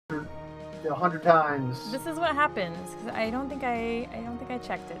for 100 times. This is what happens, because I don't think I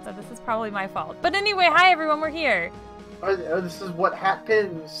checked it, so this is probably my fault. But anyway, hi everyone, we're here. This is what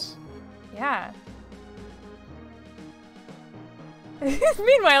happens. Yeah.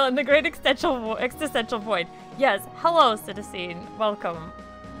 Meanwhile, in the great existential void. Yes, hello, citizen. Welcome.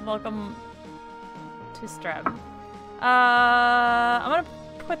 Welcome to Streb. I'm gonna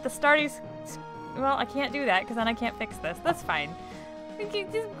put the starting... Well, I can't do that, because then I can't fix this. That's fine.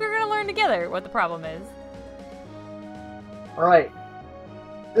 We're gonna learn together what the problem is. Alright.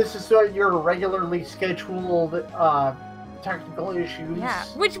 This is your regularly scheduled technical issues. Yeah,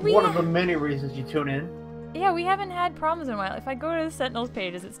 which we... One of the many reasons you tune in. Yeah, we haven't had problems in a while. If I go to the Sentinels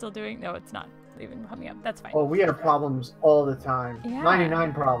page, is it still doing... No, it's not even coming up. That's fine. Oh, we have problems all the time. Yeah.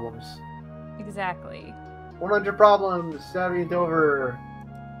 99 problems. Exactly. 100 problems. 70th over.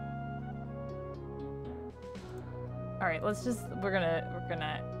 All right, let's just... We're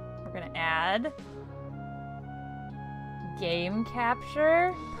gonna add... Game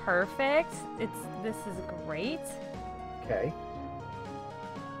capture. Perfect. This is great. Okay.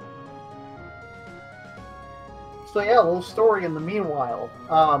 So yeah, a little story in the meanwhile.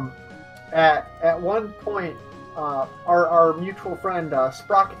 At one point, our mutual friend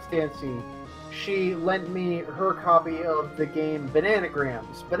Sprocket Stancy, she lent me her copy of the game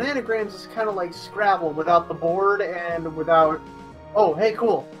Bananagrams. Bananagrams is kind of like Scrabble without the board and without... Oh, hey,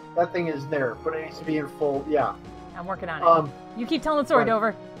 cool. That thing is there, but it needs to be in full... Yeah. I'm working on it. You keep telling the story,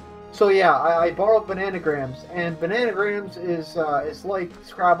 Dover. So yeah, I borrowed Bananagrams, and Bananagrams is like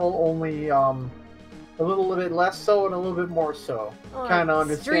Scrabble, only a little bit less so and a little bit more so. Kind of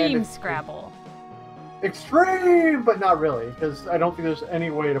understand. Extreme Scrabble. Extreme, but not really, because I don't think there's any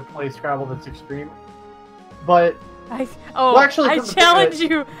way to play Scrabble that's extreme. But I actually, challenge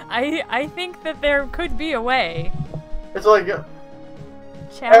you. I think that there could be a way. It's like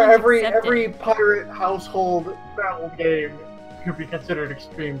Challenge every pirate household Scrabble game could be considered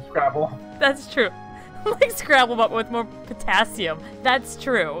extreme Scrabble. That's true. Like Scrabble, but with more potassium. That's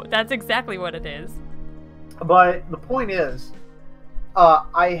true. That's exactly what it is. But the point is,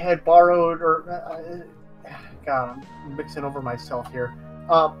 I had borrowed, or God, I'm mixing over myself here.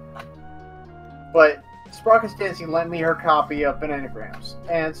 But Sprocket Stancy lent me her copy of Bananagrams,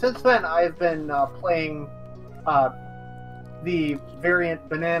 and since then I've been playing the variant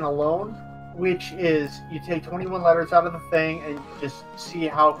Banana Alone, which is you take 21 letters out of the thing and you just see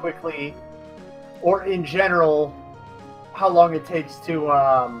how quickly, or in general, how long it takes to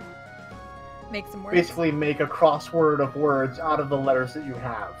make some words. Basically make a crossword of words out of the letters that you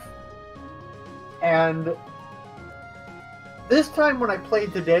have. And this time when I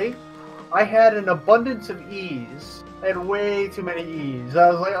played today, I had an abundance of E's and way too many E's. I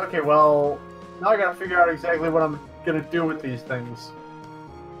was like, okay, well, now I gotta figure out exactly what I'm gonna do with these things.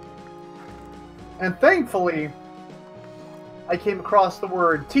 And thankfully, I came across the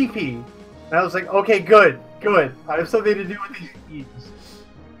word TP, and I was like, okay, good. I have something to do with these E's.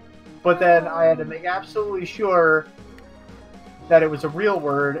 But then I had to make absolutely sure that it was a real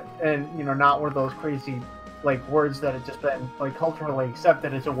word, and not one of those crazy words that had just been culturally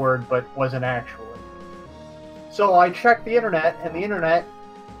accepted as a word, but wasn't actually. So I checked the internet, and the internet,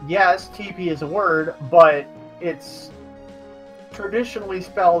 yes, TP is a word, but it's traditionally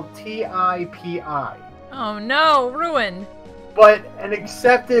spelled T-I-P-I. Oh no, ruined. But an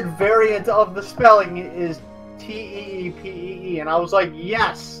accepted variant of the spelling is T-E-E-P-E-E, and I was like,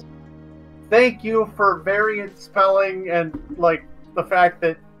 yes! Thank you for variant spelling and, the fact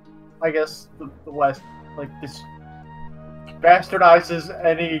that, I guess, the West, this bastardizes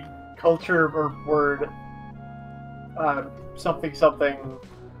any culture or word, something.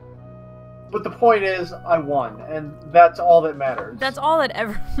 But the point is, I won, and that's all that matters. That's all that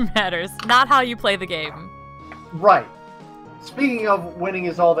ever matters, not how you play the game. Right. Speaking of winning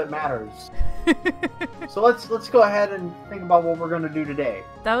is all that matters. So let's go ahead and think about what we're going to do today.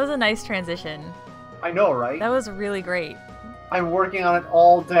 That was a nice transition. I know, right? That was really great. I'm working on it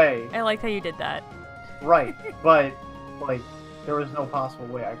all day. I liked how you did that. Right, but, there was no possible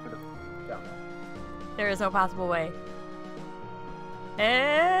way I could have done that. There is no possible way.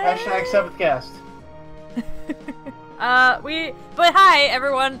 Hashtag 7th guest. But hi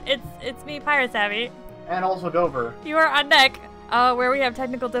everyone, it's me, Pirate Savvy. And also Dover. You are on deck, where we have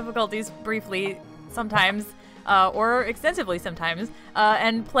technical difficulties briefly, sometimes, or extensively sometimes,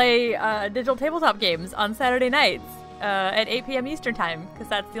 and play digital tabletop games on Saturday nights at 8 p.m. Eastern time, because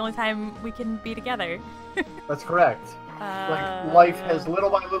that's the only time we can be together. That's correct. Life has little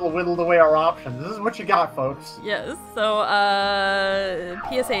by little whittled away our options. This is what you got, folks. Yes, so,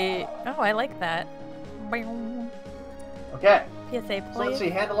 PSA... Oh, I like that. Okay. PSA So let's play. see,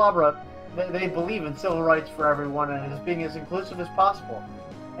 Handelabra, they believe in civil rights for everyone and as being as inclusive as possible.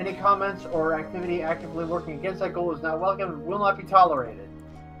 Any comments or activity actively working against that goal is not welcome and will not be tolerated.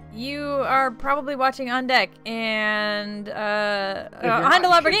 You are probably watching On Deck and not,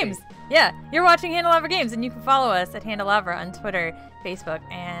 Handelabra you should Games. Yeah, you're watching Handelabra Games, and you can follow us at Handelabra on Twitter, Facebook,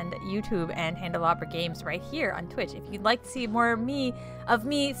 and YouTube, and Handelabra Games right here on Twitch. If you'd like to see more of me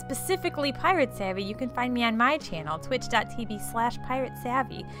specifically Pirate Savvy, you can find me on my channel, twitch.tv/Pirate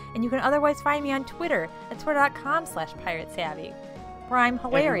Savvy, and you can otherwise find me on Twitter at twitter.com/Pirate Savvy, where I'm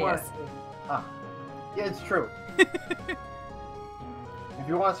hilarious. Yeah, it's true. If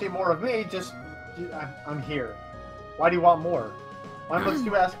you want to see more of me, I'm here. Why do you want more? Why must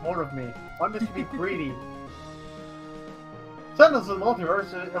you ask more of me? Why must you be greedy? Sentinels of the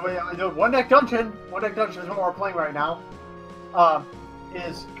Multiverse, One Deck Dungeon is what we're playing right now.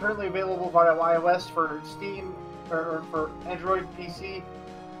 Is currently available via iOS for Steam, or for Android, PC,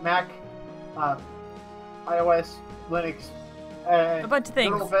 Mac, iOS, Linux, and a bunch of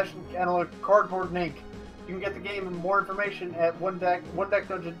things. Old-fashioned analog cardboard and ink. You can get the game and more information at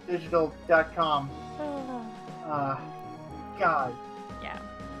onedeckdungeondigital.com. God. Yeah.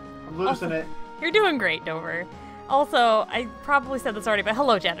 I'm losing it. You're doing great, Dover. Also, I probably said this already, but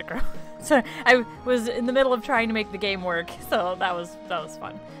hello, Janagro. So I was in the middle of trying to make the game work, so that was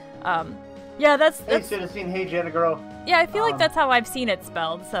fun. Yeah, that's Hey, Citizen. Hey, Janagro. Yeah, I feel like that's how I've seen it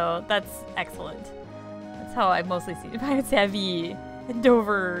spelled, so that's excellent. That's how I've mostly seen it. Pirate Savvy,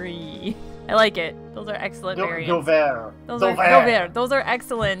 Dovery. I like it. Those are excellent variants. Dover. Dover. Those are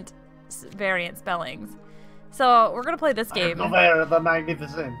excellent variant spellings. So we're gonna play this game. Dover the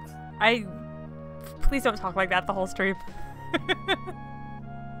Magnificent. Please don't talk like that the whole stream.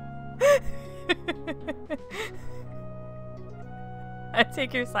 I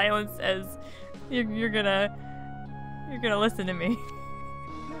take your silence as you're gonna listen to me.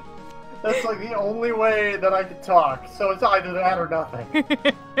 That's like the only way that I can talk, so it's either that or nothing.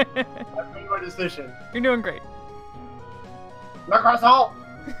 I've made my decision. You're doing great. Macrosal!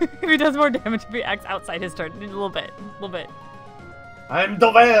 If he does more damage if he acts outside his turn. A little bit. I'm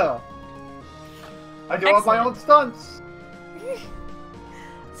Dover! I do all my own stunts!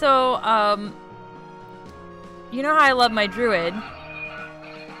 So, you know how I love my Druid?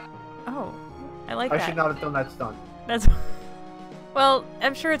 Oh, I like that. I should not have done that stunt. That's... Well,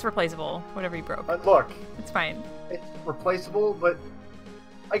 I'm sure it's replaceable, whatever you broke. Look. It's fine. It's replaceable, but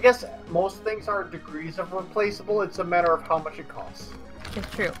I guess most things are degrees of replaceable. It's a matter of how much it costs. It's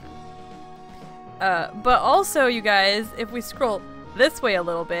true. But also, you guys, if we scroll this way a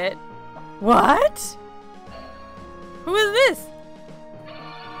little bit... What? Who is this?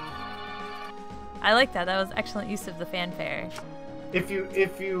 I like that. That was excellent use of the fanfare. If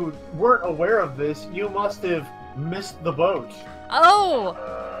you weren't aware of this, you must have missed the boat. Oh!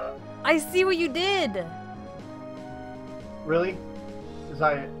 I see what you did! Really?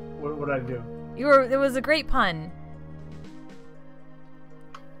 What did I do? It was a great pun.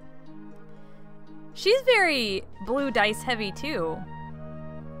 She's very blue dice heavy too.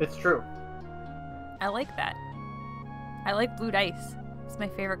 It's true. I like that. I like blue dice. It's my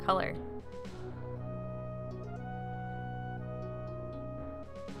favorite color.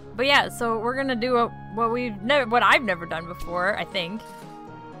 But yeah, so we're gonna do what I've never done before, I think.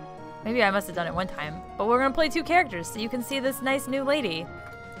 Maybe I must have done it one time. But we're gonna play two characters so you can see this nice new lady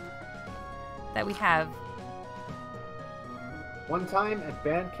that we have. One time at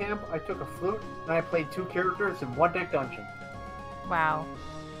band camp, I took a flute and I played two characters in One Deck Dungeon. Wow.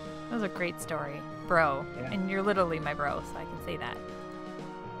 That was a great story. Bro. Yeah. And you're literally my bro, so I can say that.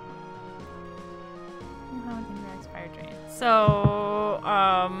 Indrax Fire Drain. So,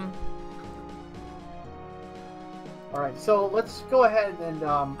 Alright, so let's go ahead and,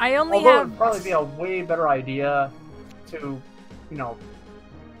 I only although have... it'd probably be a way better idea to,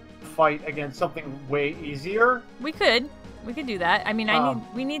 fight against something way easier. We could do that. I mean,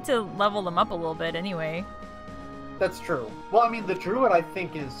 we need to level them up a little bit anyway. That's true. Well, I mean, the Druid, I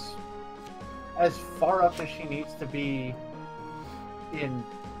think, is as far up as she needs to be in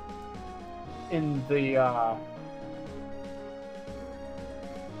the,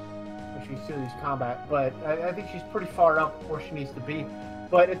 she's series combat, but I think she's pretty far up where she needs to be.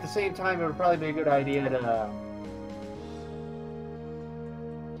 But at the same time, it would probably be a good idea to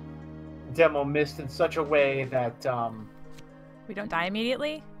demo Mist in such a way that we don't die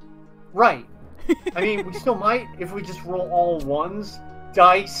immediately? Right. I mean, we still might if we just roll all ones.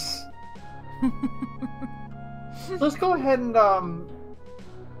 Dice. So let's go ahead and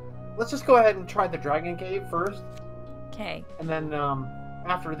let's just go ahead and try the Dragon Cave first. Okay. And then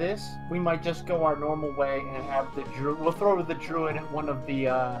after this, we might just go our normal way and have the Druid. We'll throw the Druid at one of the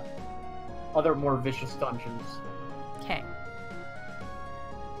other more vicious dungeons. Okay.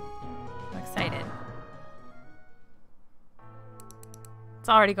 I'm excited. It's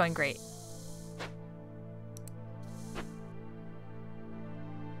already going great.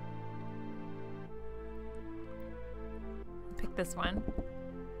 Pick this one.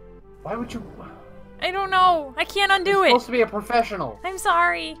 Why would you? I don't know. I can't undo You're it. supposed to be a professional. I'm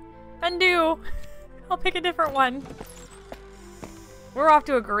sorry. Undo. I'll pick a different one. We're off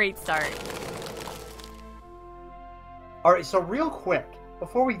to a great start. Alright, so real quick,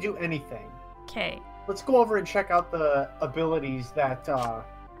 before we do anything, Okay. let's go over and check out the abilities that our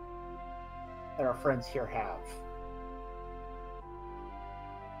friends here have.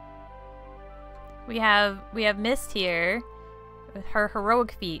 We have Mist here with her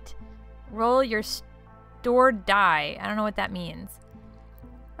heroic feat. Roll your stored die. I don't know what that means.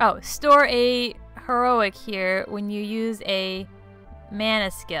 Oh, store a heroic here when you use a mana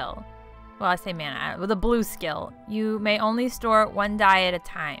skill. Well, I say mana, with a blue skill. You may only store one die at a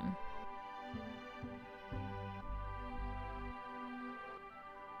time.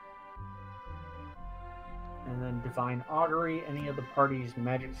 And then Divine Augury, any of the party's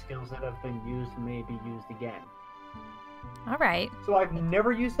magic skills that have been used may be used again. Alright. So I've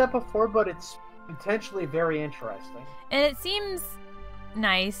never used that before, but it's potentially very interesting. And it seems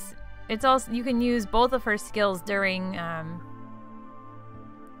nice. It's also, you can use both of her skills during,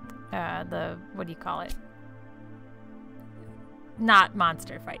 what do you call it? Not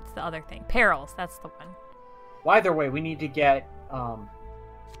monster fights, the other thing. Perils, that's the one. Well, either way, we need to get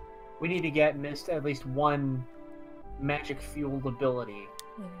Mist at least one magic-fueled ability.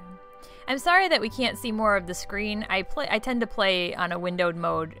 Yeah. I'm sorry that we can't see more of the screen. I tend to play on a windowed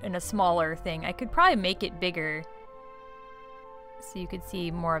mode in a smaller thing. I could probably make it bigger so you could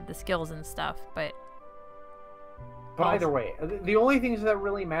see more of the skills and stuff, but... But either way, the only things that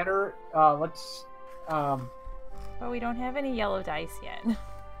really matter, let's... But we don't have any yellow dice yet.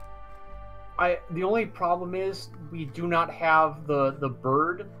 The only problem is we do not have the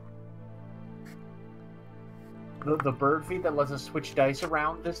bird. The bird feat that lets us switch dice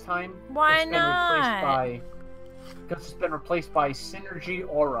around this time. Why not? Because it's been replaced by Synergy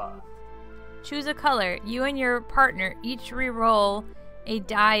Aura. Choose a color. You and your partner each re-roll a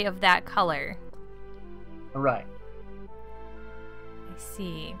die of that color. Alright. I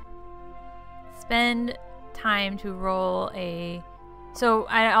see. Spend time to roll a... So,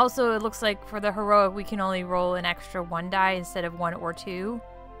 it looks like for the heroic, we can only roll an extra one die instead of one or two.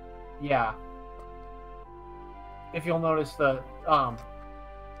 Yeah. If you'll notice, the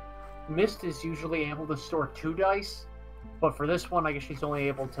Mist is usually able to store 2 dice, but for this one, I guess she's only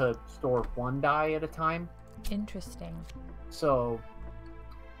able to store 1 die at a time. Interesting. So,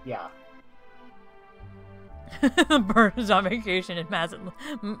 yeah. Bird is on vacation in Mazatlan.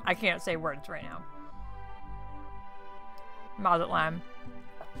 I can't say words right now. Mazatlan.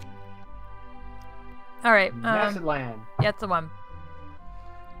 Alright, Mazatlan. Yeah, that's the one.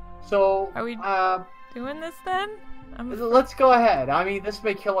 So, are we doing this then? Let's go ahead. I mean, this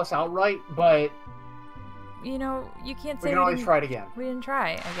may kill us outright, but... You know, you can't say we can always try it again. We didn't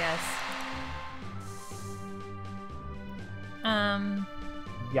try, I guess.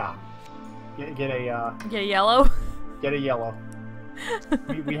 Yeah. Get a yellow? Get a yellow.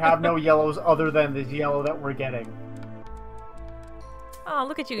 we have no yellows other than this yellow that we're getting. Oh,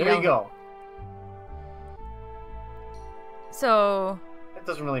 look at you, There you go. So... It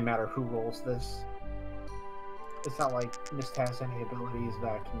doesn't really matter who rolls this. It's not like Mist has any abilities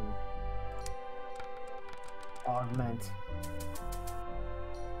that can augment.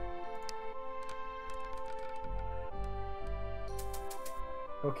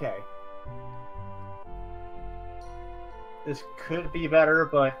 Okay. This could be better,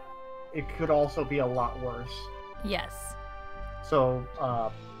 but it could also be a lot worse. Yes. So,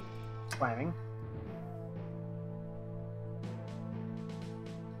 planning.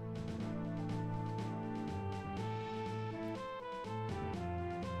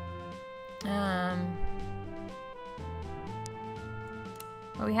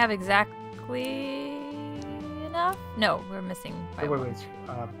 Well, we have exactly enough? No, we're missing by wait.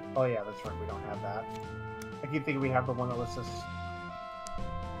 Oh yeah, that's right, we don't have that. I keep thinking we have the one that lets us...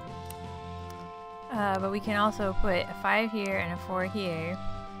 but we can also put a 5 here and a 4 here.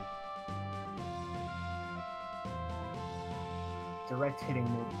 Direct hitting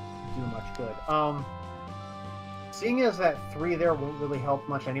won't do much good. Seeing as that 3 there won't really help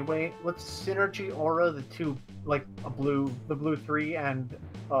much anyway, let's Synergy Aura the 2, like the blue 3 and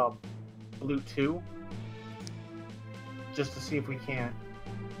blue 2, just to see if we can't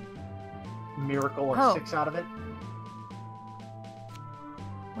miracle of Oh. 6 out of it.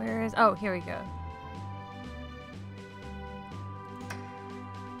 Where is... Oh, here we go.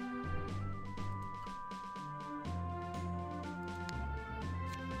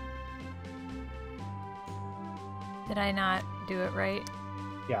 Did I not do it right?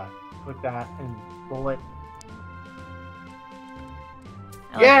 Yeah, click that and roll it.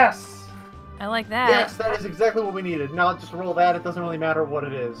 Yes! I like that. Yes, that is exactly what we needed. Now just roll that. It doesn't really matter what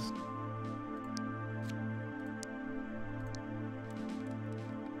it is.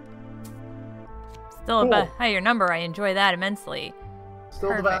 Still Cool. a higher number. I enjoy that immensely. Still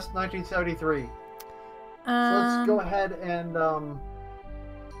Perfect. the best, 1973. So let's go ahead and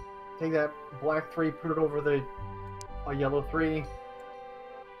take that black 3, put it over the yellow 3.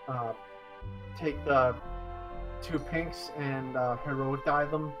 Take the 2 pinks and heroic dye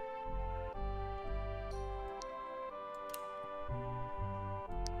them.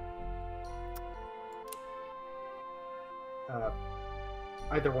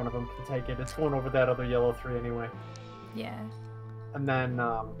 Either one of them can take it. It's going over that other yellow 3 anyway. Yeah. And then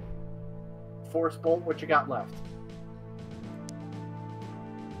Force Bolt, what you got left?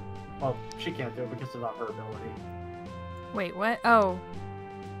 Well, she can't do it because it's not her ability. Wait, what? Oh.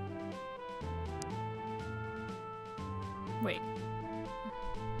 Wait.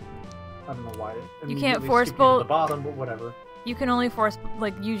 I don't know why. You can't immediately Force skip you to Bolt. the bottom, but whatever. You can only force,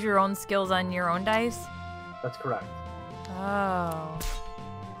 like, use your own skills on your own dice? That's correct. Oh.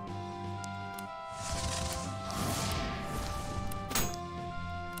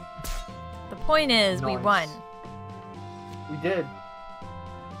 The point is, we Nice. won. We did.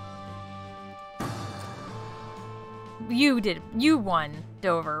 You did. You won,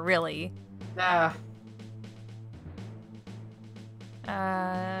 Dover, really. Nah.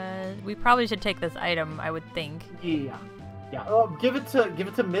 We probably should take this item, I would think. Yeah. Yeah. Oh, give it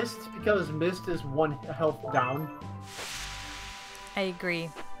to Mist because Mist is 1 health down. I agree.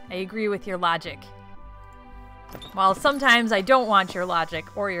 I agree with your logic. While sometimes I don't want your logic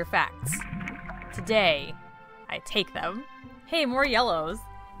or your facts. Today, I take them. Hey, more yellows.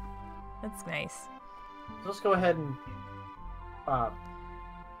 That's nice. So let's go ahead and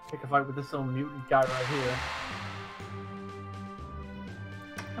pick a fight with this little mutant guy right here.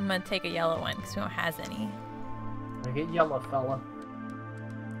 I'm gonna take a yellow one because we don't has any. Make it yellow, fella.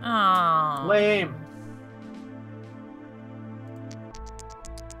 Aww. Lame.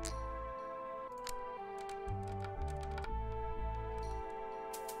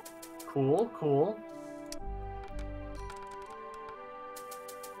 Cool, cool.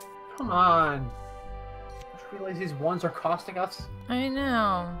 Come on. I just realized these ones are costing us. I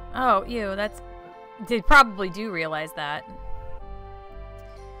know. Oh, ew, that's... They probably do realize that.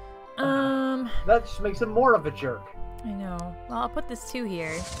 That just makes him more of a jerk. I know. Well, I'll put this 2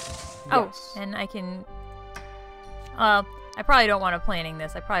 here. Oh, Yes. and I can... I probably don't want to planning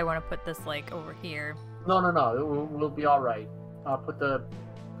this. I probably want to put this, like, over here. No. We'll be all right. Put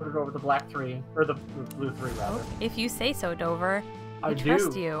it over the black 3 or the blue 3 rather. Oh, if you say so, Dover. I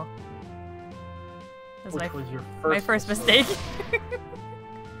trust do. you. That was Which was your my first mistake.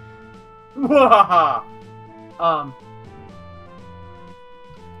 Wahaha!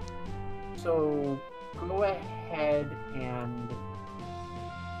 So go ahead and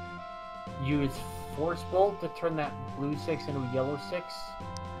use Force Bolt to turn that blue 6 into a yellow 6.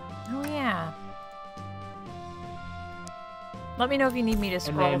 Oh, yeah. Let me know if you need me to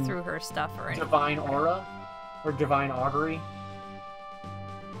scroll then through her stuff or anything. Divine Aura or Divine Augury.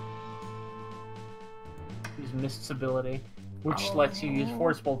 Use Mist's ability, which lets you use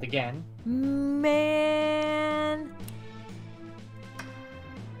Force Bolt again. Man.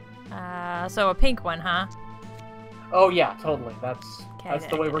 So a pink one, huh? Oh yeah, totally. That's Okay,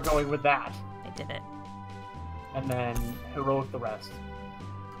 the I way did we're it. going with that. I did it. And then heroic the rest.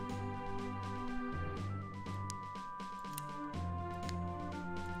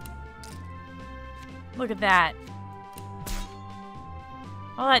 Look at that.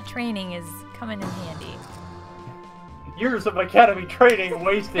 All that training is coming in handy. Years of academy training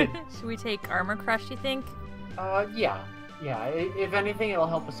wasted. Should we take Armor Crush, you think? Yeah. If anything, it'll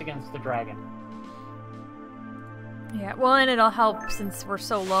help us against the dragon. Yeah, well, and it'll help since we're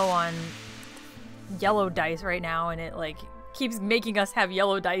so low on yellow dice right now, and it, like, keeps making us have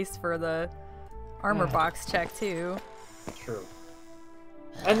yellow dice for the armor box check, too. True.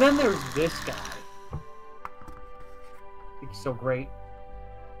 And then there's this guy. He's so great.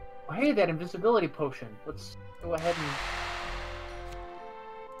 Oh, hey, that invisibility potion. Let's go ahead and...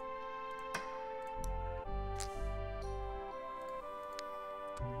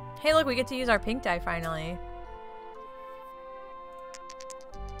 Hey, look, we get to use our pink die finally.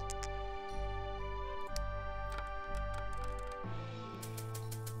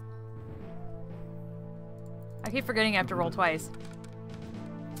 I keep forgetting I have to roll twice.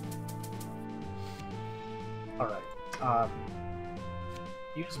 Alright.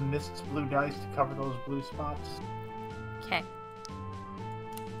 Use Mist's blue dice to cover those blue spots. Okay.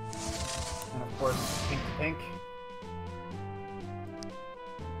 And of course, pink to pink.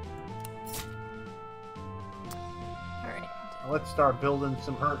 Alright. Now let's start building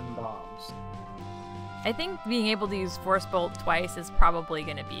some hurting bombs. I think being able to use Force Bolt twice is probably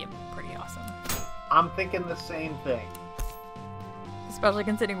going to be pretty awesome. I'm thinking the same thing. Especially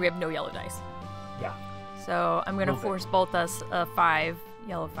considering we have no yellow dice. Yeah. So I'm going to Force Bolt us a 5,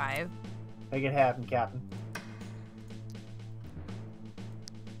 yellow 5. Make it happen, Captain.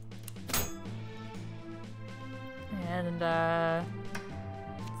 And,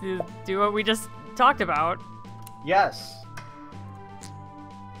 do what we just talked about. Yes.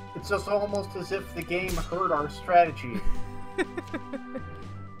 It's just almost as if the game heard our strategy.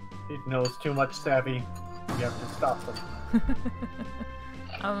 It knows too much, Savvy. You have to stop them.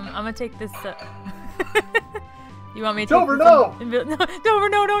 I'm gonna take this. You want me to? Dover, no! No, Dover,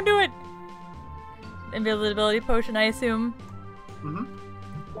 no! Don't do it. Invisibility potion, I assume.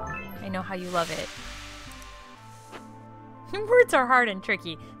 I know how you love it. Words are hard and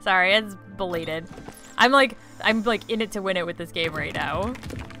tricky. Sorry, it's belated. I'm like in it to win it with this game right now.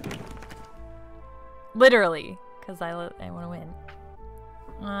 Literally, because I want to win.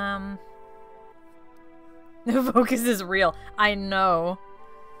 The focus is real. I know.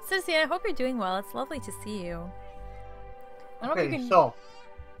 Sissy, I hope you're doing well. It's lovely to see you. Okay, so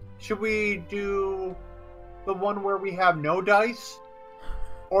should we do the one where we have no dice,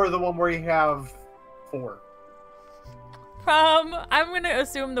 or the one where you have 4? I'm gonna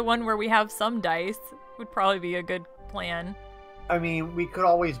assume the one where we have some dice would probably be a good plan. I mean, we could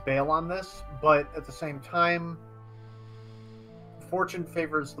always bail on this, but at the same time, fortune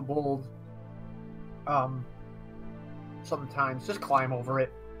favors the bold. Sometimes just climb over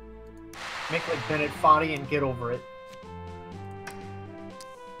it. Make like Bennett Foddy and get over it.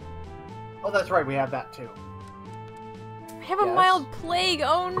 Oh, that's right, we have that too. I have a mild plague.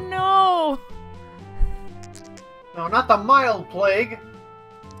 Oh no! No, not the mild plague.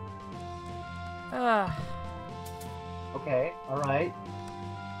 Ugh. Okay, alright.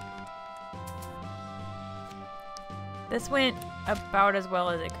 This went about as well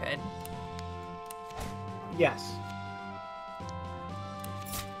as it could. Yes.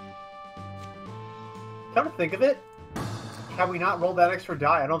 Come to think of it, had we not rolled that extra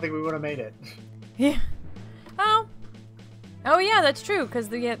die, I don't think we would have made it. Yeah. Oh. Oh yeah, that's true, because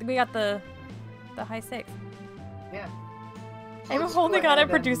we got the high 6. Yeah. I'm holding on and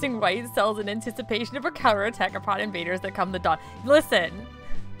producing white cells in anticipation of a counterattack upon invaders that come the dawn. Listen,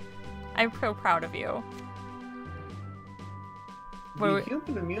 I'm so proud of you. The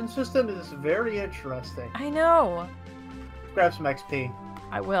human immune system is very interesting. I know. Grab some XP.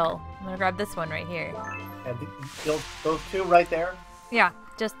 I will. I'm gonna grab this one right here. And those 2 right there? Yeah,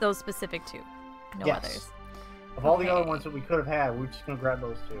 just those specific 2. No others. Of all the other ones that we could have had, we're just gonna grab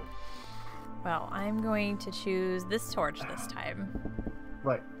those 2. Well, I'm going to choose this torch this time.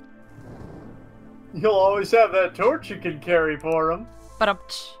 Right. You'll always have that torch you can carry for him. But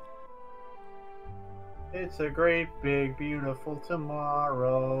It's a great, big, beautiful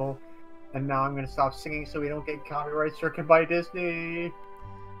tomorrow. And now I'm going to stop singing so we don't get copyright stricken by Disney.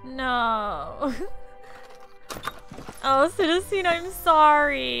 No. Oh, Citizen, I'm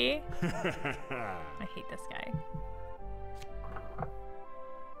sorry. I hate this guy.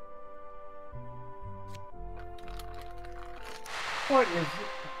 What is it?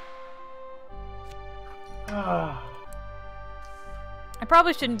 I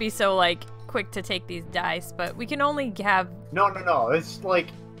probably shouldn't be so, like, quick to take these dice, but we can only have... No. It's like...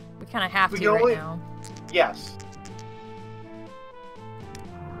 We kind of have to right now. Yes.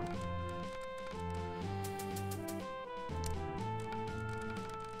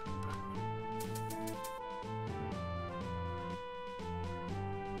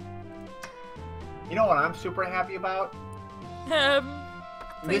 You know what I'm super happy about?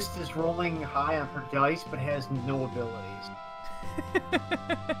 Mist is rolling high on her dice, but has no abilities.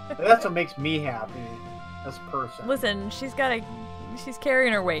 That's what makes me happy as a person. Listen, she's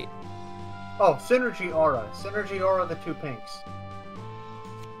carrying her weight. Oh, Synergy Aura. Synergy Aura, the 2 pinks.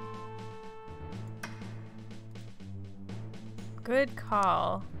 Good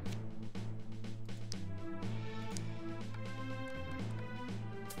call.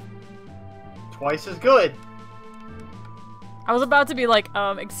 Twice as good. I was about to be like,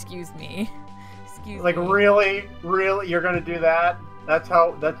 excuse me. Excuse me. Like, really? Really? You're gonna do that? That's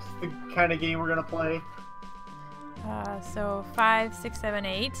the kind of game we're gonna play? So 5, 6, 7,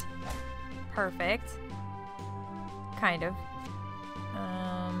 8. Perfect. kind of.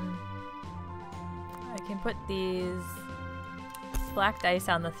 I can put these black dice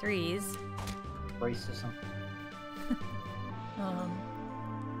on the 3s. Racism.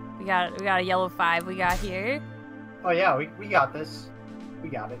 We got a yellow 5 we got here. Oh yeah, we got this. We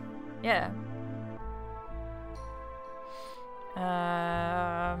got it. Yeah.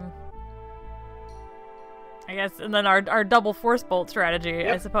 I guess, and then our double force bolt strategy,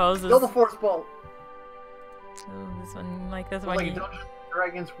 yep. I suppose, is double force bolt. Oh, this one, like this one. Like Dungeons &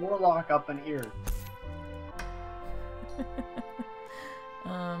 Dragons Warlock up in here.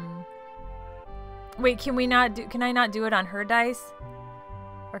 Wait, can we not do? Can I not do it on her dice,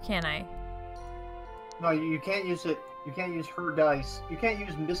 or can I? No, you can't use it. You can't use her dice. You can't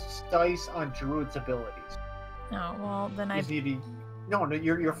use Mist's dice on Druid's abilities. Oh well, then No,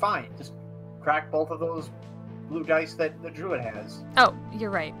 you're fine. Just crack both of those blue dice that the Druid has. Oh, you're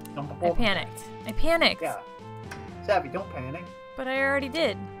right. I panicked. Yeah. Savvy, don't panic. But I already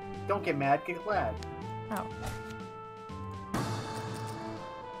did. Don't get mad, get glad. Oh.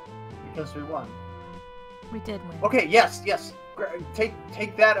 Because we won. We did win. Okay, yes.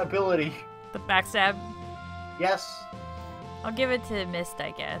 Take that ability. The backstab? Yes. I'll give it to Mist,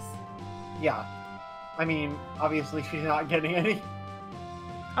 I guess. Yeah. I mean, obviously she's not getting any.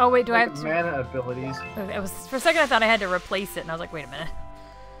 Oh wait, do I have mana abilities? Okay, for a second I thought I had to replace it, and I was like, wait a minute.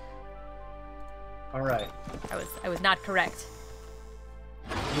 All right. I was not correct.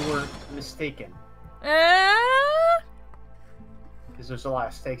 You were mistaken. Because there's a lot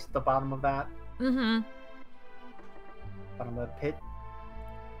of stakes at the bottom of that. Mm-hmm. Bottom of the pit.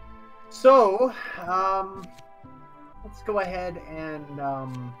 So, let's go ahead and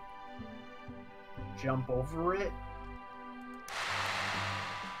jump over it.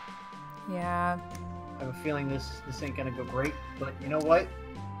 Yeah. I have a feeling this ain't gonna go great, but you know what?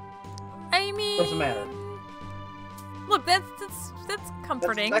 I mean, doesn't matter. Look, that's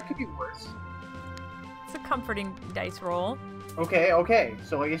comforting. That could be worse. It's a comforting dice roll. Okay.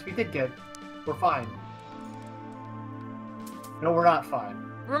 So I guess we're fine. No, we're not fine.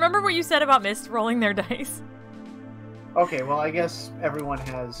 Remember what you said about Mist rolling their dice? Okay, well I guess everyone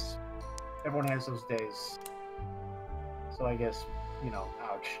has those days. So I guess,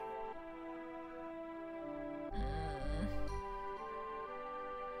 ouch.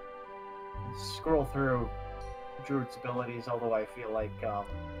 Scroll through Druid's abilities, although I feel like, yeah,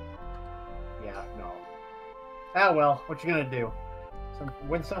 no. Ah, well, what you gonna do?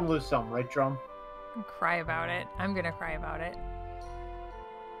 Win some, lose some, right, Drum? Cry about it. I'm gonna cry about it.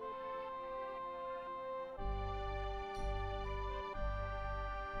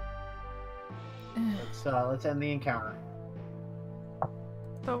 Let's end the encounter.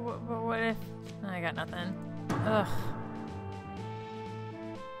 But what if... I got nothing. Ugh.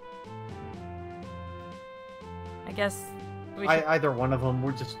 I guess we should... Either one of them,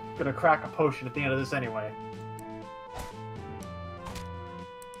 we're just gonna crack a potion at the end of this anyway.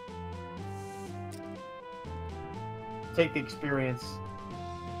 Take the experience.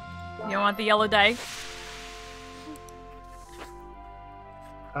 You want the yellow die?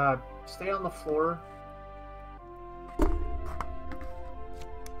 Stay on the floor.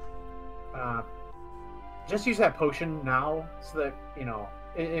 Just use that potion now, so that,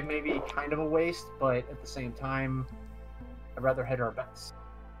 it may be kind of a waste, but at the same time, I'd rather hedge our bets.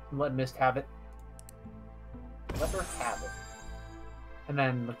 Let Mist have it. Let her have it. And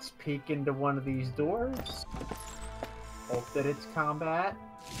then let's peek into one of these doors. Hope that it's combat.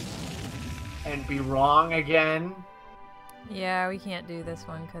 And be wrong again. Yeah, we can't do this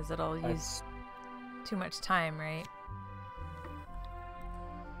one because it'll use too much time, right?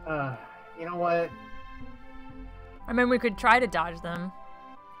 You know what? I mean, we could try to dodge them.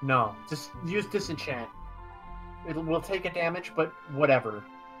 No, just use disenchant. We'll take a damage, but whatever.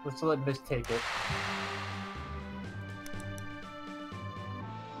 Let's let Mist take it.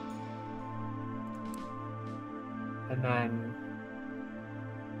 And then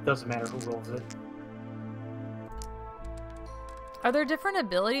doesn't matter who rolls it. Are there different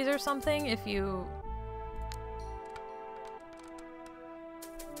abilities or something if you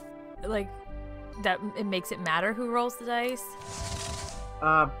like that it makes it matter who rolls the dice?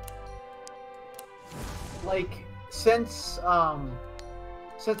 Like since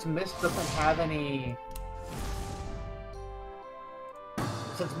Mist doesn't have any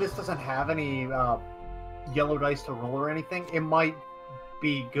yellow dice to roll or anything, it might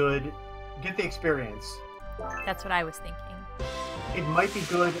be good. Get the experience. That's what I was thinking. It might be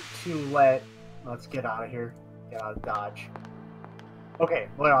good to let... Let's get out of here. Get out of Dodge. Okay,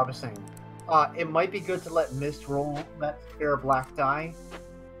 what I was saying. It might be good to let Mist roll that spare black die.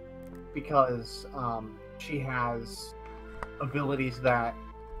 Because she has abilities that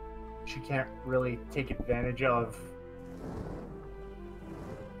she can't really take advantage of.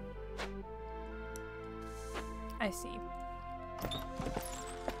 I see.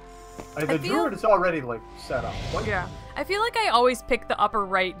 The druid is already like set up. What? Yeah. I feel like I always pick the upper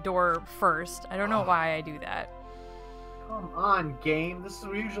right door first. I don't know why I do that. Come on, game. This is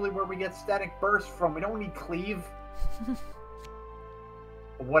usually where we get static burst from. We don't need cleave.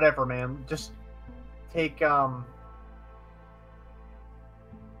 Whatever, man. Just take you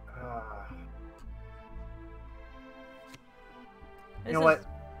know what?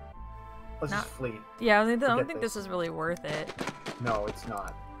 Let's just flee. Yeah, I don't think this is really worth it. No, it's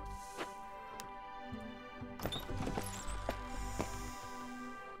not.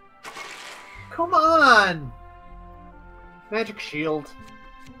 Come on! Magic shield.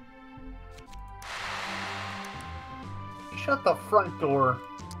 Shut the front door.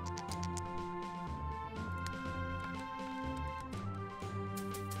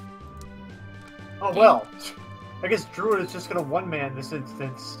 Oh well. I guess Druid is just gonna one-man this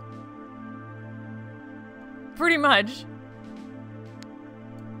instance. Pretty much.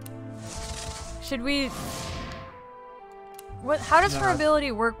 Should we... How does her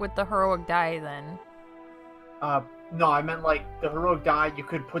ability work with the heroic die then? No, I meant like the heroic die, you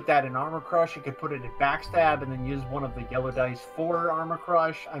could put that in Armor Crush, you could put it in Backstab, and then use one of the yellow dice for Armor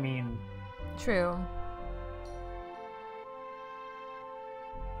Crush. I mean... True.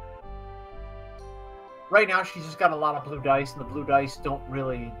 Right now, she's just got a lot of blue dice, and the blue dice don't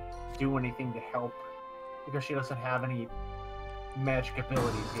really do anything to help, because she doesn't have any magic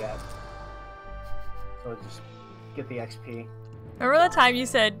abilities yet. So just get the XP. Remember the time you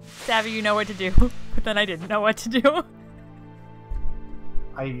said, Savvy, you know what to do, but then I didn't know what to do?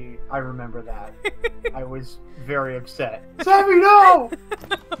 I remember that. I was very upset. Savvy, no!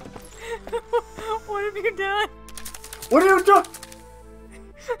 What have you done? What are you doing?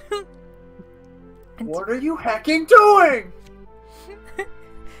 What are you hacking doing?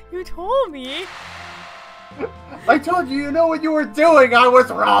 You told me. I told you, you know what you were doing. I was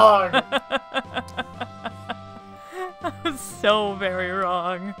wrong. I was so very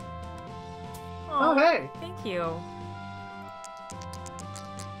wrong. Oh, hey. Thank you.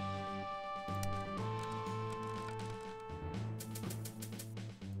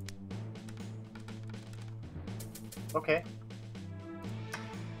 Okay.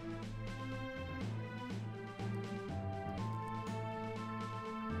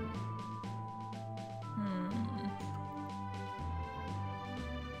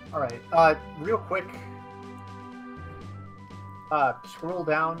 Alright, real quick, scroll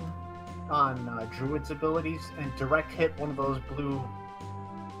down on Druid's abilities and direct hit one of those blue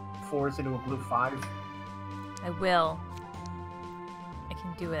 4s into a blue 5. I will. I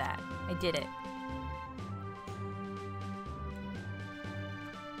can do that. I did it.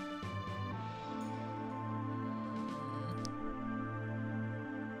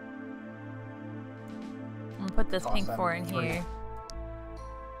 I'm gonna put this pink 4 in here.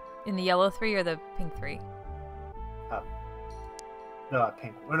 In the yellow 3 or the pink 3? No,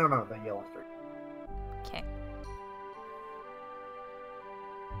 pink. No, the yellow 3. Okay.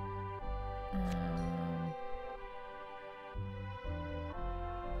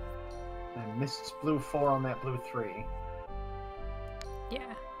 And Mist's blue 4 on that blue 3.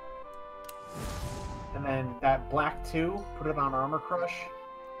 Yeah. And then that black 2, put it on Armor Crush.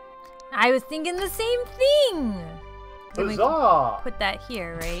 I was thinking the same thing! Huzzah! Put that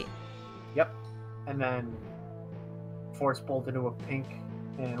here, right? Yep. And then Force Bolt into a pink,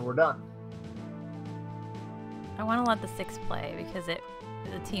 and we're done. I want to let the 6 play because it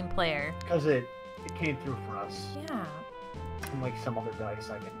is a team player. Because it came through for us. Yeah. Unlike some other dice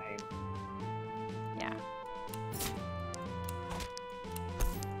I can name. Yeah.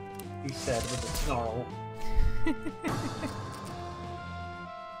 He said with a snarl.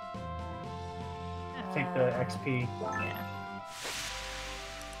 Take the XP. Yeah.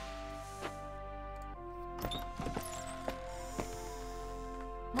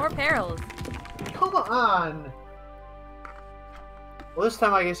 More perils. Come on! Well, this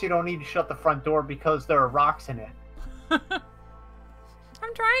time I guess you don't need to shut the front door because there are rocks in it. I'm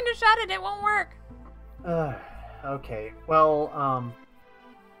trying to shut it, it won't work. Okay. Well,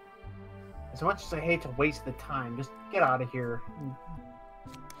 as much as I hate to waste the time, just get out of here and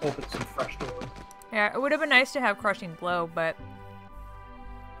open some fresh doors. Yeah, it would have been nice to have Crushing Blow, but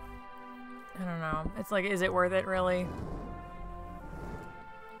I don't know. It's like, is it worth it, really?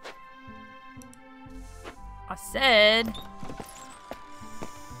 I said...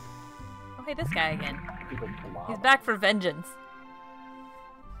 Oh, hey, this guy again. He's back for vengeance.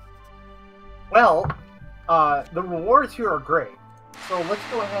 Well, The rewards here are great. So let's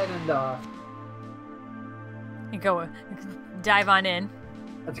go ahead and Go dive on in.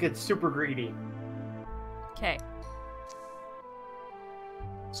 let's get super greedy. Okay.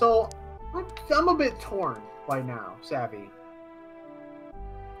 So I'm a bit torn right now, Savvy,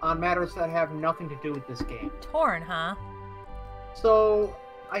 on matters that have nothing to do with this game. Torn, huh? So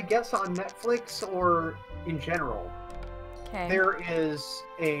I guess on Netflix or in general, Okay. there is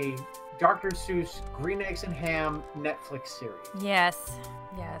a Dr. Seuss Green Eggs and Ham Netflix series. Yes.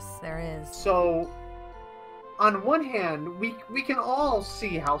 Yes, there is. So on one hand, we can all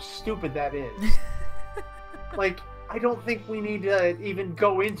see how stupid that is. Like, I don't think we need to even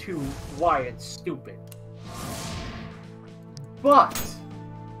go into why it's stupid. But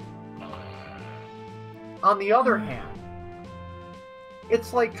on the other hand,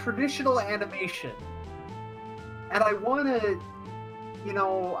 it's like traditional animation. And I want to,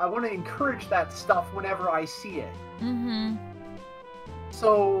 I want to encourage that stuff whenever I see it. Mm-hmm.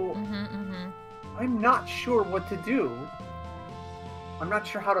 So, Mm-hmm. I'm not sure what to do. I'm not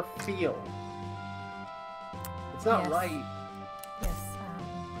sure how to feel. It's not Yes. right. Yes.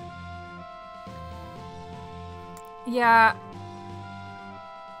 Yeah.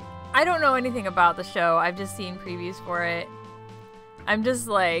 I don't know anything about the show. I've just seen previews for it. I'm just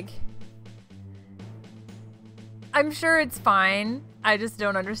like... I'm sure it's fine. I just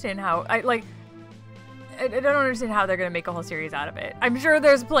don't understand how... I don't understand how they're going to make a whole series out of it. I'm sure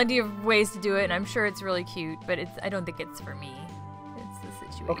there's plenty of ways to do it, and I'm sure it's really cute, but I don't think it's for me. It's the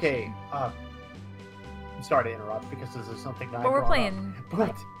situation. Okay, I'm sorry to interrupt because this is something I But we're brought playing...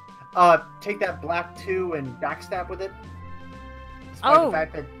 up. But, take that black 2 and backstab with it. Despite the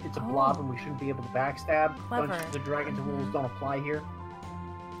fact that it's a blob and we shouldn't be able to backstab. Clever. The Dragon's rules don't apply here.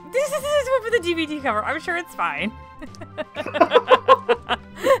 This is one for the DVD cover. I'm sure it's fine.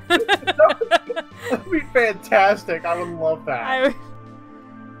 That'd be fantastic. I would love that.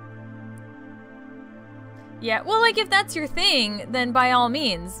 Yeah, well, like, if that's your thing, then by all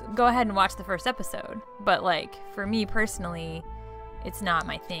means, go ahead and watch the first episode. But, like, for me personally, it's not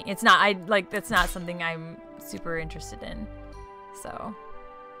my thing. It's not, that's not something I'm super interested in. So.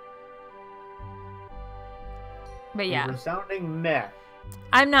 But yeah. A resounding meh.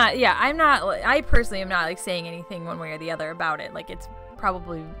 I personally am not, like, saying anything one way or the other about it. Like,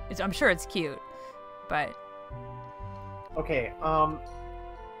 I'm sure it's cute, but. Okay,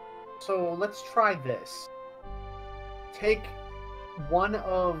 so let's try this. Take one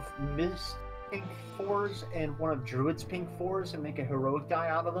of Ms. Pink 4s and one of Druid's Pink 4s and make a heroic die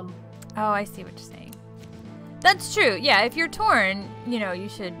out of them. Oh, I see what you're saying. That's true. Yeah, if you're torn, you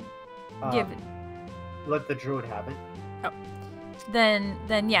should give it. Let the Druid have it. Oh.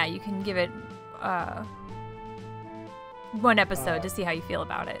 Then yeah, you can give it one episode to see how you feel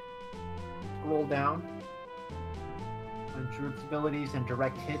about it. Scroll down on Druid's abilities and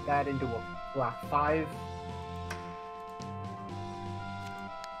direct hit that into a black 5.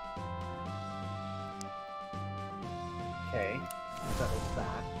 Okay, settles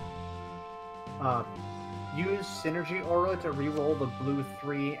that. Use Synergy Aura to reroll the blue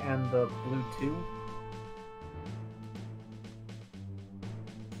 3 and the blue 2.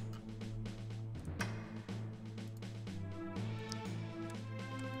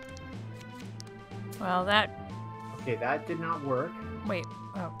 Well, that... Okay, that did not work. Wait.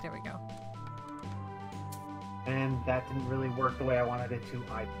 Oh, there we go. And that didn't really work the way I wanted it to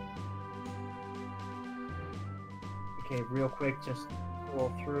either. Okay, real quick, just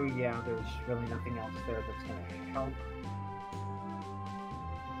roll through. Yeah, there's really nothing else there that's going to help.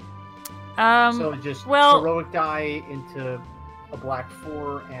 So just heroic die into a black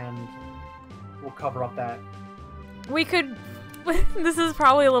 4 and we'll cover up that. We could... This is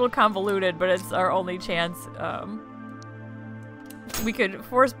probably a little convoluted, but it's our only chance. We could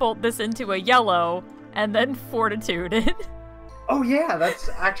force bolt this into a yellow and then fortitude it. Oh yeah, that's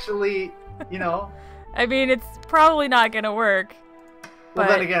actually, I mean, it's probably not gonna work. Well,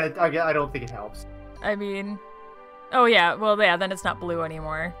 then again, I don't think it helps. I mean, oh yeah, well yeah, then it's not blue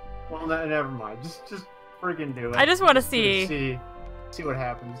anymore. Well, never mind. Just freaking do it. I just want to see what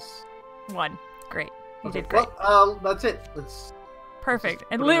happens. 1. Great. You did great. Well, that's it. Let's. Perfect.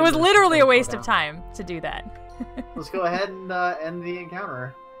 And it was literally a waste of time to do that. Let's go ahead and end the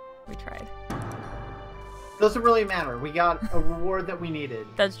encounter. We tried. Doesn't really matter. We got a reward that we needed.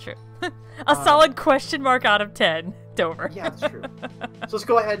 That's true. A solid question mark out of 10. Dover. Yeah, that's true. So let's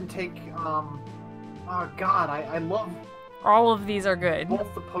go ahead and take. Oh God, I love. All of these are good.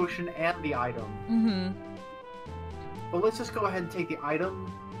 Both the potion and the item. Mm-hmm. But let's just go ahead and take the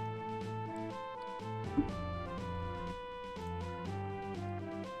item.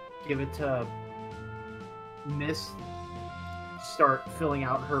 Give it to Miss start filling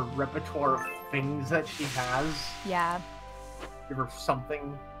out her repertoire of things that she has. Yeah. Give her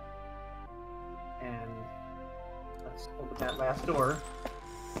something. And let's open that last door.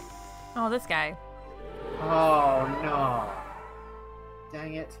 Oh, this guy. Oh, no.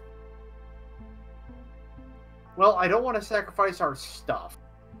 Dang it. Well, I don't want to sacrifice our stuff.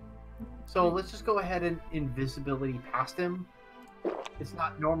 So let's just go ahead and invisibility past him. It's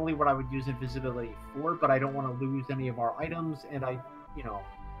not normally what I would use invisibility for, but I don't want to lose any of our items, and you know.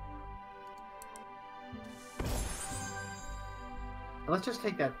 And let's just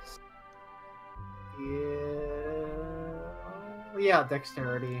take that. Yeah,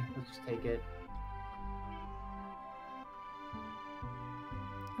 dexterity. Let's just take it.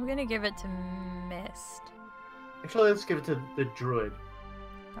 I'm gonna give it to Mist. Actually, let's give it to the Druid.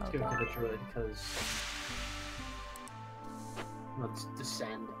 Let's Okay. give it to the Druid, because let's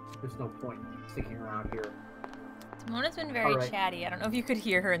descend. There's no point sticking around here. Timona's been very Alright. chatty. I don't know if you could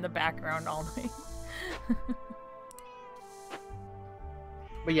hear her in the background all night.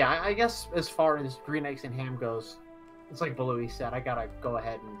 But yeah, I guess as far as green eggs and ham goes, it's like Baloo said, I gotta go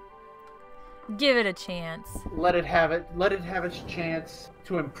ahead and Give it a chance. let it have its chance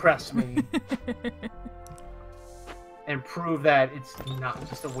to impress me and prove that it's not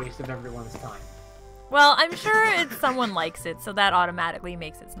just a waste of everyone's time. Well, I'm sure someone likes it, so that automatically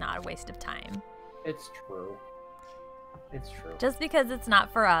makes it not a waste of time. It's true. It's true. Just because it's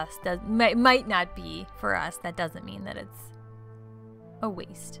not for us, might not be for us, that doesn't mean that it's a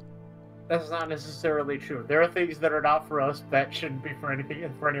waste. That's not necessarily true. There are things that are not for us that shouldn't be for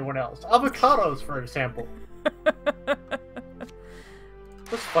anyone else. Avocados, for example.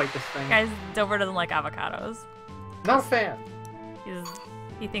 Let's fight this thing. Guys, Dover doesn't like avocados. Not a fan.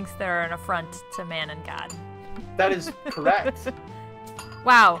 He thinks they're an affront to man and God. That is correct.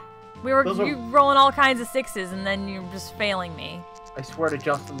 Wow. You are- rolling all kinds of sixes and then you're just failing me. I swear to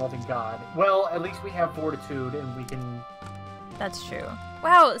just and loving God. Well, at least we have fortitude and we can... That's true.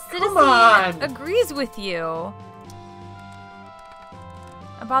 Wow, Come on! Citizen agrees with you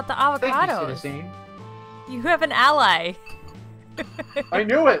about the Thank you, avocados. Citizen. You have an ally. I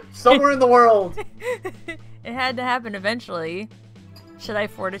knew it! Somewhere in the world! It had to happen eventually. Should I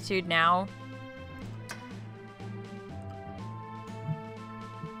fortitude now?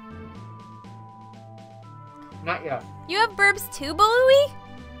 Not yet. You have burbs too, Balooey?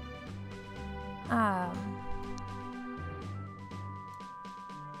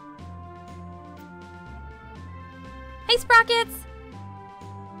 Hey, Sprockets!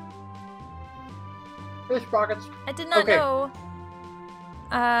 Fish Sprockets. I did not Okay. know.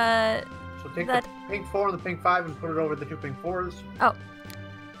 So take That- the pink 4 and the pink 5 and put it over the 2 pink 4s.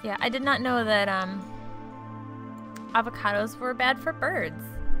 Yeah, I did not know that, avocados were bad for birds.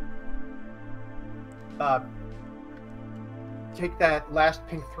 Take that last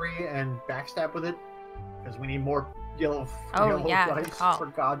pink 3 and backstab with it. Because we need more yellow yeah, good dice, call. for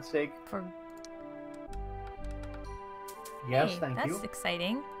God's sake. For Yes, hey, thank that's you.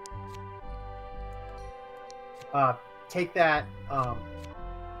 exciting. Take that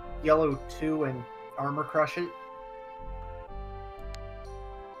yellow 2 and armor crush it.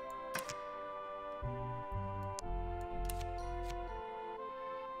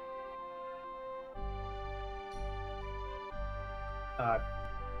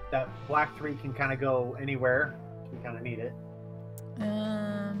 That black 3 can kind of go anywhere. We kind of need it.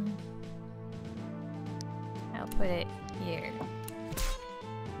 I'll put it here.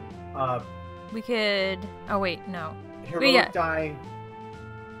 We could. Oh wait, no. Heroic die.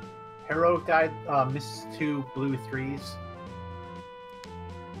 Heroic die misses 2 blue 3s.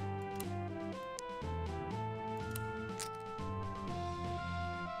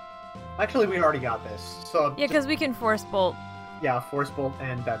 Actually, we already got this. So Yeah, because we can force bolt. yeah, force bolt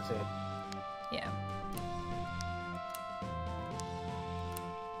and that's it. Yeah.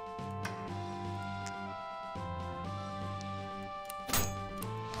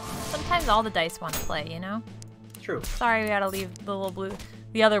 Sometimes all the dice want to play, you know? True. Sorry, we gotta leave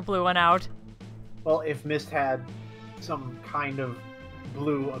the other blue one out. Well, if Mist had some kind of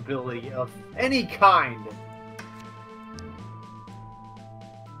blue ability of any kind.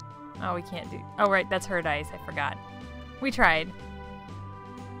 Oh, we can't do. Oh, right, that's her dice. I forgot. We tried.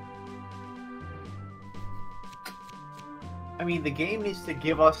 I mean, the game needs to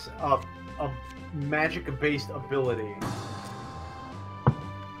give us a magic-based ability.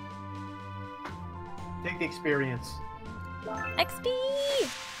 Take the experience. XP!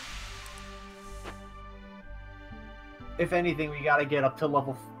 If anything, we gotta get up to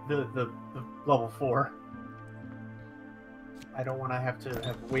level the level 4. I don't want to have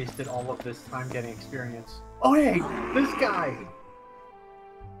wasted all of this time getting experience. Oh hey, this guy.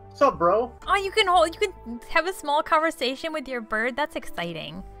 What's up, bro? Oh, you can have a small conversation with your bird. That's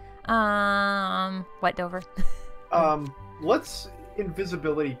exciting. What, Dover? Let's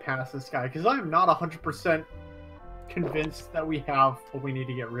invisibility past this guy because I'm not 100% convinced that we have what we need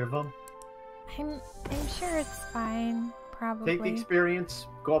to get rid of him. I'm sure it's fine. Probably. Take the experience,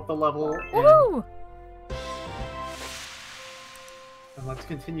 go up the level, Woo! And let's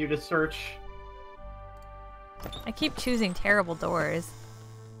continue to search. I keep choosing terrible doors.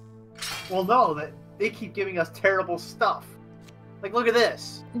 Well, no, that they keep giving us terrible stuff. Like, look at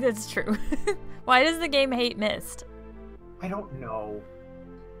this. That's true. Why does the game hate Mist? I don't know.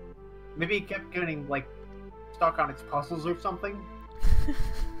 Maybe it kept getting, like, stuck on its puzzles or something.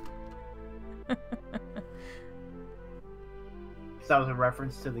 That was a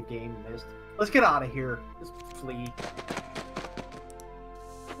reference to the game Mist. Let's get out of here. Let's flee.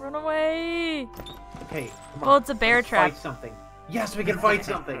 Run away! Okay, come on. Well, it's a bear trap. Fight something. Yes, we can fight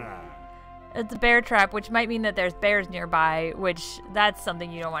something. It's a bear trap, which might mean that there's bears nearby, which that's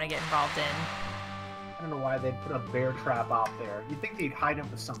something you don't want to get involved in. I don't know why they'd put a bear trap out there. You'd think they'd hide it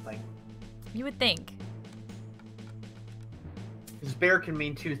with something. You would think. Because bear can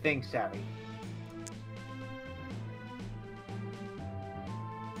mean two things, Savvy.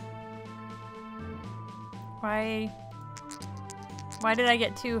 Why did I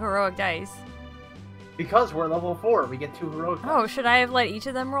get 2 heroic dice? Because we're level 4, we get 2 heroic dice. Oh, should I have let each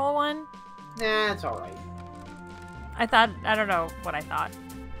of them roll 1? Nah, it's alright. I don't know what I thought.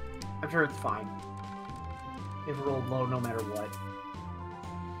 I'm sure it's fine. They've rolled low no matter what.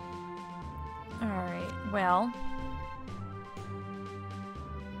 Alright, well.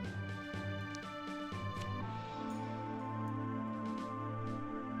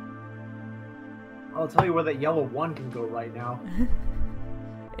 I'll tell you where that yellow 1 can go right now.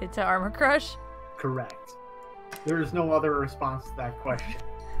 It's an armor crush? Correct. There is no other response to that question.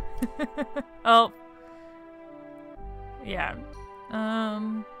 Oh. Yeah.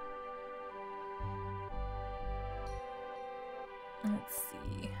 Let's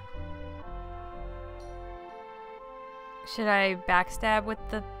see. Should I backstab with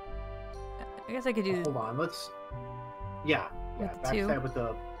the... I guess I could do... Hold on, let's... Yeah, With the 2? backstab with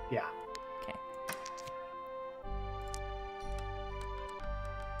the... Yeah. Okay.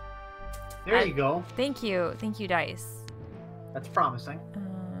 There you go. Thank you. Thank you, dice. That's promising.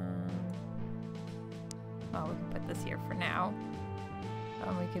 Well, we can put this here for now.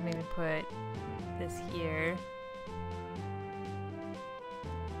 We could maybe put this here.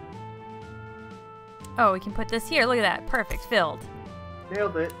 Oh, we can put this here. Look at that. Perfect. Filled.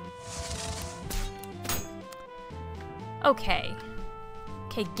 Nailed it. Okay.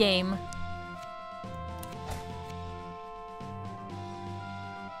 Okay, game.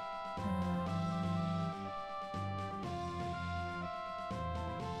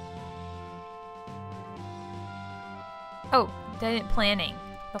 Oh, didn't planning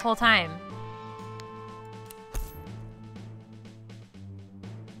the whole time.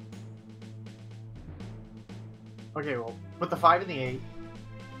 Okay, well, put the 5 and the 8.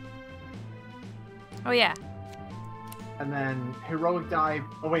 Oh yeah. And then heroic die.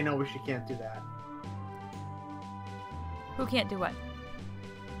 Oh wait, no, she can't do that. Who can't do what?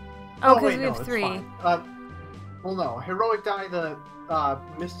 Oh, because wait, we no, have it's 3. fine. Well, no, heroic die the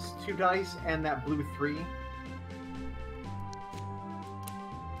missed 2 dice and that blue 3.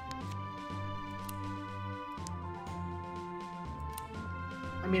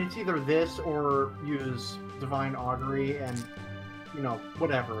 I mean, it's either this or use Divine Augury and, you know,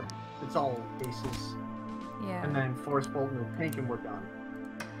 whatever. It's all bases. Yeah. And then Force Bolt and pink and we're done.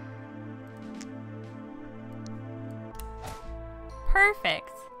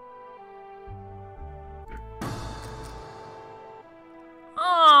 Perfect.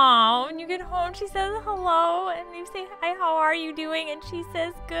 Oh, when you get home, she says hello, and you say, hi, how are you doing? And she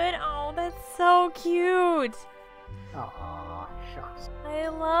says, good. Oh, that's so cute. Aw, shucks. I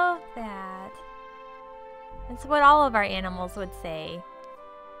love that. It's what all of our animals would say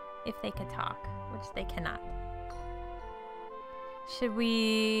if they could talk, which they cannot. Should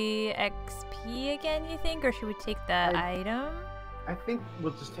we XP again, you think, or should we take the item? I think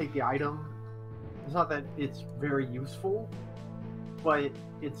we'll just take the item. It's not that it's very useful, but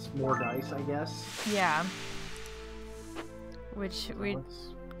it's more dice, I guess. Yeah. Which we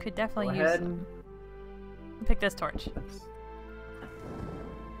could definitely go use. ahead and pick this torch.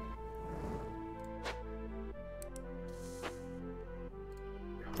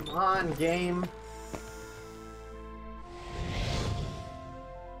 Come on, game.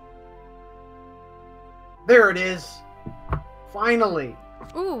 There it is. Finally!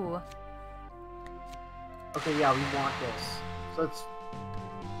 Ooh. Okay, yeah, we want this. So let's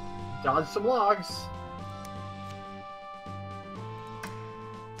dodge some logs.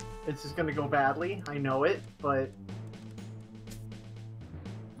 This is gonna go badly, I know it, but...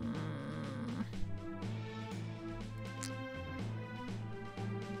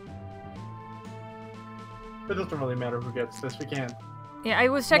 It doesn't really matter who gets this, we can't. Yeah, I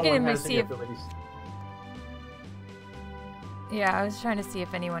was checking in to see if... abilities. Yeah, I was trying to see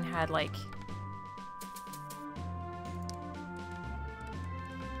if anyone had, like...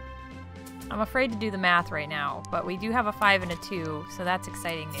 I'm afraid to do the math right now, but we do have a 5 and a 2, so that's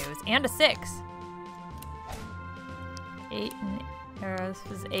exciting news. And a 6! 8 and... this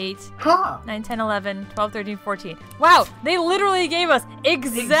was 8, Huh! 9, 10, 11, 12, 13, 14. Wow! They literally gave us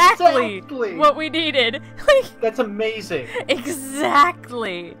exactly what we needed! Like, that's amazing!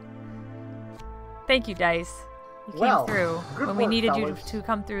 Exactly! Thank you, Dice. You came through when we needed you to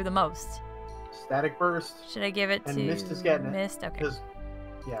come through the most. Static Burst. Should I give it to... Mist is getting it. Mist? Okay.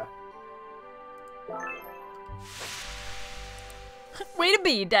 Yeah. Way to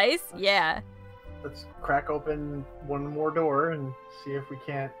be, Dice! Yeah. Let's crack open one more door and see if we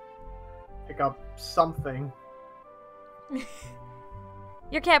can't pick up something.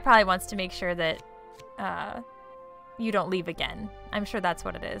 Your cat probably wants to make sure that you don't leave again. I'm sure that's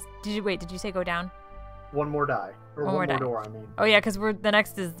what it is. Did you say go down? One more die. Or one more die. door, I mean. Oh yeah, because the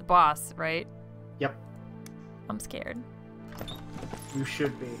next is the boss, right? Yep. I'm scared. You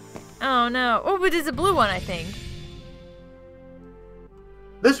should be. Oh no. Oh, but there's a blue one, I think.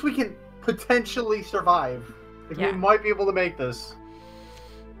 This we can potentially survive. Like, we might be able to make this.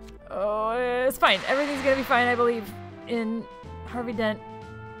 Oh, it's fine. Everything's gonna be fine, I believe, in Harvey Dent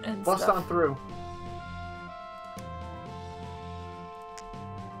and Bust stuff. on through.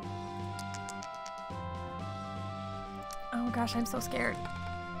 Oh gosh, I'm so scared.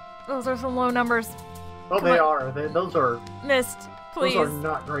 Those are some low numbers. Oh, they are. Those are... Missed, please. Those are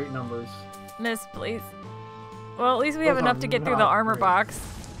not great numbers. Missed, please. Well, at least we have enough to get through the armor box.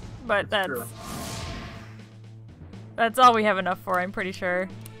 But true. That's all we have enough for, I'm pretty sure.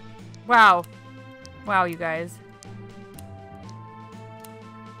 Wow. Wow, you guys.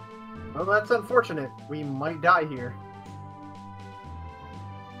 Well, that's unfortunate. We might die here.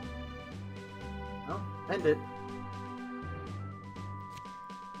 Well, end it.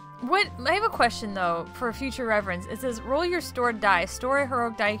 I have a question though, for future reference. It says, roll your stored die. Store a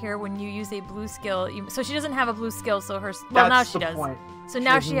heroic die here when you use a blue skill. So she doesn't have a blue skill, so her... Well, now she does. Point. So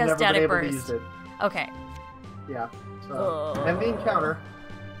now she has static burst. Okay. Yeah. So, and the encounter.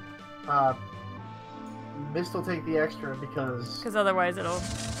 Mist will take the extra because... Because otherwise it'll...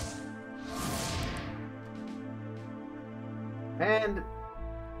 And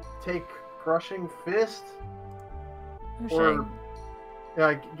take Crushing Fist. Or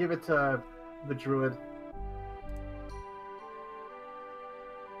yeah, give it to the Druid.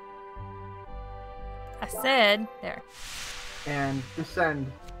 I said there. And descend.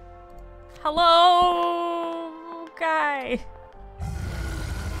 Hello, guy.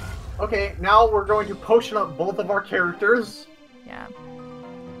 Okay, now we're going to potion up both of our characters. Yeah.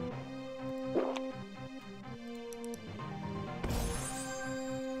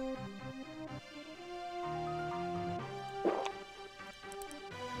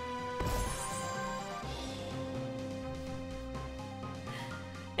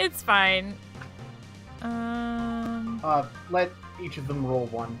 It's fine. Let each of them roll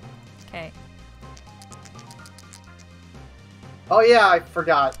one. Okay. Oh yeah, I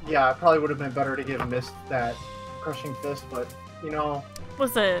forgot. Yeah, it probably would have been better to give Mist that Crushing Fist, but, you know...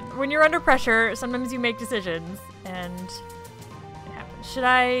 Listen, when you're under pressure, sometimes you make decisions, and it happens. Should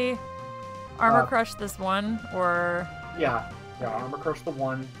I armor crush this one, or... Yeah, armor crush the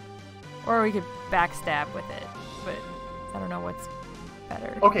one. Or we could backstab with it, but I don't know what's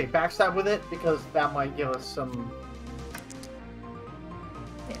better. Okay, backstab with it, because that might give us some...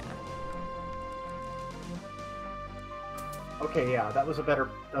 Yeah. Okay, yeah, that was a better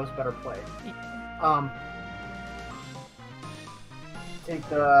play. Take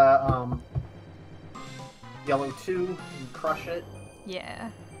the yellow 2 and crush it. Yeah.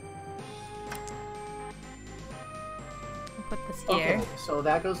 I'll put this here. Okay, so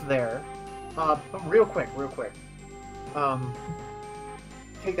that goes there. Real quick.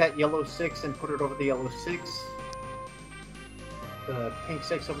 Take that yellow 6 and put it over the yellow 6. The pink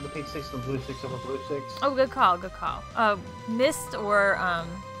 6 over the pink 6, the blue 6 over blue 6. Oh, good call, good call. Mist or,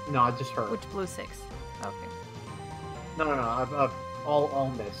 No, just her. Which blue 6? Okay. No.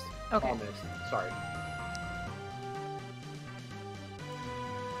 All Mist. Okay. All Mist. Sorry.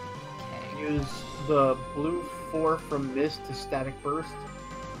 Okay. Use the blue 4 from mist to static burst.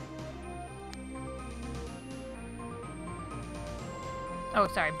 Oh,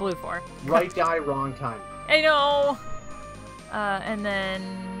 sorry, blue 4. Right die, wrong time. I know. And then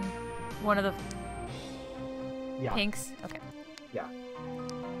one of the pinks. Okay. Yeah.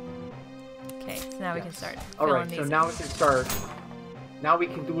 Okay, so now we can start. All right, these so now we can start. Now we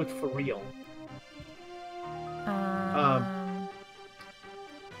can do it for real.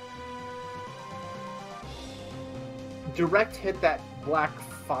 Direct hit that black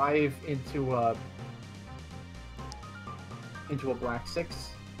 5 into a black 6.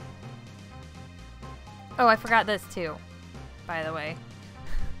 Oh, I forgot this too, by the way.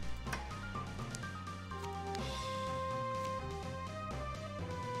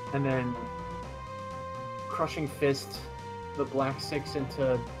 And then crushing fist the black 6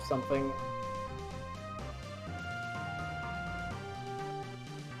 into something.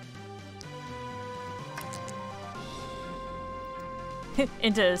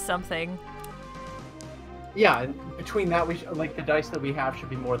 Into something. Yeah, and between that, we like the dice that we have should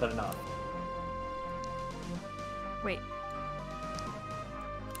be more than enough. Wait.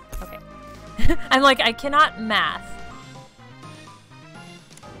 Okay. I'm like, I cannot math.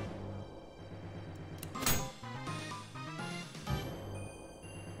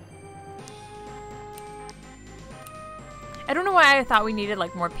 I don't know why I thought we needed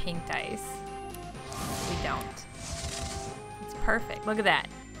like more pink dice. We don't. It's perfect. Look at that.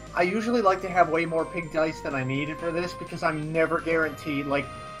 I usually like to have way more pink dice than I needed for this because I'm never guaranteed. Like,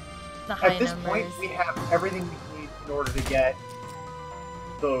 The high at this numbers. point, we have everything we need in order to get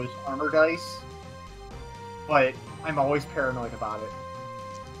those armor dice, but I'm always paranoid about it.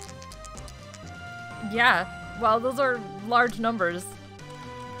 Yeah. Well, those are large numbers.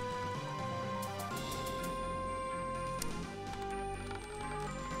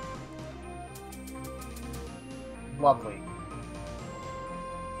 Lovely.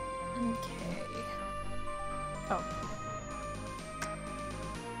 Okay. Oh.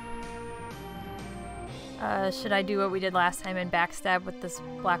 Should I do what we did last time and backstab with this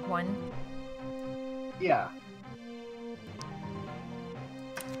black 1? Yeah.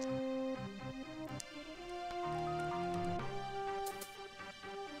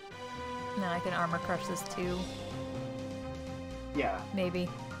 And then I can armor crush this too. Yeah. Maybe.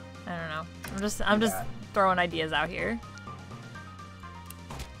 I don't know. I'm just throwing ideas out here.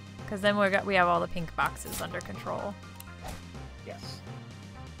 Because then we have all the pink boxes under control. Yes.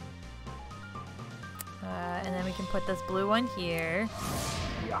 And then we can put this blue one here.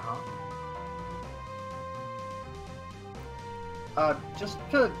 Yeah. Just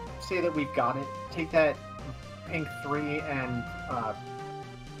to say that we've got it, take that pink 3 and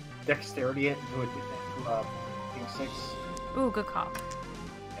dexterity it into a pink 6. Ooh, good call.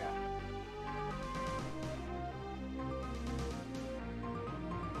 Yeah.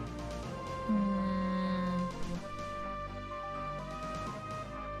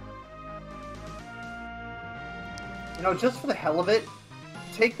 You know, just for the hell of it,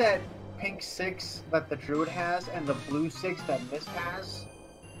 take that pink 6 that the Druid has and the blue 6 that Mist has,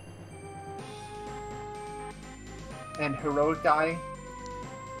 and heroic die.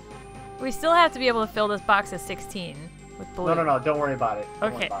 We still have to be able to fill this box of 16 with blue. No, don't worry about it.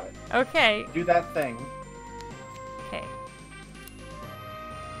 Don't worry Okay. about it. Okay. Do that thing Okay.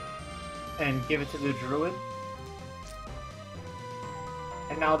 and give it to the Druid.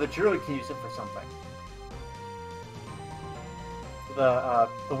 And now the Druid can use it for something. The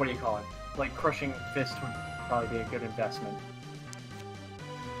what do you call it? Like crushing fist would probably be a good investment.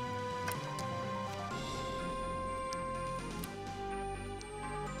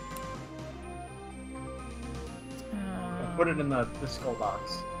 Put it in the skull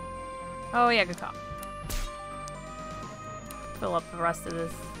box. Oh yeah, good call. Fill up the rest of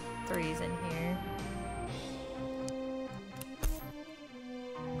this 3s in here.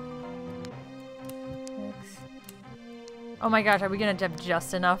 Oh my gosh, are we gonna have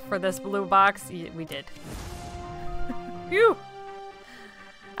just enough for this blue box? We did. Phew!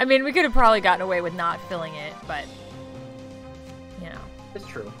 I mean, we could have probably gotten away with not filling it, but you know. It's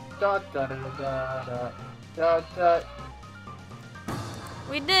true. Da da da da da da.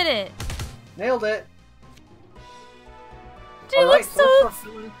 We did it! Nailed it. She looks so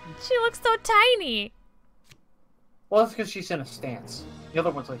filling. she looks so tiny. Well, that's because she's in a stance. The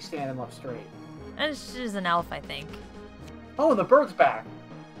other one's like standing up straight. And she's an elf, I think. Oh, and the bird's back.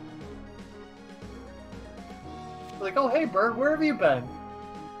 Like, oh hey bird, where have you been?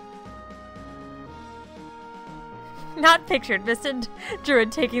 Not pictured. Mr.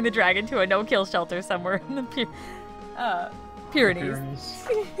 Druid taking the dragon to a no-kill shelter somewhere in the Pyrenees.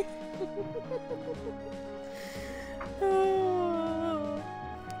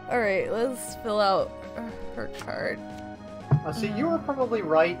 Alright, let's fill out her card. See, you were probably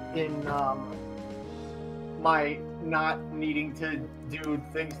right in my not needing to do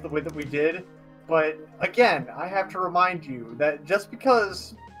things the way that we did. But again, I have to remind you that just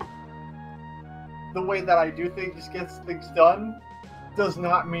because the way that I do things gets things done does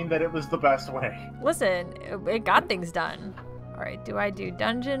not mean that it was the best way. Listen, it got things done. Alright, do I do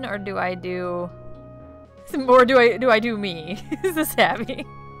dungeon or do I do... Or do I do me? Is this happy?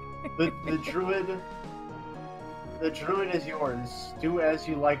 The druid is yours. Do as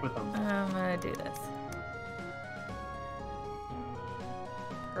you like with them. I'm gonna do this.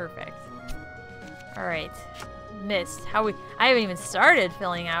 Perfect. Alright. Missed. I haven't even started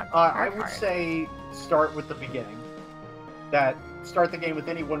filling out I would say start with the beginning. Start the game with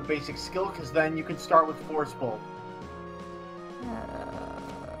any one basic skill, because then you can start with forceful.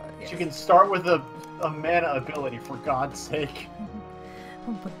 Yes. You can start with a mana ability, for God's sake.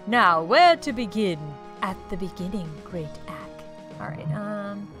 Now, where to begin? At the beginning, great act. Alright,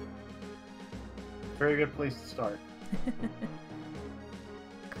 Very good place to start.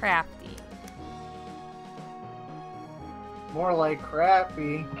 Crafty. More like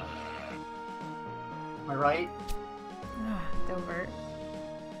crappy. Am I right? Dover.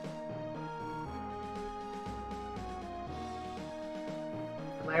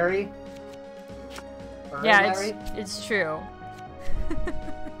 Larry? Or Yeah, Larry? it's true.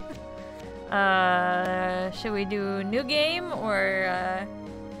 Should we do new game or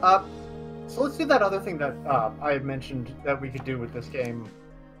So let's do that other thing that I had mentioned that we could do with this game,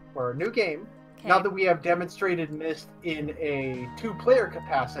 or a new game. Okay. Now that we have demonstrated Mist in a 2-player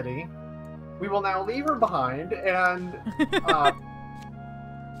capacity, we will now leave her behind and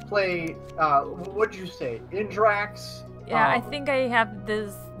play. What'd you say, Indrax? Yeah, I think I have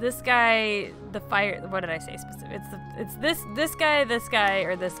this guy, the fire. What did I say specific? It's this guy,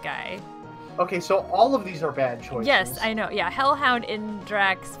 or this guy. Okay, so all of these are bad choices. Yes, I know. Yeah, Hellhound,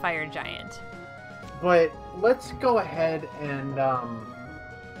 Indrax, Fire Giant. But let's go ahead and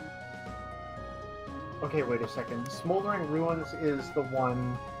okay, wait a second. Smoldering Ruins is the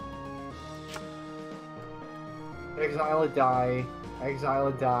one. Exile a die,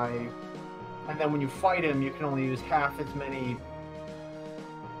 and then when you fight him, you can only use half as many.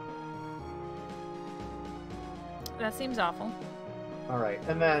 That seems awful. Alright,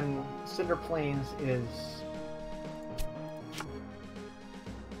 and then Cinder Plains is...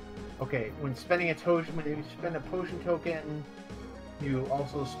 Okay, when you spend a potion token, you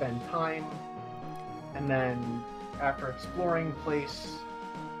also spend time, and then after exploring place,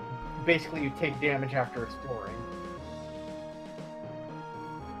 basically you take damage after exploring.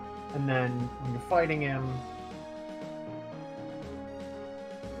 And then when you're fighting him...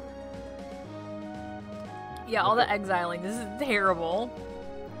 Yeah, all the exiling. This is terrible.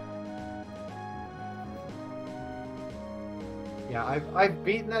 Yeah, I've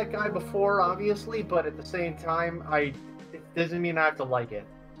beaten that guy before, obviously, but at the same time, it doesn't mean I have to like it.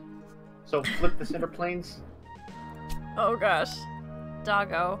 So flip the Cinder Plains. Oh gosh.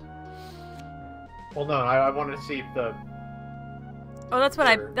 Doggo. Well, no, I wanted to see if the... Oh, that's what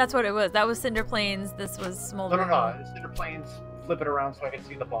it was. That was Cinder Plains. This was Smoldering. No. Cinder Plains, flip it around so I can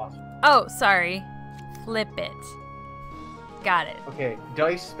see the boss. Oh, sorry. Flip it. Got it. Okay,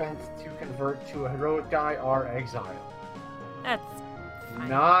 dice spent to convert to a heroic die are exiled. That's fine.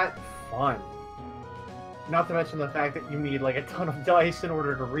 Not fun. Not to mention the fact that you need like a ton of dice in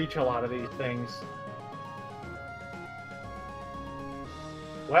order to reach a lot of these things.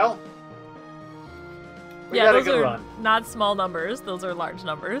 Well, we got a good run. Not small numbers. Those are large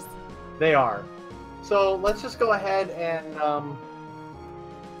numbers. They are. So let's just go ahead and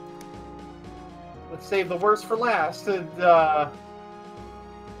let's save the worst for last. And, well,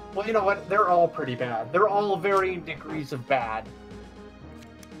 you know what? They're all pretty bad. They're all varying degrees of bad.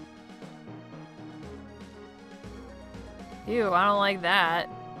 Ew, I don't like that.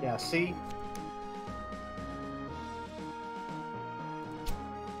 Yeah, see?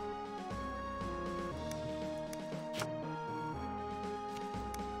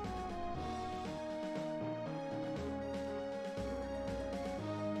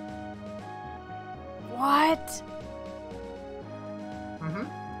 What? Mm-hmm.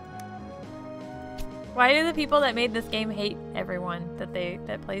 Why do the people that made this game hate everyone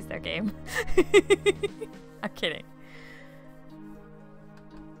that plays their game? I'm kidding.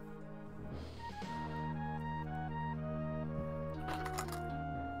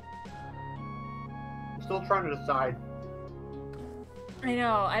 Still trying to decide. I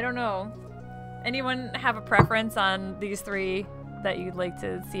know, I don't know. Anyone have a preference on these three that you'd like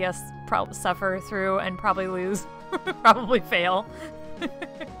to see us suffer through and probably lose. Probably fail.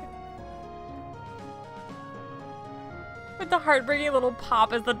 With the heartbreaking little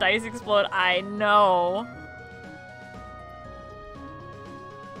pop as the dice explode. I know.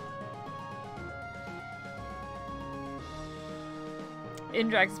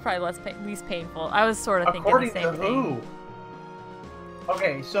 Indrax is probably least painful. I was sort of thinking the same thing.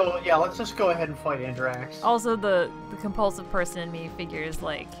 Okay, so yeah, let's just go ahead and fight Indrax. Also, the compulsive person in me figures,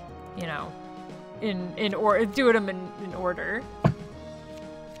 like, you know, do them in order.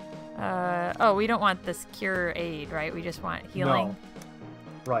 Oh, we don't want this cure aid, right? We just want healing. No.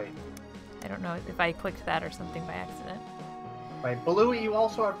 Right. I don't know if I clicked that or something by accident. Right, Baloo, you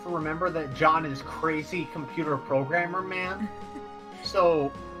also have to remember that John is crazy computer programmer, man.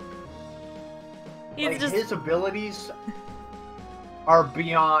 So, his abilities are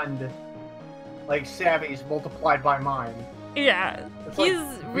beyond, like, Savvy's multiplied by mine. Yeah, it's he's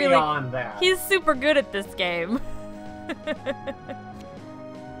like really beyond that. He's super good at this game.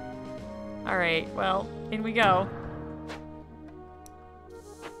 All right, well, in we go.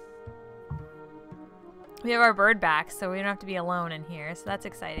 We have our bird back, so we don't have to be alone in here, so that's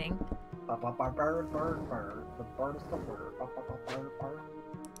exciting.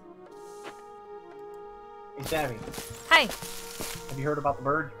 Hey, Savvy. Hi. Have you heard about the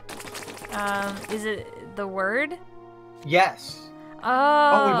bird? Is it the word? Yes.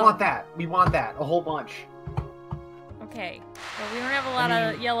 Oh, we want that. We want that. A whole bunch. Okay. Well, we don't have a lot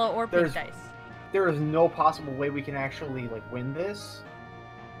of yellow or pink dice. There is no possible way we can actually, like, win this,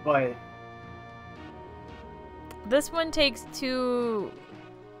 but... This one takes 2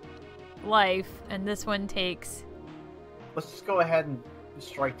 life, and this one takes... Let's just go ahead and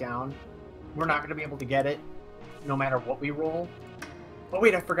strike down. We're not going to be able to get it, no matter what we roll. Oh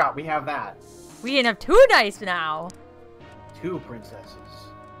wait, I forgot. We have that. We can have 2 dice now. 2 princesses.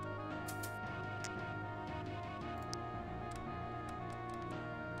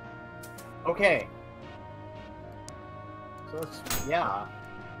 Okay. So let's, yeah.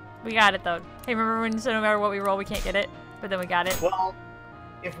 We got it, though. Hey, remember when you said no matter what we roll, we can't get it? But then we got it. Well,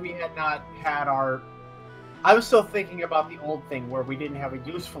 if we had not had our... I was still thinking about the old thing where we didn't have a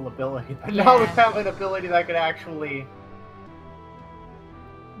useful ability. But now we have an ability that could actually...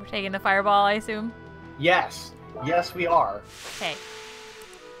 We're taking the fireball, I assume? Yes. Yes, we are. Okay.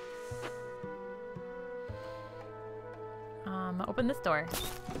 Open this door.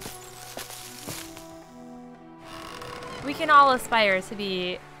 We can all aspire to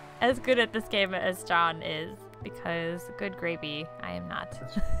be as good at this game as John is, because good gravy, I am not.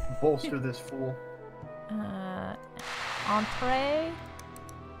 Let's bolster this fool. Entree.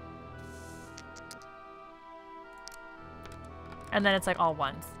 And then it's like all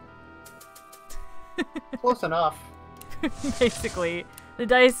ones. Close enough. Basically. The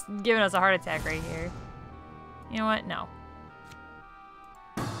dice giving us a heart attack right here. You know what? No.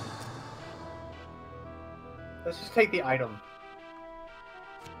 Let's just take the item.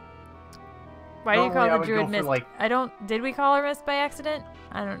 Why do you call the druid mist? Like, did we call her mist by accident?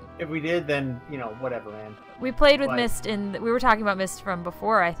 I don't. If we did, then, you know, whatever, man. We played with Mist we were talking about Mist from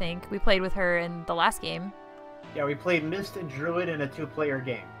before, I think. We played with her in the last game. Yeah, we played Mist and Druid in a 2-player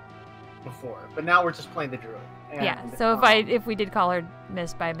game before, but now we're just playing the Druid. And, yeah, so if we did call her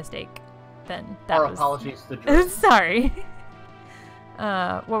Mist by mistake, then that our was... apologies to the Druid. Sorry.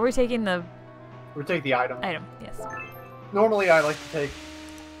 We're taking the... We're taking the item. Item, yes. Normally I like to take,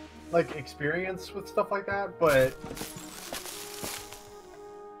 like, experience with stuff like that, but...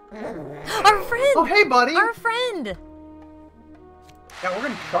 Our friend! Oh, hey, buddy! Our friend! Yeah, we're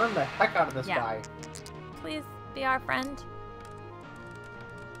gonna charm the heck out of this guy. Please be our friend.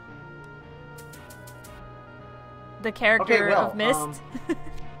 The character of Mist.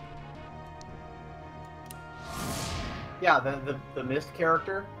 Yeah, the Mist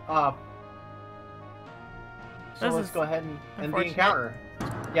character. So let's go ahead and end the encounter.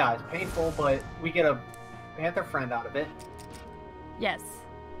 Yeah, it's painful, but we get a panther friend out of it. Yes.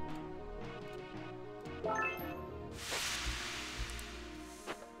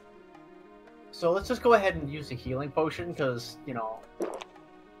 So let's just go ahead and use a healing potion, because, you know,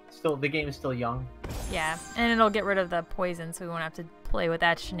 the game is still young. Yeah, and it'll get rid of the poison, so we won't have to play with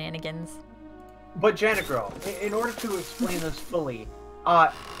that shenanigans. But Janagro, in order to explain this fully,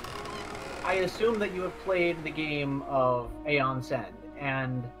 I assume that you have played the game of Aeon's End,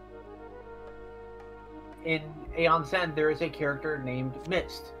 and in Aeon's End there is a character named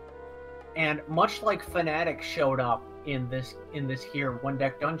Mist. And much like Fnatic showed up in this here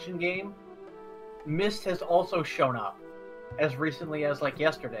one-deck dungeon game, Mist has also shown up as recently as, like,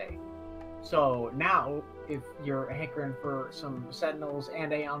 yesterday. So now, if you're hankering for some Sentinels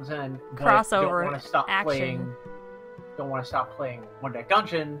and Aeon's End, but Crossover don't want to stop action. playing. Don't want to stop playing One Deck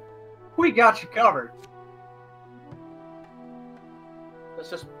Dungeon. We got you covered. Let's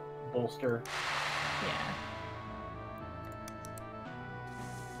just bolster. Yeah.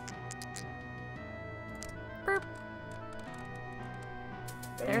 Burp.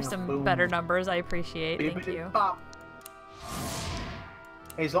 There's some Boom. better numbers I appreciate. Thank Bippity you. bop.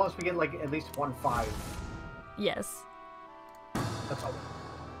 Hey, as long as we get like at least 1-5. Yes. That's all.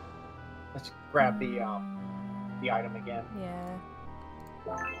 Let's grab the item again. Yeah.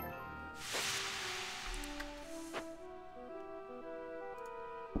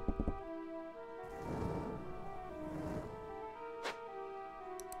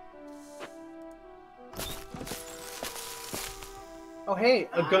 Oh hey,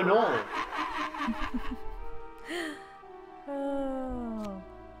 a Gonol. Oh.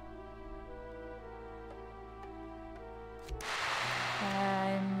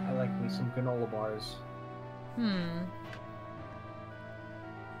 I like me some granola bars.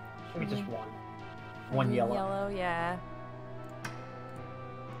 Maybe just one. One yellow. Yellow, yeah.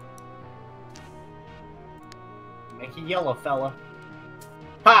 Make it yellow, fella.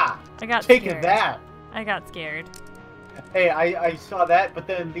 Ha! I got Take scared. that! I got scared. Hey, I saw that, but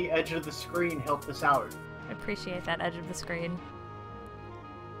then the edge of the screen helped us out. I appreciate that edge of the screen.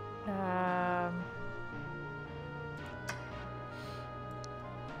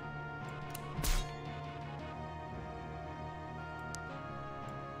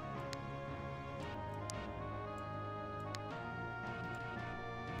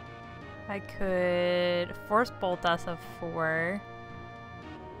 I could force bolt us a 4.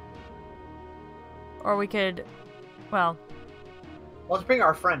 Or we could, well, Let's bring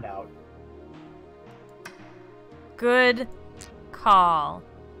our friend out. good call.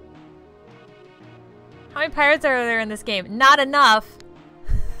 How many pirates are there in this game? Not enough.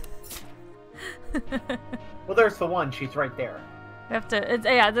 Well, there's the one. She's right there. We have to. It's,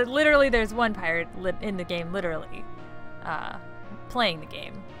 yeah, literally, there's one pirate in the game. Literally, playing the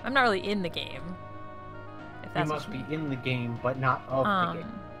game. I'm not really in the game. If We that's must what you be in the game, but not of the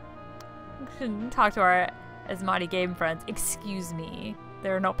game. should talk to our Asmati game friends. Excuse me.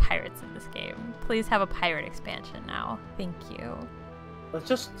 There are no pirates in this game. Please have a pirate expansion now. Thank you. Let's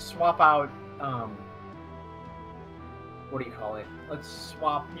just swap out, what do you call it? Let's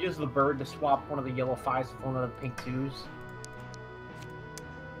use the bird to swap one of the yellow 5s with one of the pink 2s.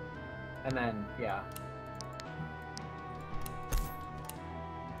 And then, yeah.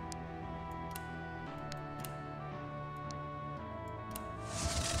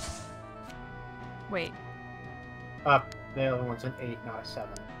 Wait. The other one's an 8, not a 7.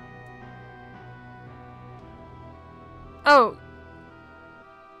 Oh.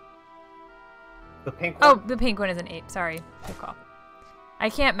 The pink one? Oh, the pink one is an 8. Sorry. Good call. I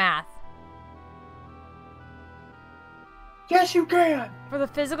can't math. Yes, you can! For the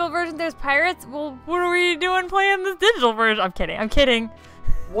physical version, there's pirates? Well, what are we doing playing this digital version? I'm kidding. I'm kidding.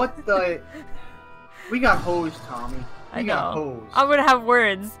 What the... We got hosed, Tommy. We got hosed. I'm gonna have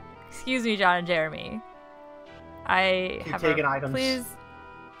words. Excuse me, John and Jeremy. I Keep have taking items.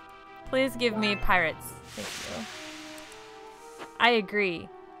 Please give me pirates. Thank you. I agree.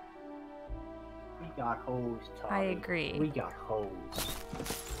 We got hosed, Tommy. I agree. We got hosed.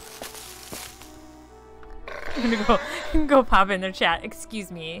 I'm gonna go pop in their chat.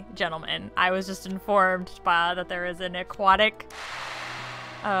 Excuse me, gentlemen. I was just informed that there is an aquatic.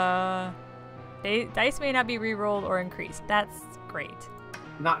 Dice may not be re-rolled or increased. That's great.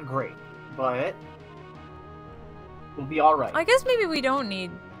 Not great, but we'll be all right. I guess maybe we don't need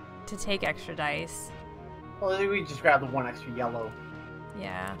to take extra dice. Well, we just grab the one extra yellow,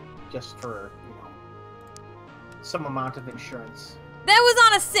 Yeah. just for, you know, some amount of insurance. That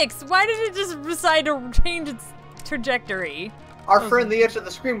was on a 6. Why did it just decide to change its trajectory? Our friend, the edge of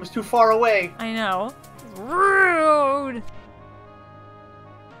the screen was too far away. I know. Rude.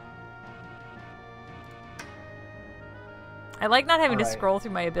 I like not having to scroll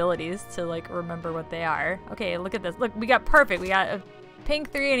through my abilities to like remember what they are. Okay, look at this. Look, we got perfect. We got a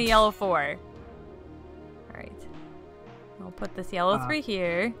pink 3 and a yellow 4. All right. I'll put this yellow 3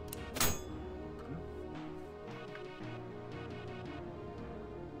 here.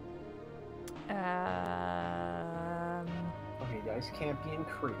 Okay, dice can't be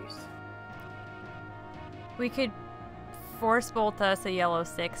increased. We could force bolt us a yellow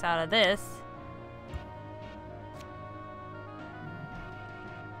 6 out of this.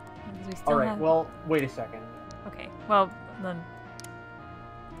 Alright, well, wait a second. Okay, well, then...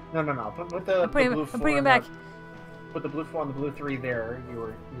 No. Put the blue 4 I'm putting it back. Put the blue 4 and the blue 3 there.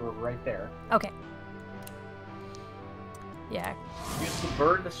 You were right there. Okay. Yeah. Use the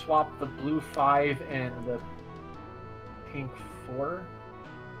bird to swap the blue 5 and the pink 4.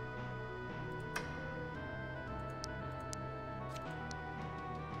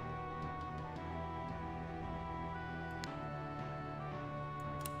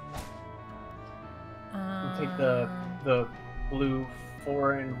 Take the blue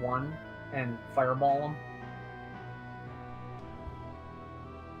 4 and 1 and fireball them.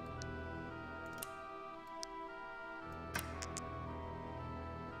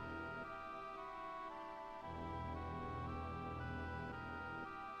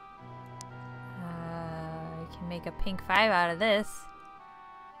 I can make a pink 5 out of this.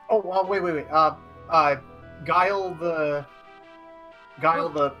 Oh, well, wait. Guile the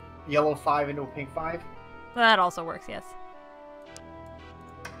yellow 5 into a pink 5. That also works, yes.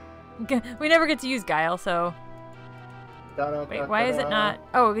 We never get to use Guile, so... Wait, why is it not...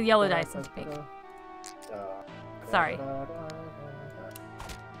 Oh, the yellow dice into pink. Sorry.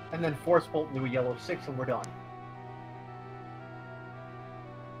 And then Force Bolt into a yellow 6 and we're done.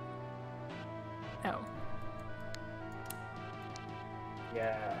 Oh.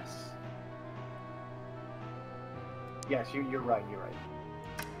 Yes. Yes, you're right.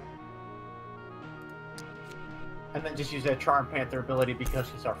 And then just use that Charm Panther ability because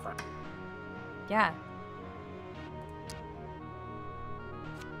she's our friend. Yeah.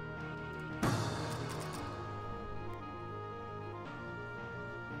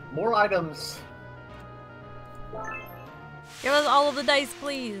 More items. Give us all of the dice,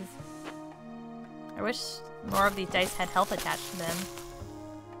 please. I wish more of these dice had health attached to them.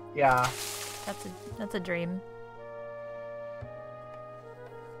 Yeah. That's a dream.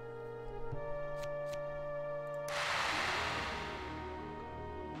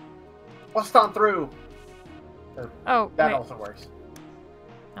 Bust on through. Oh, that wait. also works.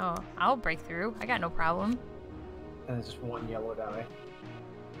 Oh, I'll break through. I got no problem. And it's just one yellow die.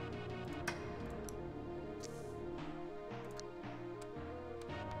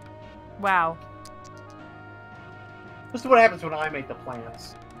 Wow. This is what happens when I make the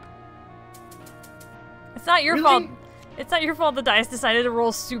plans. It's not your Really? fault. It's not your fault the dice decided to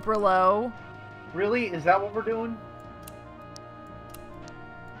roll super low. Really? Is that what we're doing?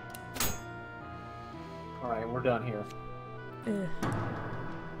 Alright, we're done here. Ugh.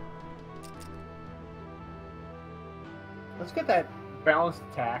 Let's get that balanced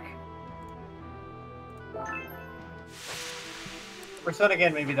attack. For then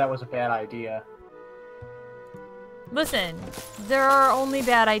again, maybe that was a bad idea. Listen, there are only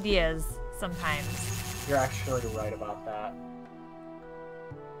bad ideas sometimes. You're actually right about that.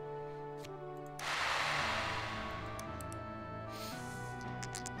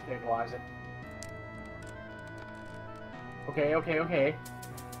 Stabilize it. Okay.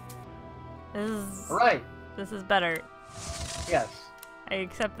 Alright. This is better. Yes. I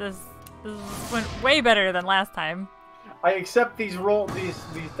accept this. This went way better than last time. I accept these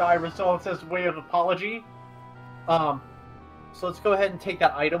die results as a way of apology. So let's go ahead and take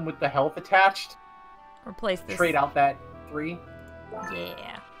that item with the health attached. Replace this. Trade out that 3.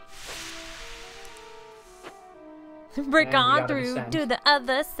 Yeah. Break on through to the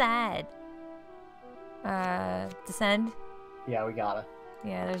other side. Descend? Yeah, we gotta.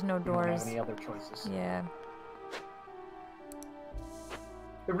 Yeah, there's no We don't doors. have any other choices. Yeah.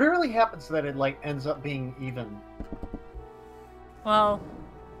 It rarely happens that it, like, ends up being even. Well,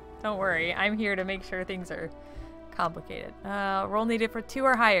 don't worry. I'm here to make sure things are complicated. Roll needed for 2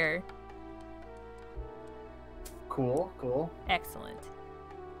 or higher. Cool. Excellent.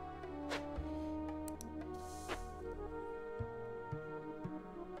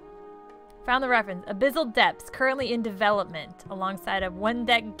 Found the reference. Abyssal Depths, currently in development, alongside of One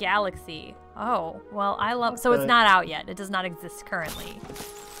Deck Galaxy. Oh, well, I love... So it's not out yet. It does not exist currently.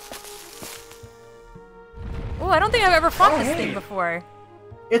 Oh, I don't think I've ever fought this thing before.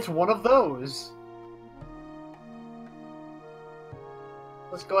 It's one of those.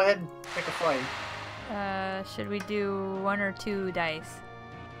 Let's go ahead and pick a fight. Should we do 1 or 2 dice?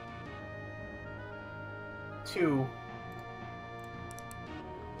 2.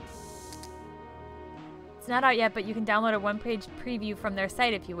 It's not out yet, but you can download a one-page preview from their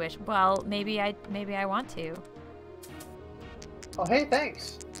site if you wish. Well, maybe I want to. Oh, hey,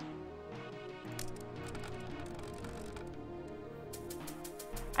 thanks.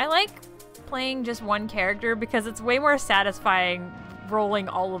 I like playing just one character because it's way more satisfying rolling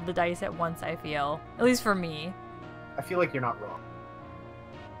all of the dice at once, I feel. At least for me. I feel like you're not wrong.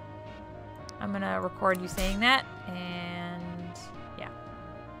 I'm gonna record you saying that, and yeah.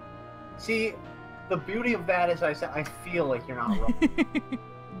 See, the beauty of that is I feel like you're not wrong.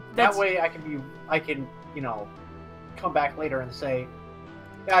 That way I can, you know, come back later and say,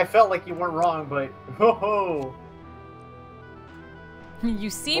 yeah, I felt like you weren't wrong, but ho. You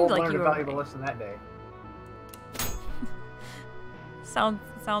seemed like learned you a were valuable right. lesson that day.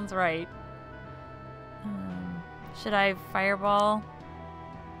 Sounds right. Should I fireball?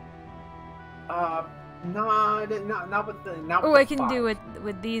 Not with the. Not Oh, with I the can do 5. it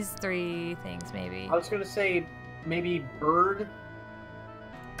with these 3 things maybe. I was gonna say maybe bird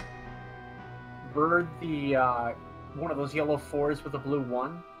the one of those yellow 4s with a blue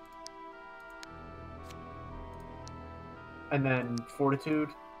 1, and then fortitude.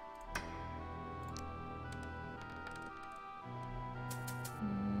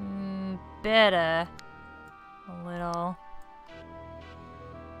 Better. A little.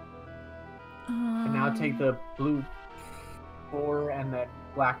 And now take the blue 4 and that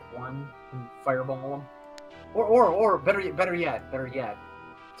black 1 and fireball them. Or better yet,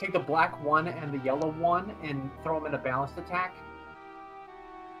 take the black 1 and the yellow 1 and throw them in a balanced attack.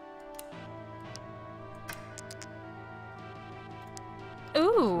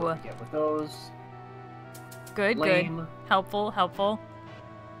 Ooh. Get with those. Good, Lame. good. Helpful.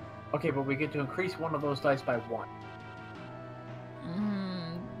 Okay, but we get to increase one of those dice by 1.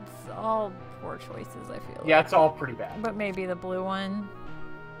 It's all poor choices, I feel. Yeah, it's all pretty bad. But maybe the blue one.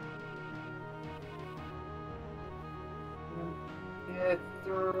 Yeah,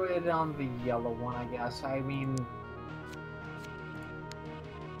 throw it on the yellow one, I guess. I mean...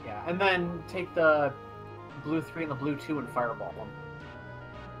 Yeah, and then take the blue 3 and the blue 2 and fireball them.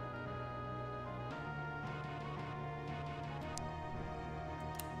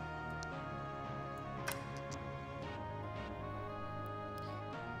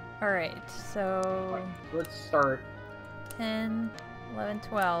 Alright, so... Let's start. 10, 11,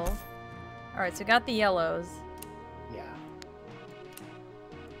 12. Alright, so we got the yellows. Yeah.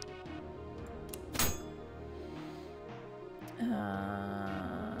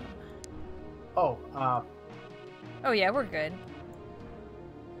 Oh yeah, we're good.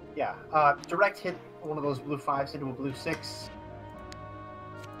 Yeah. Direct hit one of those blue 5s into a blue 6.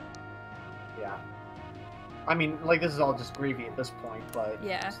 Yeah. I mean, like, this is all just gravy at this point, but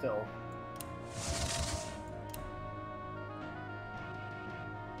yeah. Still.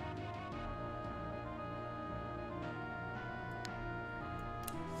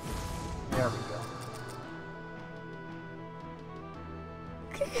 There we go.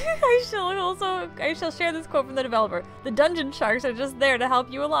 I shall share this quote from the developer. The dungeon sharks are just there to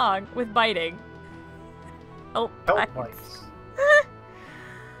help you along with biting. Oh, Help bites.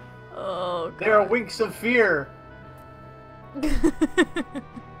 Oh, God. There are winks of fear.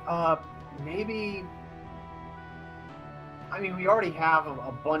 Maybe. I mean, we already have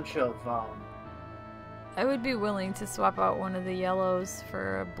a bunch of I would be willing to swap out one of the yellows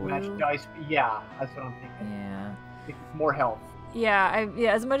for a blue. magic dice. Yeah, that's what I'm thinking. Yeah. More health. Yeah,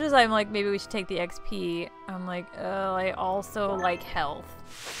 as much as I'm like, maybe we should take the XP, I'm like, I also like health.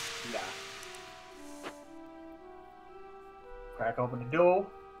 Yeah. Crack open the door.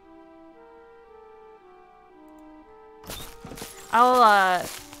 I'll,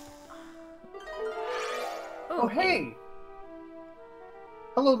 Oh, hey!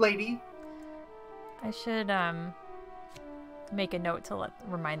 Hello, lady. I should, make a note to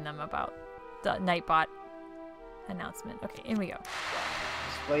remind them about the Nightbot announcement. Okay, in we go.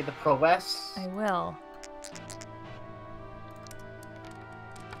 Display the prowess. I will.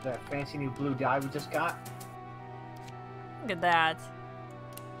 That fancy new blue dye we just got. Look at that.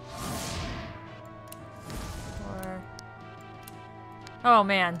 4. Oh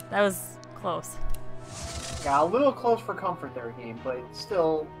man, that was close. Got a little close for comfort there, game, but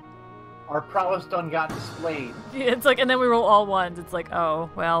still, our prowess done got displayed. It's like, and then we roll all ones. It's like,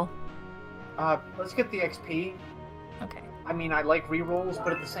 oh, well. Let's get the XP. Okay. I mean, I like rerolls,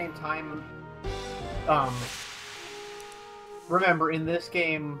 but at the same time, remember, in this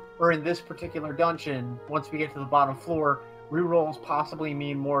game, or in this particular dungeon, once we get to the bottom floor, rerolls possibly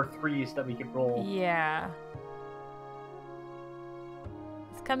mean more 3s that we can roll. Yeah.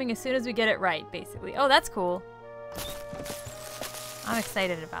 It's coming as soon as we get it right, basically. Oh, that's cool. I'm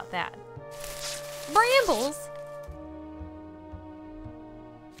excited about that. Brambles!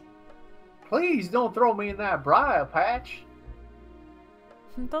 Please don't throw me in that briar patch.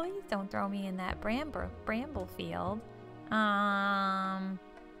 Please don't throw me in that bramble field. Bramble.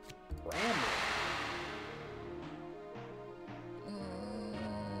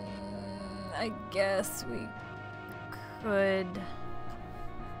 I guess we could.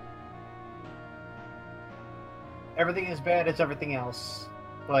 Everything is bad as everything else,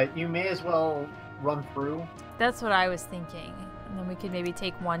 but you may as well run through. That's what I was thinking. And then we could maybe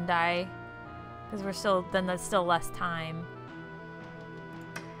take one die Because we're still, then there's still less time.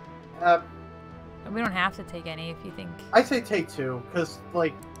 We don't have to take any if you think. I say take 2, because,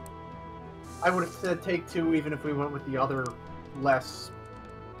 like, I would have said take 2 even if we went with the other less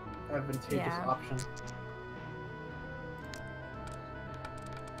advantageous option.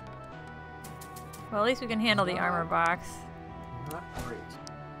 Well, at least we can handle the armor box. Not great.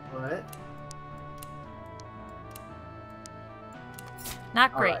 What?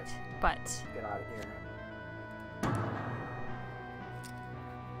 Not great, right. but... Get out of here.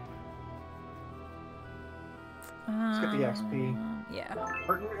 Let's get the XP. Yeah.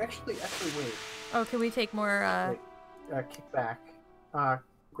 Or, actually, wait. Oh, can we take more, Wait, kick back.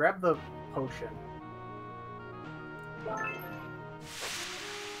 Grab the potion.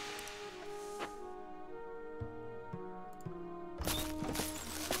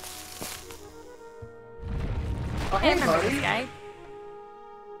 Oh, Hey, hey, remember buddy. this guy.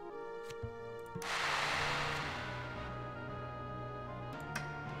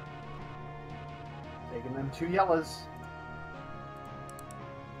 Taking them 2 yellows.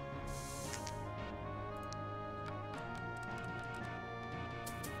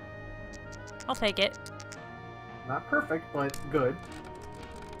 I'll take it. Not perfect, but good.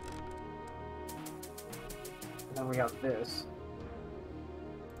 And then we got this.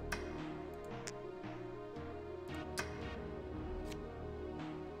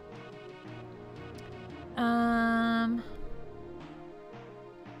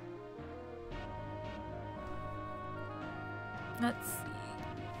 Let's see.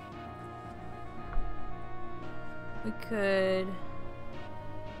 We could...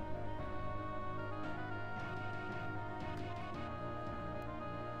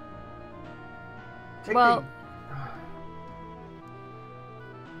 Well...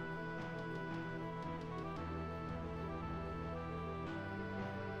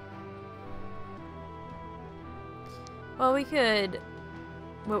 Well, we could...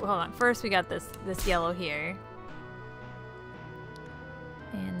 Wait, hold on. First, we got this yellow here.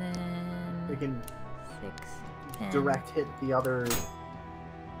 And then... We can 6, 10. direct hit the other...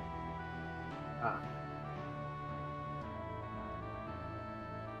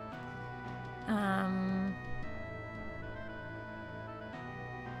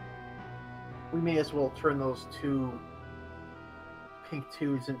 We may as well turn those 2 pink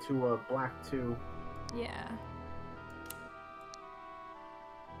 2s into a black 2. Yeah.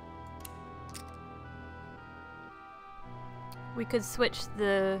 We could switch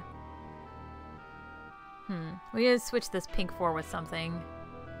the... We could switch this pink 4 with something.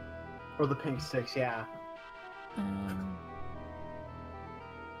 Or the pink 6, yeah.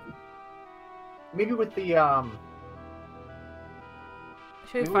 Maybe with the,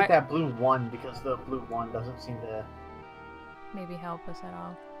 Should we maybe with that blue 1, because the blue 1 doesn't seem to... maybe help us at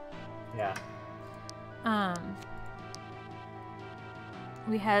all? Yeah.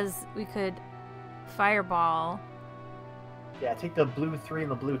 We could fireball. Yeah, take the blue 3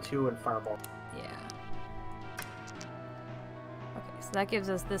 and the blue 2 and fireball. Yeah. Okay, so that gives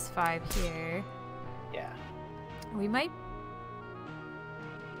us this 5 here. Yeah. We might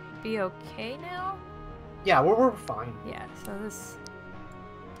be okay now? Yeah, we're fine. Yeah, so this...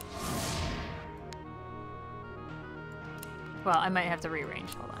 Well, I might have to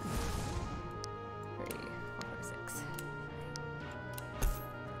rearrange. Hold on. 3, 4, 6.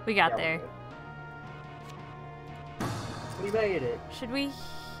 We got there. We made it. Should we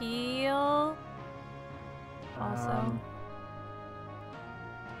heal? Also.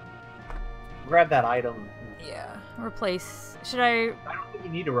 Grab that item. Yeah. Replace. Should I? I don't think you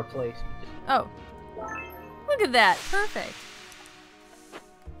need to replace. You just... Oh. Look at that. Perfect.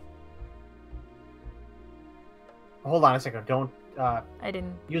 Hold on a second. Don't. I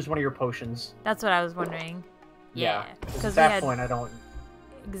didn't. Use one of your potions. That's what I was wondering. Yeah. Because at that point, I don't.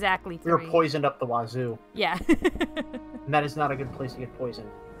 Exactly 3. We were poisoned up the wazoo. Yeah. And that is not a good place to get poisoned.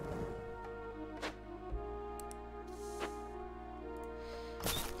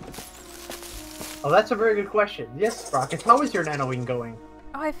 Oh, that's a very good question. Yes, Sprocket. How is your nanoing going?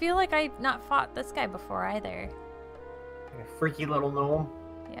 Oh, I feel like I've not fought this guy before either. Like a freaky little gnome.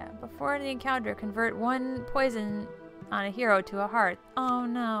 Yeah. Before the encounter, convert 1 poison on a hero to a heart. Oh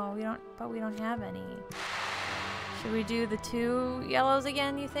no, we don't. But we don't have any. Should we do the 2 yellows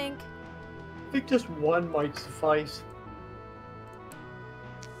again, you think? I think just 1 might suffice.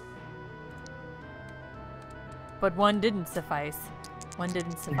 But 1 didn't suffice. 1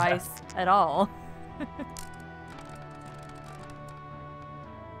 didn't suffice at all.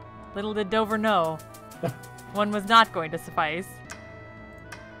 Little did Dover know. 1 was not going to suffice.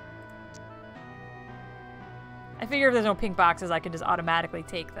 I figure if there's no pink boxes, I can just automatically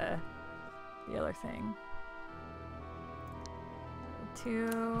take the the other thing.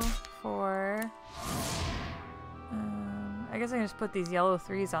 2, 4. I guess I can just put these yellow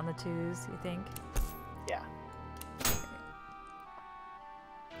 3s on the 2s, you think? Yeah.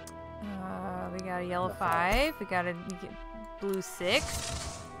 We got a yellow 5. We got a blue 6.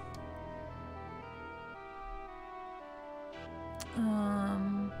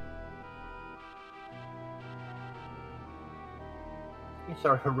 You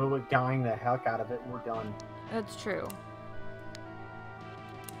start heroic dying the heck out of it, we're done. That's true.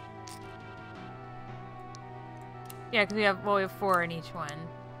 Yeah, because we have 4 in each one.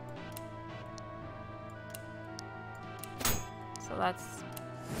 So that's it.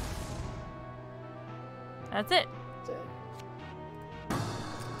 That's it.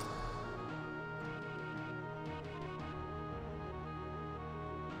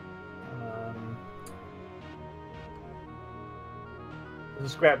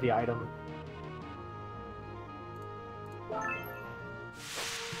 Just grab the item.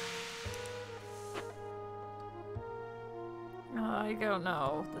 I don't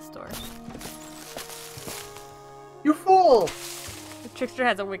know the store. You fool! The trickster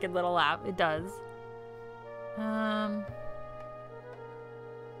has a wicked little laugh. It does. I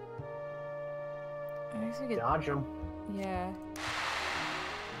guess we could dodge him. Yeah.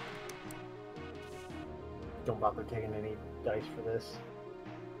 Don't bother taking any dice for this.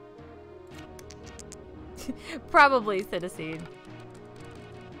 Probably Citizen.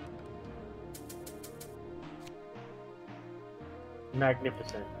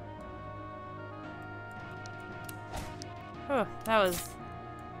 Magnificent. Oh, that was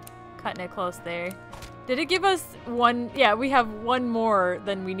cutting it close there. Did it give us one? Yeah, we have one more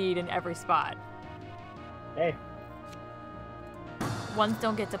than we need in every spot. Hey. Ones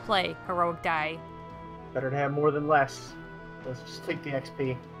don't get to play. Heroic die. Better to have more than less. Let's just take the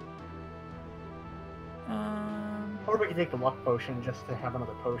XP. Or we can take the luck potion just to have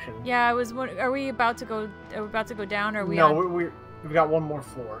another potion. Yeah, I was. Are we about to go? Are we about to go down? Or are we? No, on... we've got one more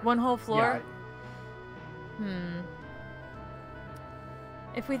floor. One whole floor. Yeah.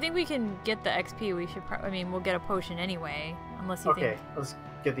 If we think we can get the XP, we should. I mean, we'll get a potion anyway, unless you think. Okay, let's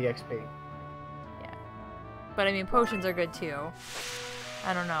get the XP. Yeah, but I mean, potions are good too.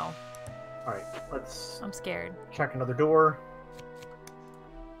 I don't know. All right, let's. I'm scared. Check another door.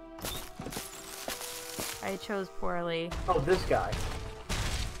 I chose poorly. Oh, this guy.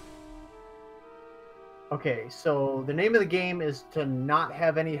 Okay, so the name of the game is to not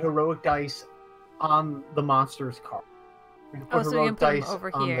have any heroic dice on the monster's card. We can put so we can put them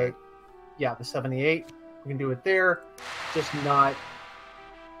over here. The 78. We can do it there. Just not...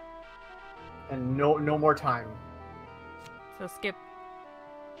 And no more time. So skip.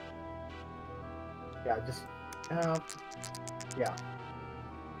 Yeah, just... yeah.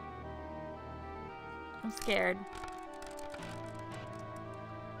 I'm scared.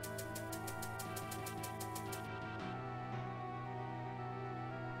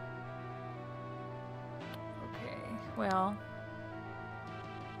 Okay, well...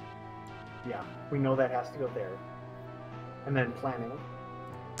 Yeah, we know that has to go there. And then planning.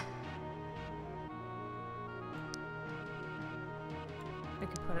 We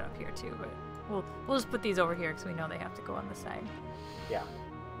could put it up here too, but we'll just put these over here because we know they have to go on the side. Yeah.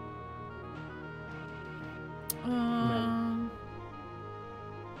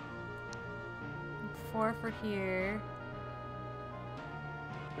 4 for here.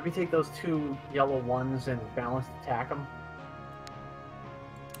 Maybe take those 2 yellow ones and balanced attack them.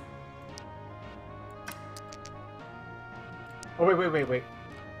 Oh, wait.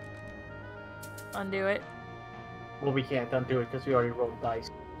 Undo it. Well, we can't undo it because we already rolled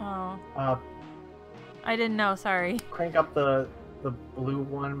dice. Oh. I didn't know, sorry. Crank up the blue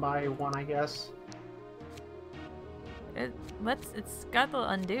one by 1, I guess. It's got the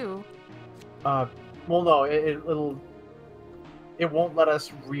undo. Well, no, it won't let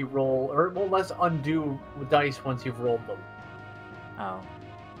us re-roll, or it won't let us undo dice once you've rolled them. Oh.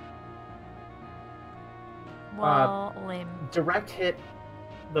 Well, lame. Direct hit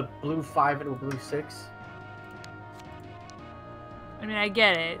the blue 5 into a blue 6. I mean, I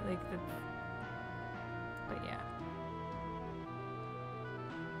get it, but yeah.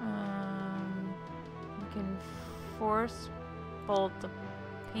 We can force bolt the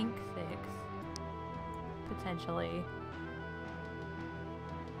pink 6, potentially.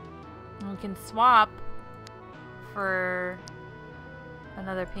 And we can swap for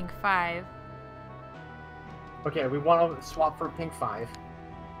another pink 5. Okay, we want to swap for pink 5.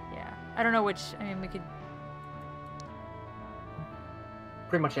 Yeah. I don't know which, I mean, we could...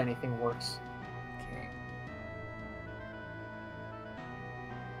 Pretty much anything works. Okay.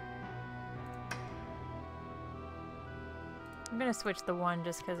 gonna switch the 1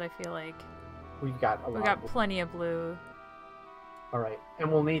 just because I feel like We've got a lot. we got plenty of blue. All right,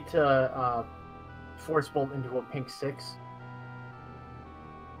 and we'll need to force bolt into a pink 6.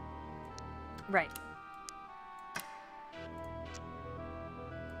 Right.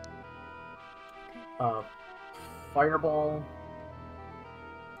 Fireball.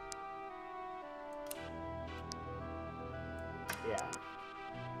 Yeah.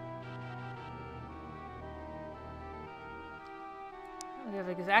 We have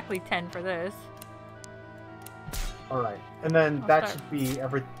exactly 10 for this. All right, and then I'll that start. should be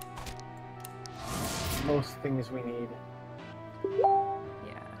most things we need.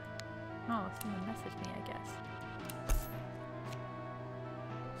 Yeah. Oh, someone messaged me, I guess.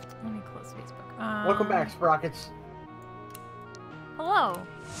 Let me close Facebook. Welcome back, Sprockets. Hello.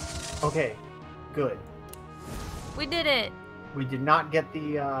 Okay, good. We did it. We did not get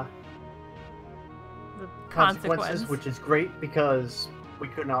the The consequences, which is great because we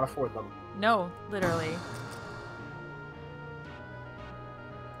could not afford them. No, literally.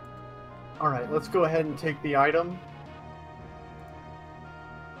 All right, let's go ahead and take the item.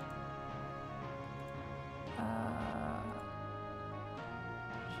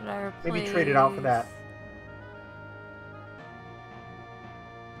 Should I replace... Maybe trade it out for that.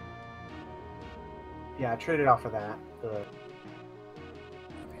 Yeah, trade it out for that.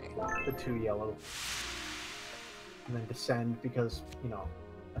 The 2 yellow. And then descend because, you know,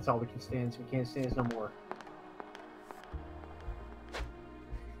 that's all we can stand. So we can't stand no more.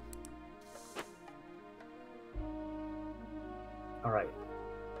 All right.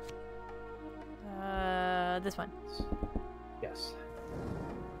 This one. Yes.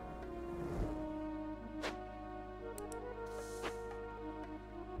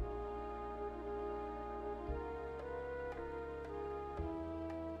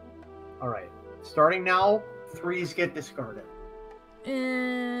 All right. Starting now, 3s get discarded.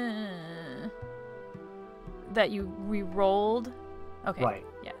 That you re-rolled? Okay. Right.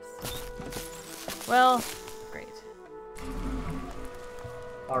 Yes. Well, great.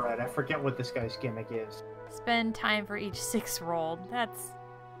 All right. I forget what this guy's gimmick is. Spend time for each 6 rolled. That's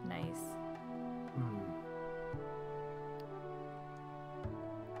nice.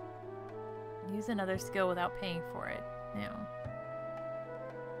 Use another skill without paying for it. No.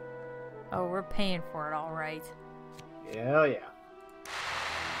 Oh, we're paying for it, all right. Yeah, yeah.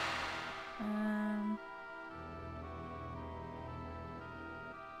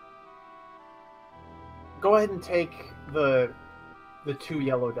 Go ahead and take the 2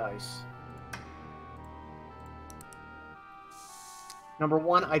 yellow dice. Number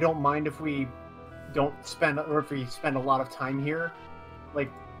 1, I don't mind if we don't spend, or if we spend a lot of time here.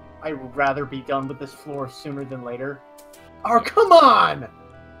 Like, I would rather be done with this floor sooner than later. Oh, come on!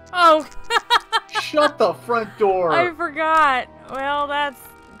 Oh! Shut the front door! I forgot. Well, that's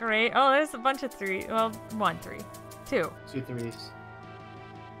great. Oh, there's a bunch of 3. Well, 1 3. 2. 2 3s.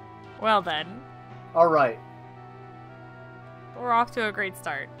 Well then. Alright. We're off to a great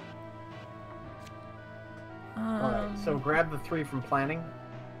start. Alright, so grab the 3 from planning.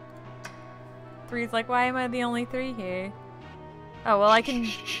 3's like, why am I the only 3 here? Oh, well, I can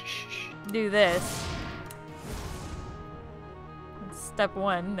do this. That's step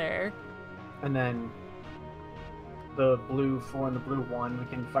 1 there. And then the blue 4 and the blue 1, we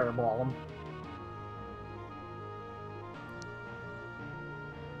can fireball them.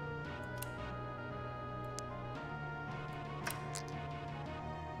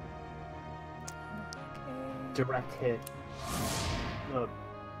 Direct hit. The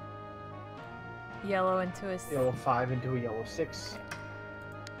Yellow into a... yellow 5 into a yellow 6.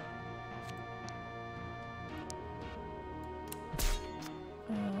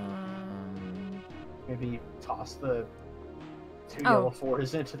 Maybe toss the 2 yellow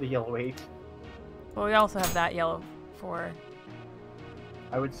 4s into the yellow 8. Well, we also have that yellow 4.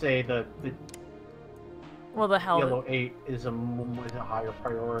 I would say the Well, the hell... yellow 8 is a higher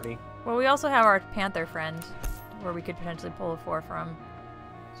priority. Well, we also have our panther friend, where we could potentially pull a 4 from.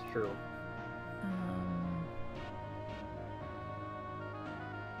 It's true.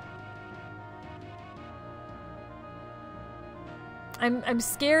 I'm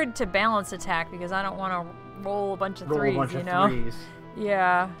scared to balance attack because I don't want to roll a bunch of 3s, you know? 3s.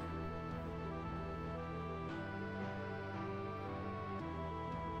 Yeah.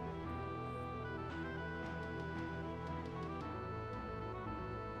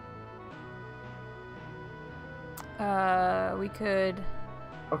 We could...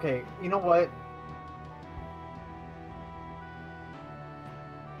 Okay, you know what?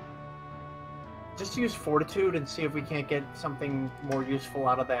 Just use Fortitude and see if we can't get something more useful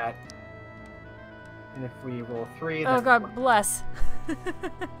out of that. And if we roll 3, Oh god, bless.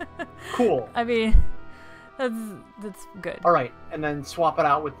 Cool. I mean, that's good. All right, and then swap it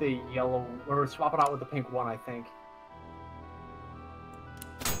out with the yellow, or swap it out with the pink 1, I think.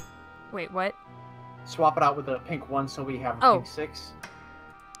 Wait, what? Swap it out with the pink 1 so we have Oh. pink 6.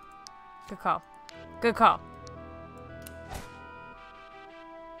 Good call. Good call.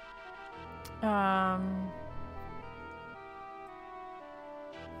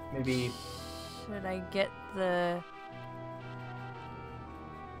 Maybe. Should I get the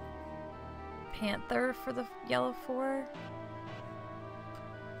Panther for the yellow 4?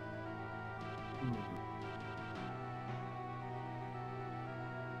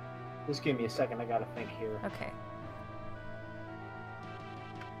 Just give me a second, I gotta think here. Okay.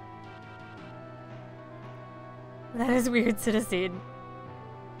 That is weird, Citizen.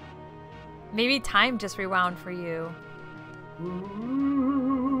 Maybe time just rewound for you.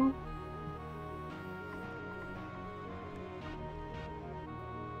 Ooh.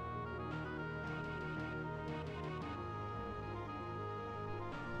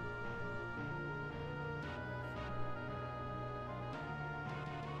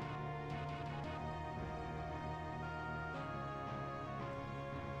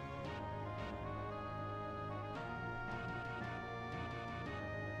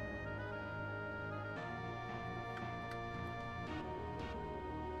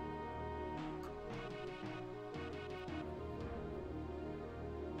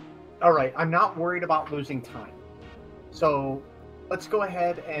 All right, I'm not worried about losing time. So let's go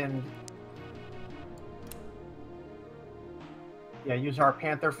ahead and use our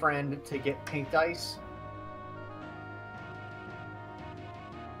Panther friend to get pink dice.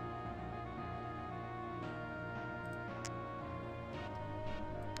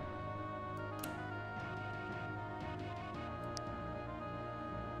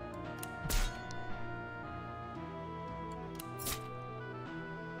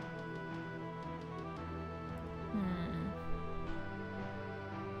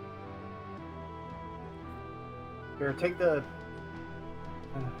 Here, take the...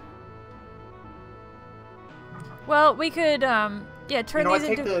 Well, we could, turn these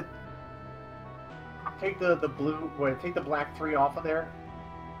into... Take the blue... Wait, take the black 3 off of there.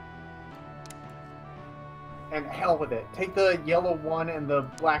 And hell with it. Take the yellow 1 and the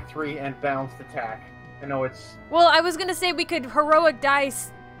black 3 and balanced attack. I know it's... Well, I was gonna say we could heroic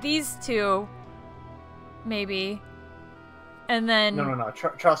dice these 2, maybe. And then... No.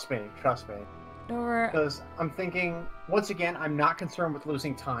 Trust me. Or... Because I'm thinking, once again, I'm not concerned with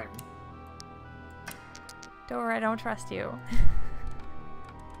losing time. Dora, I don't trust you.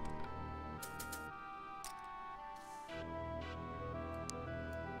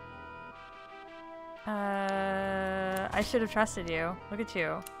 I should have trusted you. Look at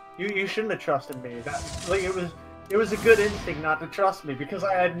you. You shouldn't have trusted me. That it was a good instinct not to trust me because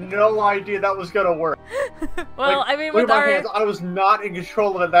I had no idea that was gonna work. Well, like, I mean, with with my our hands, I was not in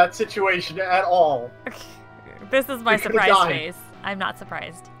control of that situation at all. This is my surprise face. I'm not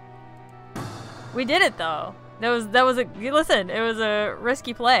surprised. We did it though. That was a listen. It was a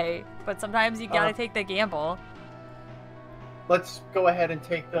risky play, but sometimes you gotta take the gamble. Let's go ahead and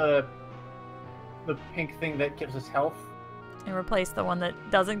take the pink thing that gives us health. And replace the one that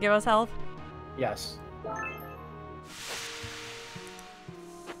doesn't give us health? Yes.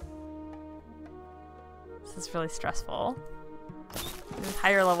 This is really stressful. These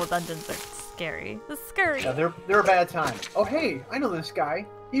higher level dungeons are scary. This is scary. Yeah, they're a bad time. Oh hey, I know this guy.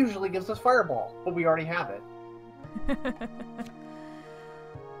 He usually gives us fireball, but we already have it.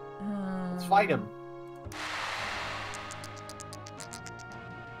 Let's fight him.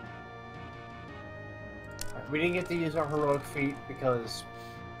 We didn't get to use our heroic feat because...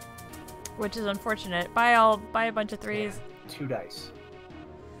 Which is unfortunate. Buy a bunch of 3s. Yeah, 2 dice.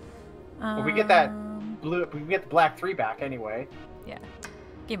 But we get that blue. We get the black 3 back anyway. Yeah.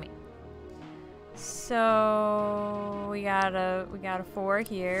 Gimme. So we got a 4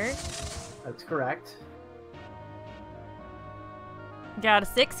 here. That's correct. Got a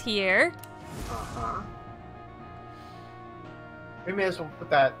 6 here. Uh-huh. We may as well put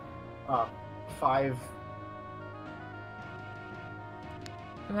that 5.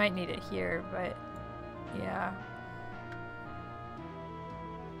 We might need it here, but yeah.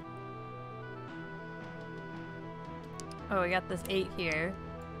 Oh, we got this 8 here.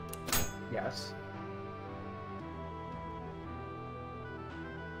 Yes.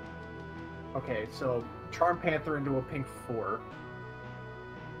 Okay, so Charm Panther into a pink 4.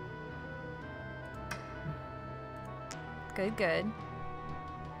 Good. I'm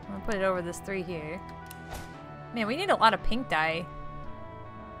gonna put it over this 3 here. Man, we need a lot of pink dye.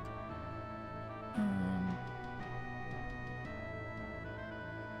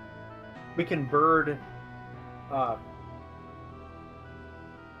 we can bird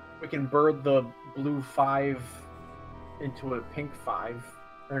the blue 5 into a pink 5,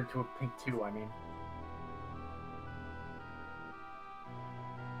 or into a pink 2, I mean.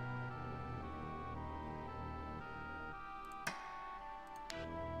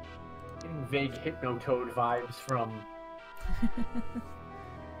 Getting vague Hypnotoad vibes from...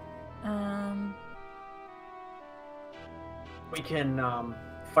 We can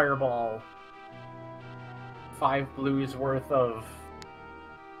fireball 5 blues worth of...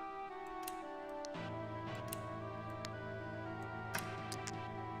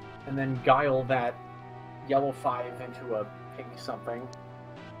 And then guile that yellow 5 into a pink something.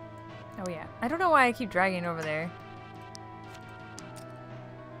 Oh yeah. I don't know why I keep dragging over there.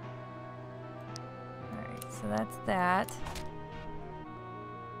 Alright, so that's that.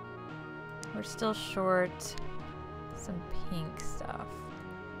 We're still short some pink stuff.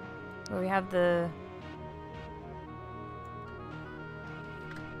 But we have the...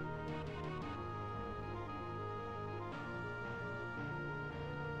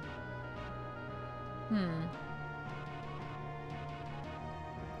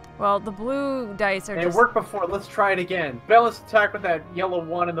 Well, the blue dice are It just... worked before. Let's try it again. Balanced attack with that yellow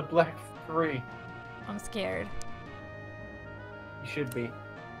 1 and the black 3. I'm scared. You should be.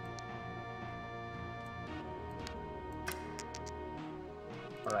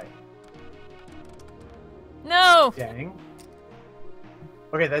 Alright. No! Dang.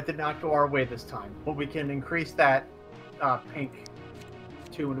 Okay, that did not go our way this time. But we can increase that pink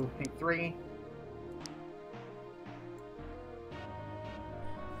 2 into pink 3.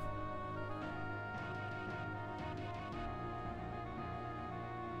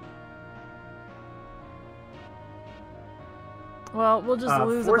 Well, we'll just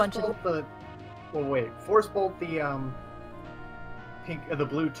lose a bunch of... Well, wait. Force bolt the pink, the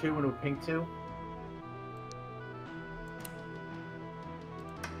blue 2 into a pink 2.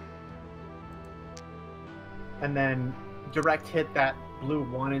 And then direct hit that blue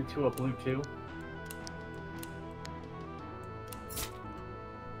 1 into a blue 2.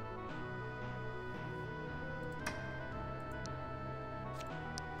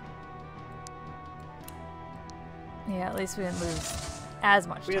 Yeah, at least we didn't lose as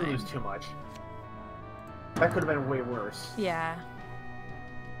much We time. didn't lose too much. That could have been way worse. Yeah.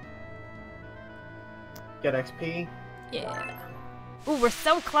 Get XP. Yeah. Ooh, we're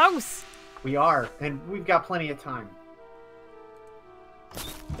so close! We are, and we've got plenty of time.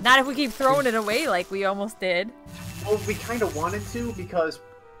 Not if we keep throwing it away like we almost did. Well, we kind of wanted to, because...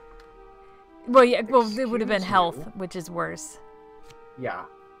 Well, yeah, well, it would have been Excuse health, you. which is worse. Yeah.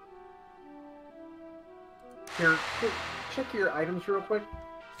 Here, check your items real quick.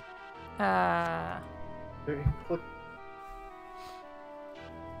 Click.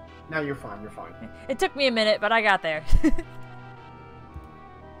 Now you're fine, you're fine. It took me a minute, but I got there.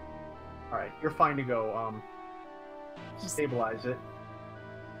 Alright, you're fine to go. Stabilize it.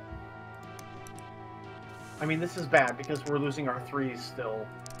 I mean, this is bad because we're losing our 3s still.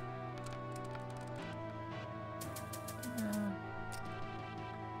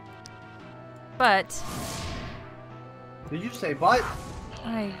 But... Did you say but?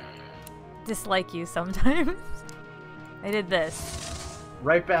 I dislike you sometimes. I did this.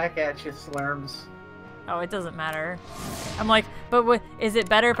 Right back at you, Slurms. Oh, it doesn't matter. I'm like, but what, is it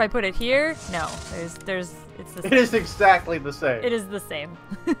better if I put it here? No, it's the same. It is exactly the same. It is the same.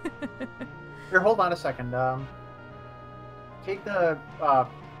 Here, hold on a second. Take the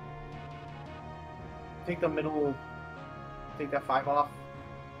middle. Take that 5 off.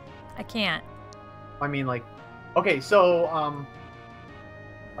 I can't. I mean, like, okay. So,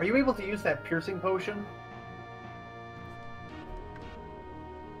 are you able to use that piercing potion?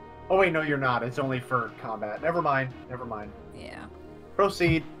 Oh wait, no, you're not. It's only for combat. Never mind. Never mind. Yeah.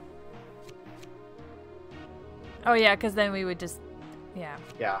 Proceed. Oh yeah, because then we would just, yeah.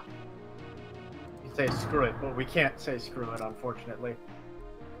 Yeah. You say screw it, but we can't say screw it, unfortunately.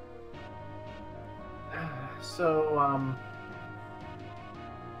 So,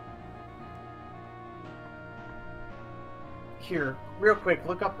 here, real quick,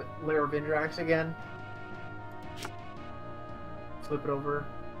 look up Lair of Indrax again. Flip it over.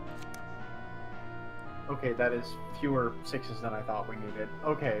 Okay, that is fewer 6s than I thought we needed.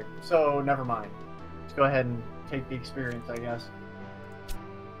 Okay, so never mind. Let's go ahead and take the experience, I guess.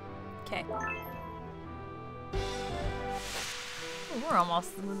 Okay. We're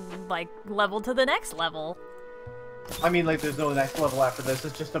almost, like, level to the next level. I mean, like, there's no next level after this.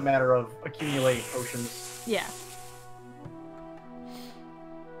 It's just a matter of accumulating potions. Yeah.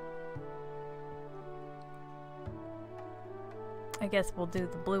 I guess we'll do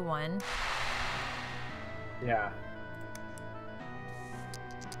the blue one. Yeah.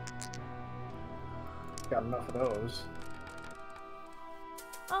 Got enough of those.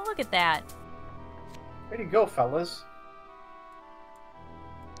 Oh, look at that. Way to go, fellas.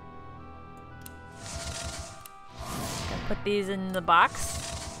 Gonna put these in the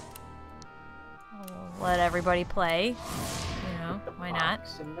box. I'll let everybody play. You know, why not?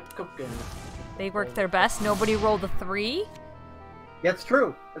 They worked their best. Nobody rolled a 3. That's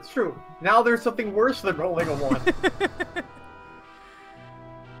true. That's true. Now there's something worse than rolling a 1.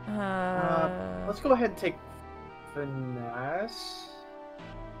 Let's go ahead and take finesse.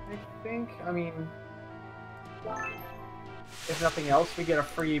 I think. I mean, if nothing else, we get a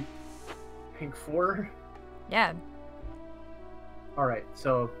free pink 4. Yeah. All right.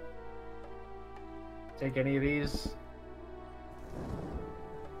 So take any of these.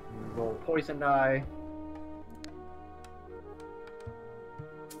 Roll poison die.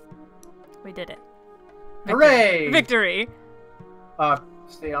 We did it. Hooray! Victory!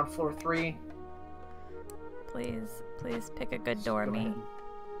 Stay on floor 3. Please, please pick a good door, me.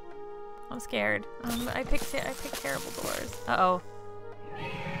 I'm scared. I picked terrible doors. Uh-oh.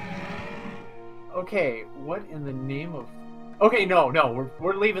 Okay, what in the name of... Okay, no,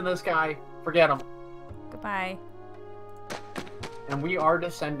 we're leaving this guy. Forget him. Goodbye. And we are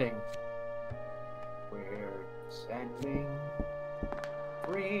descending. We're descending.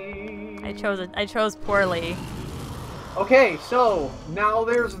 Free. I chose poorly. Okay, so now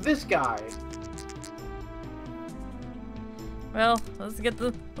there's this guy. Well, let's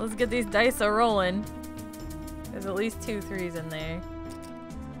get these dice a rolling. There's at least 2 3s in there.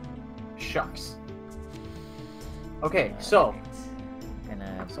 Shucks. Okay, so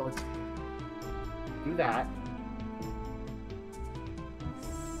So let's do that.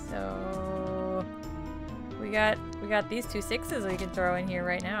 So we got these 2 6s we can throw in here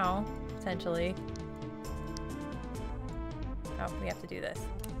right now, potentially. Oh, we have to do this.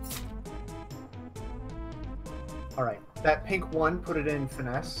 Alright, that pink 1, put it in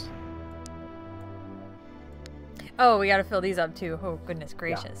finesse. Oh, we gotta fill these up too. Oh, goodness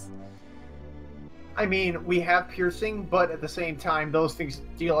gracious. Yeah. I mean, we have piercing, but at the same time, those things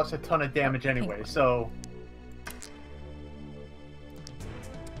deal us a ton of damage anyway, so...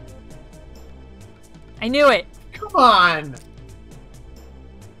 I knew it! Come on!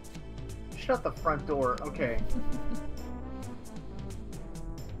 Shut the front door. Okay.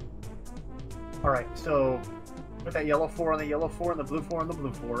 Alright, so put that yellow 4 on the yellow 4 and the blue 4 on the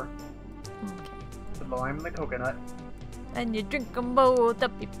blue 4. Okay. Put the lime and the coconut. And you drink them both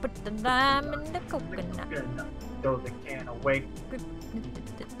up, you put the lime and the coconut. Throw the can away.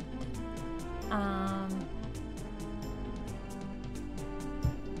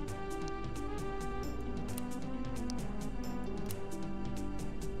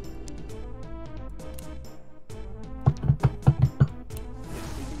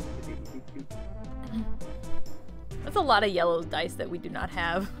 That's a lot of yellow dice that we do not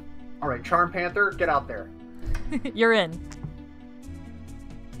have. Alright, Charm Panther, get out there. You're in.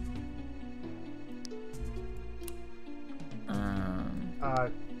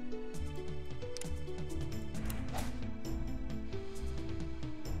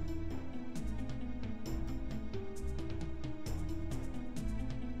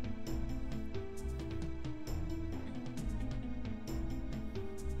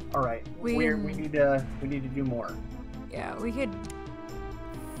 Alright, we need to do more. Yeah, we could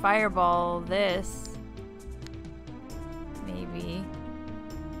fireball this. Maybe.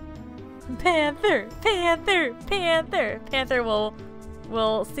 Panther! Panther! Panther! Panther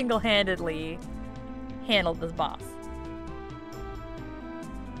will single-handedly handle this boss.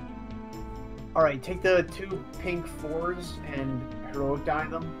 Alright, take the 2 pink 4s and heroic die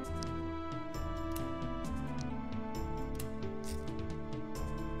them.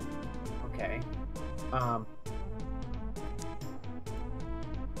 Okay.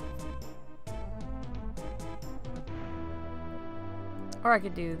 Or I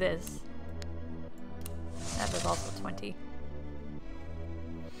could do this. That was also 20.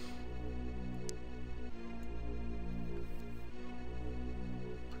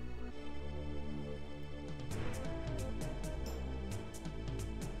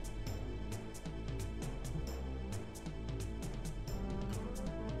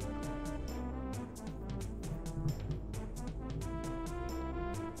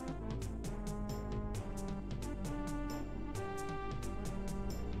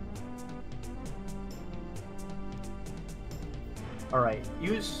 Alright,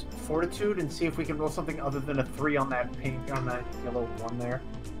 use Fortitude and see if we can roll something other than a 3 on that yellow 1 there.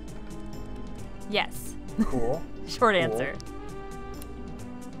 Yes. Cool. Short answer.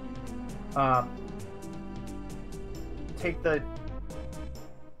 Take the.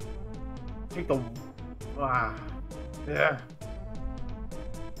 Yeah.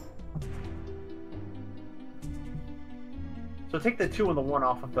 So take the 2 and the 1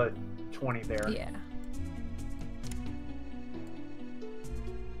 off of the 20 there. Yeah.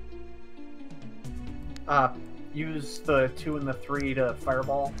 Use the 2 and the 3 to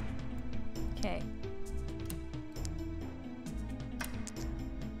fireball. Okay.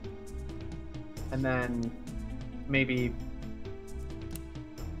 And then maybe.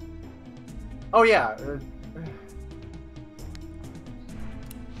 Oh yeah.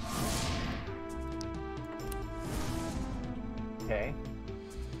 Okay.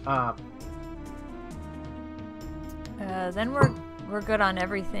 Then we're good on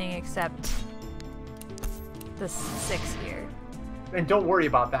everything except the 6 here. And don't worry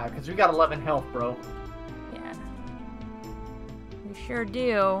about that, because we got 11 health, bro. Yeah. We sure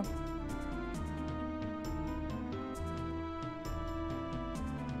do.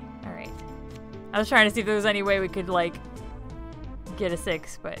 Alright. I was trying to see if there was any way we could, like, get a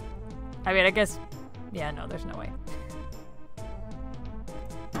 6, but... I mean, I guess... Yeah, no, there's no way.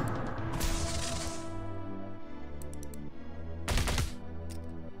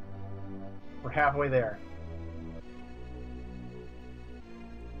 We're halfway there.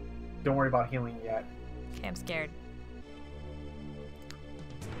 Don't worry about healing yet. Okay, I'm scared.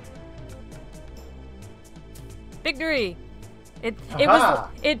 Victory! It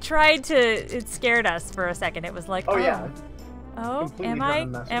scared us for a second. It was like, oh yeah. Oh, Completely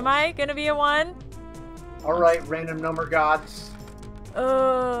am I gonna be a 1? Alright, random number gods.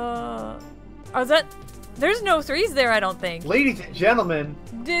 Oh, is that... There's no 3s there, I don't think. Ladies and gentlemen.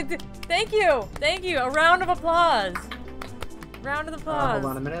 Thank you! Thank you! A round of applause! Round of applause. Hold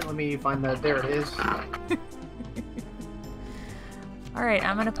on a minute, let me find the... There it is. Alright,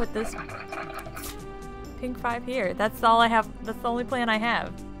 I'm gonna put this pink 5 here. That's all I have. That's the only plan I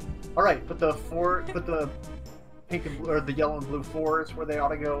have. Alright, put the pink and blue, or the yellow and blue 4s where they ought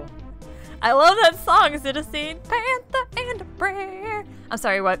to go. I love that song, Citizen. Panther and a prayer. I'm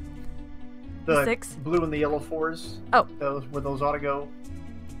sorry, what? The 6? Blue and the yellow 4s. Oh. Those where those ought to go.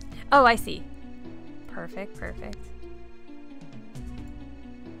 Oh, I see. Perfect, perfect.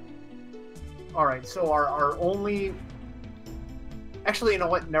 Alright, so our only... Actually, you know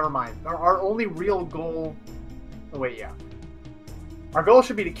what? Never mind. Our only real goal... Oh, wait, yeah. Our goal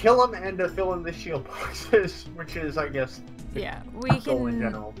should be to kill him and to fill in the shield boxes, which is, I guess, the Yeah, we goal in can...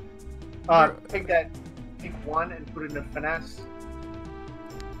 general. Take that pink 1 and put it in finesse.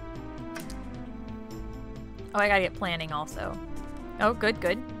 Oh, I gotta get planning also. Oh, good,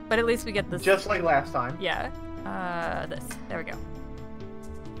 good. But at least we get this. Just like last time. Yeah. This. There we go.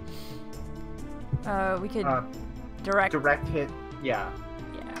 We could direct hit. Yeah.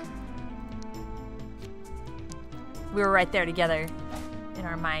 Yeah. We were right there together in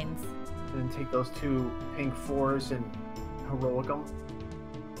our minds. And then take those 2 pink 4s and heroic them.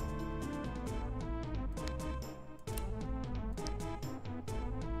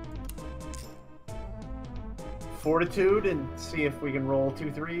 Fortitude and see if we can roll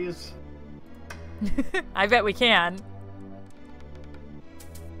 2 3s. I bet we can.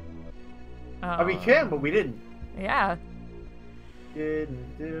 We can, but we didn't. Yeah.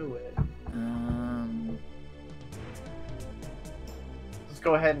 Didn't do it. Let's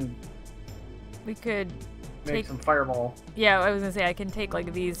go ahead and we could make some fireball. Yeah, I was gonna say I can take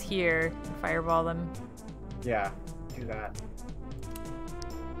like these here and fireball them. Yeah, do that.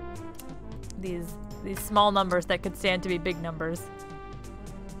 These small numbers that could stand to be big numbers.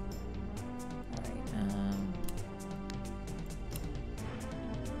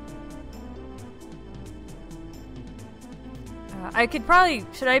 Alright, I could probably...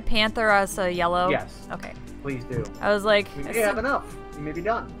 Should I panther us a yellow? Yes. Okay. Please do. I was like... We may have enough. You may be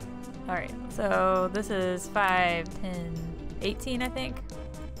done. Alright, so this is 5, 10, 18, I think.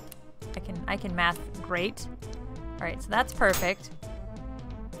 I can math great. Alright, so that's perfect.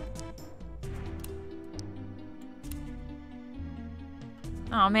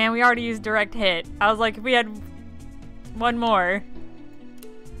 Oh man, we already used direct hit. I was like, if we had one more.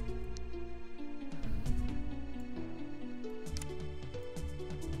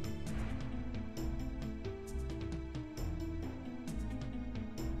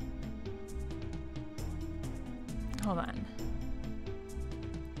 Hold on.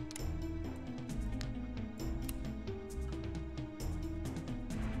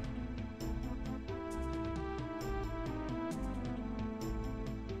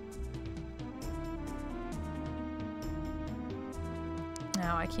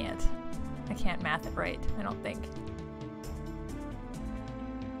 No, I can't. I can't math it right, I don't think.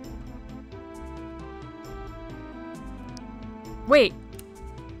 Wait.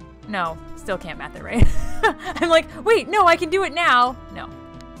 No, still can't math it right. I'm like, wait, no, I can do it now. No.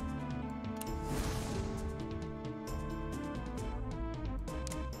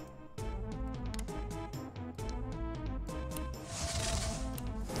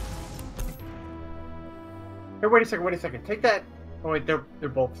 Here, wait a second. Take that. Oh wait, they're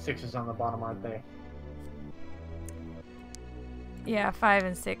both 6s on the bottom, aren't they? Yeah, 5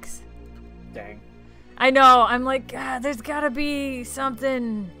 and 6. Dang. I know. I'm like, God, there's gotta be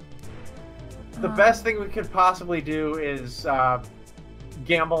something. The best thing we could possibly do is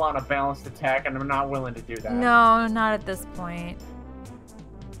gamble on a balanced attack, and I'm not willing to do that. No, not at this point.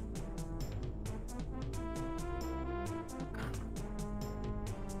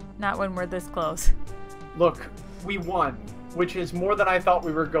 Not when we're this close. Look, we won, which is more than I thought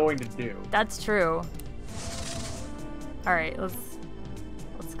we were going to do. That's true. All right, let's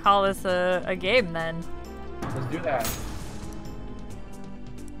call this a game then. Let's do that.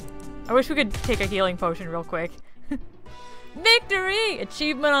 I wish we could take a healing potion real quick. Victory!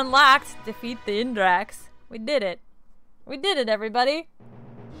 Achievement unlocked. Defeat the Indrax. We did it. We did it, everybody.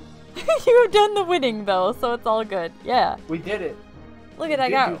 You've done the winning though, so it's all good. Yeah. We did it. Look at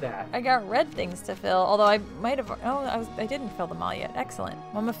that. I got red things to fill. Although I might have. Oh, I didn't fill them all yet. Excellent.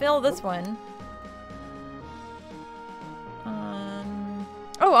 Well, I'm gonna fill this one.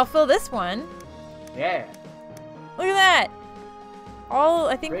 Oh, I'll fill this one. Yeah. Look at that.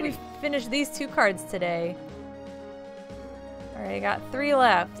 I think Pretty. we finished these 2 cards today. All right, I got 3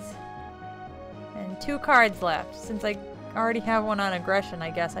 left, and 2 cards left. Since I already have one on aggression, I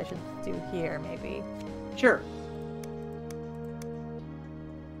guess I should do here maybe. Sure.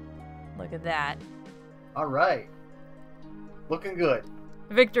 Look at that. All right. Looking good.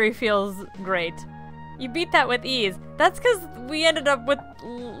 Victory feels great. You beat that with ease. That's because we ended up with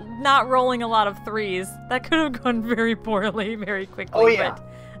not rolling a lot of 3s. That could have gone very poorly, very quickly. Oh yeah.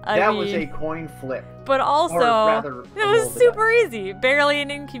 But, that was a coin flip. But also, Or rather, it was super easy. Barely an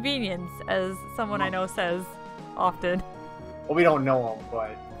inconvenience, as someone I know says often. Well, we don't know him,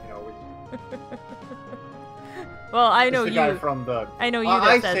 but, you know, we... Well, I know the you. guy from the... I know you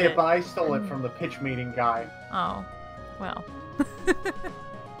I that says say it. it, but I stole it from the pitch meeting guy. Oh, well.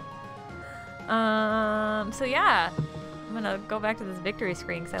 So yeah, I'm gonna go back to this victory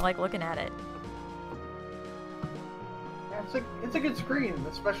screen because I like looking at it. Yeah, it's a good screen,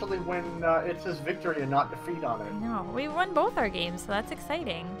 especially when it says victory and not defeat on I it. know. We won both our games, so that's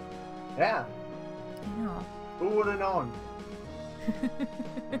exciting. Yeah. I know. Who would have known?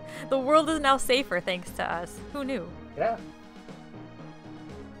 The world is now safer thanks to us. Who knew? Yeah.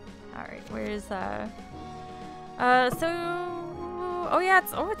 Alright, where's oh yeah,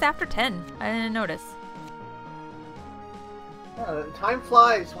 it's after 10. I didn't notice. Yeah, time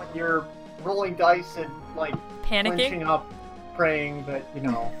flies when you're rolling dice and, like, Panicking? clenching up, praying that, you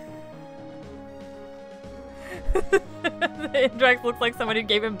know... The Indrax looks like somebody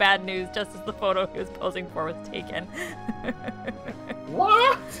gave him bad news just as the photo he was posing for was taken.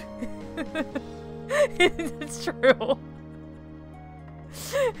 What? It's true.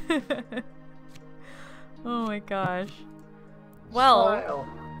 Oh my gosh. Well, Smile.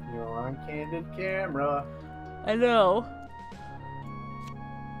 You're on candid camera. I know.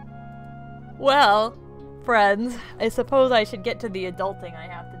 Well, friends, I suppose I should get to the adulting I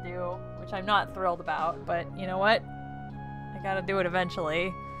have to do, which I'm not thrilled about, but you know what? I gotta do it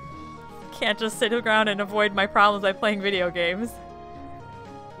eventually. Can't just sit around and avoid my problems by playing video games.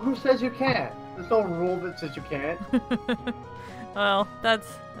 Who says you can't? There's no rule that says you can't. Well, that's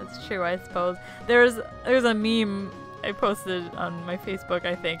true, I suppose. There's a meme I posted on my Facebook,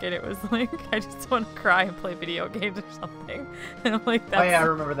 I think, and it was like, I just want to cry and play video games or something. And I'm like, that's, Oh yeah, I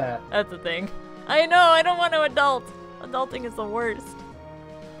remember that. that's a thing. I know, I don't want to adult. Adulting is the worst.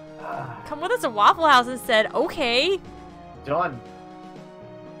 Come with us to Waffle House instead. Okay. Done.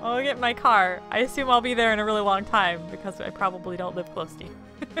 I'll get my car. I assume I'll be there in a really long time because I probably don't live close to you.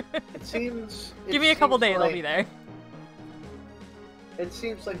 It seems... Give me a couple days, like, I'll be there. It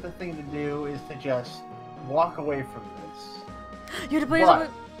seems like the thing to do is to just walk away from this. You have to play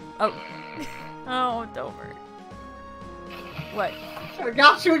What? Oh. Oh, Dover. What? I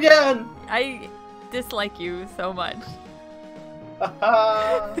got you again! I dislike you so much.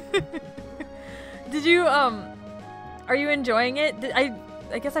 Did you, are you enjoying it?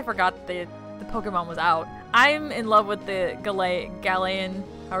 I guess I forgot the Pokemon was out. I'm in love with the Galeon,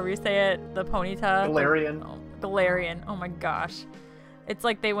 however you say it, the Ponyta. Galarian. Galarian. Oh my gosh. It's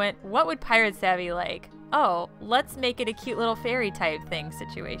like they went, what would Pirate Savvy like? Oh, let's make it a cute little fairy type thing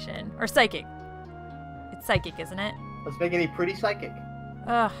situation. Or psychic. It's psychic, isn't it? Let's make it a pretty psychic.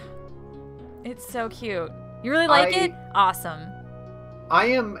 Ugh. It's so cute. You really like it? Awesome.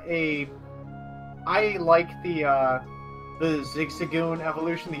 I like the Zigzagoon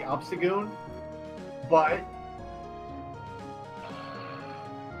evolution, the Obstagoon, but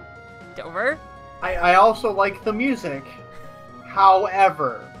Dover? I also like the music.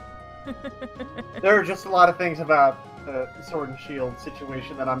 However, there are just a lot of things about the Sword and Shield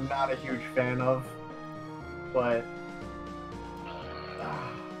situation that I'm not a huge fan of. But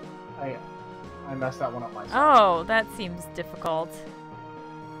I messed that one up myself. Oh, that seems difficult.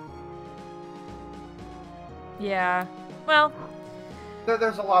 Yeah. Well,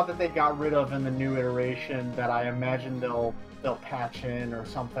 There's a lot that they got rid of in the new iteration that I imagine they'll patch in or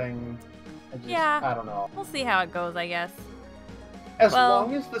something. I don't know. We'll see how it goes, I guess. As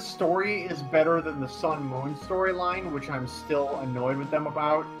long as the story is better than the Sun Moon storyline, which I'm still annoyed with them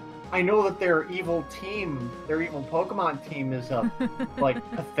about. I know that their evil Pokemon team is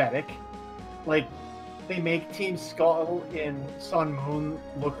like pathetic. Like they make Team Skull in Sun Moon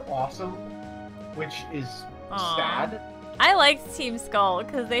look awesome, which is sad. I liked Team Skull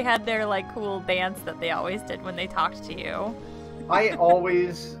because they had their like cool dance that they always did when they talked to you. I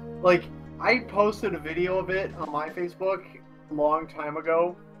posted a video of it on my Facebook a long time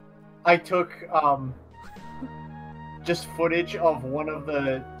ago. I took just footage of one of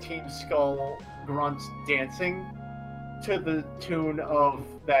the Team Skull grunts dancing to the tune of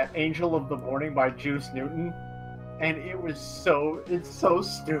that Angel of the Morning by Juice Newton, and it's so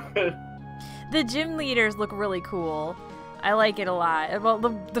stupid. The gym leaders look really cool. I like it a lot. Well,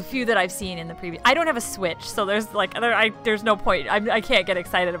 the few that I've seen in the previous... I don't have a Switch, so there's like there's no point. I can't get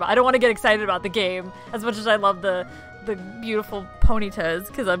excited about... I don't want to get excited about the game as much as I love the beautiful Ponytas,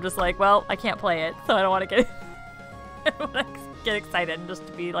 because I'm just like, well, I can't play it, so I don't want to get excited and just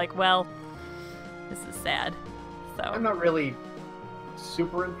to be like, well, this is sad. So I'm not really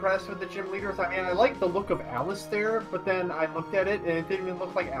super impressed with the gym leaders. I mean, I like the look of Alistair, but then I looked at it and it didn't even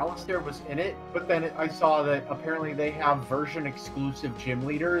look like Alistair was in it. But then I saw that apparently they have version exclusive gym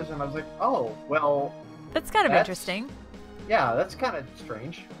leaders, and I was like, oh, well, that's kind of interesting. Yeah, that's kind of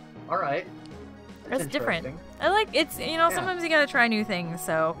strange. All right. That's different. I like it's, sometimes you gotta try new things.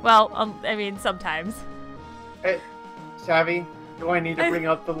 So, well, I mean, sometimes. Hey, Savvy, do I need to bring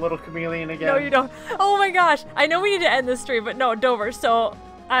up the little chameleon again? No, you don't. Oh my gosh. I know we need to end this stream, but no, Dover. So,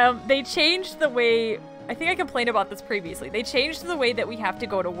 they changed the way... I think I complained about this previously. They changed the way that we have to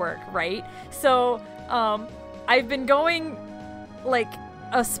go to work, right? So, I've been going, like,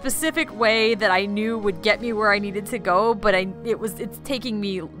 a specific way that I knew would get me where I needed to go, but it's taking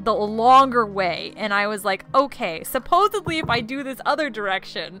me the longer way, and I was like, okay, supposedly if I do this other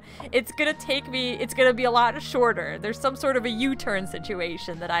direction, it's gonna be a lot shorter. There's some sort of a U-turn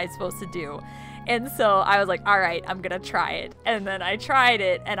situation that I'm supposed to do. And so I was like, all right, I'm gonna try it. And then I tried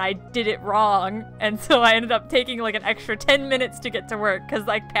it, and I did it wrong. And so I ended up taking like an extra 10 minutes to get to work because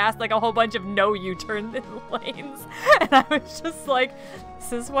I passed like a whole bunch of no U-turn lanes. And I was just like,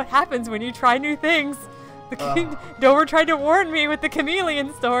 this is what happens when you try new things. Dover tried to warn me with the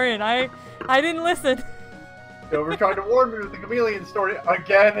chameleon story, and I didn't listen. Dover tried to warn me with the chameleon story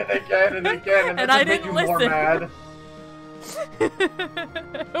again and again and again, and I just didn't made you more mad.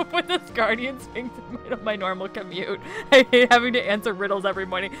 With this Guardian's being my normal commute, I hate having to answer riddles every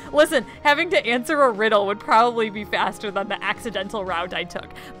morning. Listen, having to answer a riddle would probably be faster than the accidental route I took.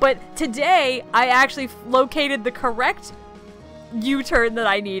 But today, I actually located the correct U-turn that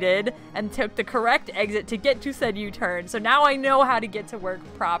I needed and took the correct exit to get to said U-turn. So now I know how to get to work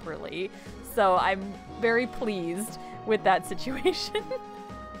properly. So I'm very pleased with that situation.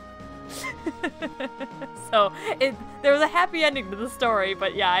 So there was a happy ending to the story,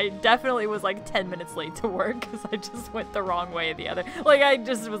 but yeah, I definitely was like 10 minutes late to work because I just went the wrong way the other. Like I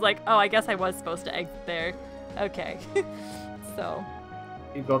just was like, oh, I guess I was supposed to exit there. Okay. So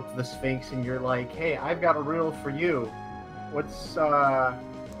you go up to the Sphinx and you're like, hey, I've got a riddle for you. What's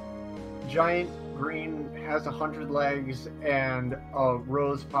giant green has 100 legs and a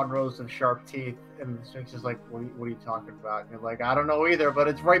rows upon rows of sharp teeth? And the Sphinx is like, what are you talking about? And you're like, I don't know either, but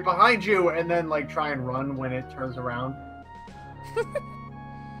it's right behind you. And then like try and run when it turns around.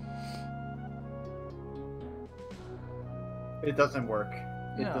 It doesn't work.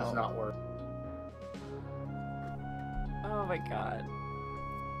 It does not work. Oh my god.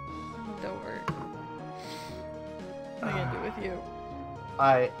 Don't work. What am I gonna do with you?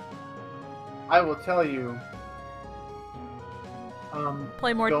 I will tell you.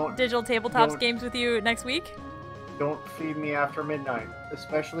 Play more digital tabletops games with you next week? Don't feed me after midnight,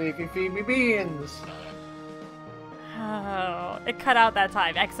 especially if you feed me beans. Oh, it cut out that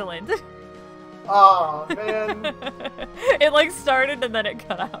time. Excellent. Oh, man. It like started and then it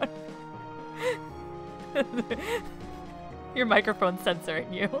cut out. Your microphone's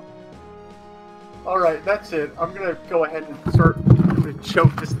censoring you. Alright, that's it. I'm gonna go ahead and start to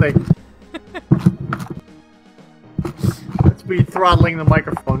choke this thing. That's me throttling the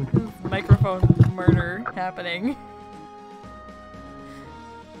microphone. There's microphone murder happening.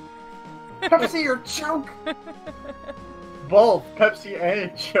 Pepsi or choke? Both Pepsi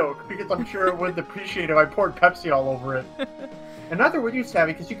and choke, because I'm sure it would appreciate if I poured Pepsi all over it. And neither would you,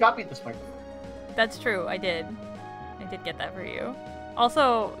 Savvy, because you got me this microphone. That's true, I did. I did get that for you.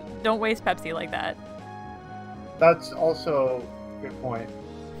 Also, don't waste Pepsi like that. That's also a good point.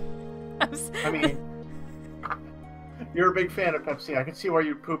 I mean, you're a big fan of Pepsi. I can see why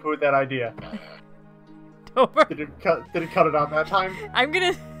you poo-pooed that idea. Did it cut it out that time? I'm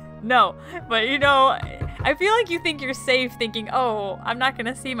gonna... No, but you know, I feel like you think you're safe thinking, oh, I'm not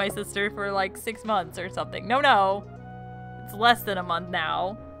gonna see my sister for like 6 months or something. No. It's less than a month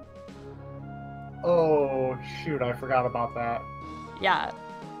now. Oh, shoot, I forgot about that. Yeah.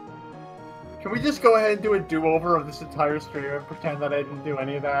 Can we just go ahead and do a do-over of this entire stream and pretend that I didn't do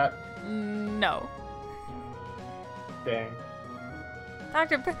any of that? No. Dang. I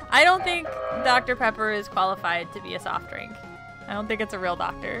don't think Dr. Pepper is qualified to be a soft drink. I don't think it's a real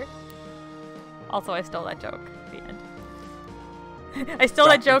doctor. Also, I stole that joke. The end. I stole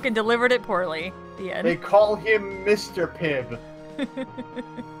that joke and delivered it poorly. The end. They call him Mr. Pibb.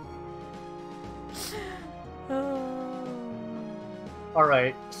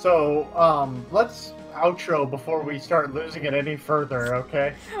 Alright, so, let's outro before we start losing it any further,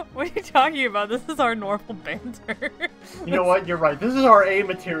 okay? What are you talking about? This is our normal banter. You know what? You're right. This is our A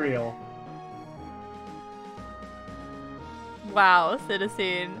material. Wow,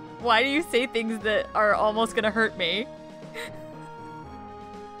 Citizen. Why do you say things that are almost gonna hurt me?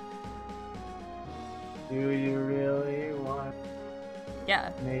 Do you really want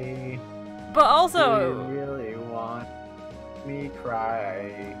me? But also... Do you really want me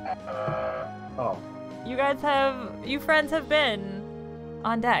cry? Oh. You friends have been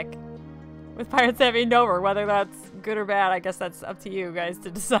on deck with Pirates having over. Whether that's good or bad, I guess that's up to you guys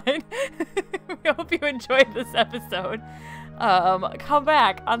to decide. We hope you enjoyed this episode. Come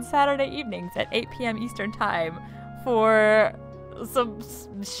back on Saturday evenings at 8 p.m. Eastern Time for some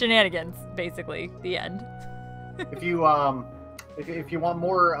shenanigans, basically. The end. If you want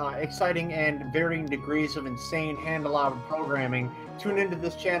more exciting and varying degrees of insane hand-aloud programming, tune into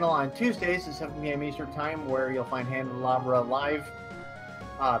this channel on Tuesdays at 7 p.m. Eastern Time, where you'll find Handelabra Live,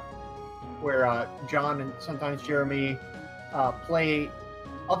 where John and sometimes Jeremy play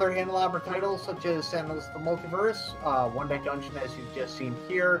other Handelabra titles, such as Sentinels of the Multiverse, One Deck Dungeon, as you've just seen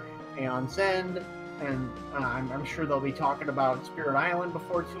here, Aeon Zend, and I'm sure they'll be talking about Spirit Island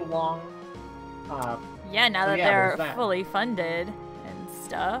before too long. Yeah, now that they're fully funded and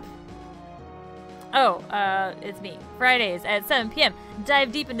stuff. Oh, it's me. Fridays at 7 p.m.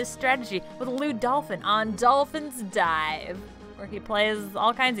 Dive deep into strategy with Lou Dolphin on Dolphin's Dive, where he plays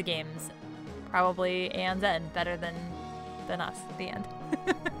all kinds of games. Probably Aeon Zend better than us at the end.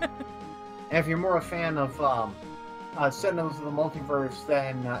 And if you're more a fan of Sentinels of the Multiverse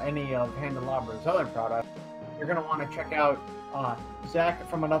than any of Handelabra's other products, you're going to want to check out Zach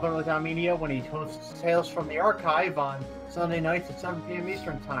from Another Letdown Media when he hosts Tales from the Archive on Sunday nights at 7 p.m.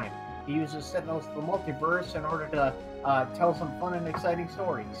 Eastern Time. He uses Sentinels of the Multiverse in order to tell some fun and exciting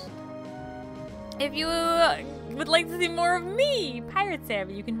stories. If you would like to see more of me, Pirate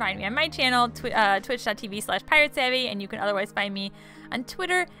Savvy, you can find me on my channel, twitch.tv/PirateSavvy, and you can otherwise find me on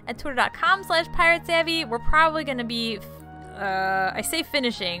Twitter at twitter.com/PirateSavvy. We're probably going to be, I say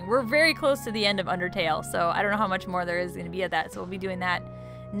finishing, we're very close to the end of Undertale, so I don't know how much more there is going to be of that, so we'll be doing that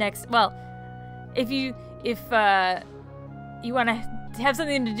next. Well, if you want to have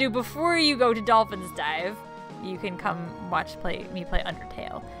something to do before you go to Dolphin's Dive, you can come watch me play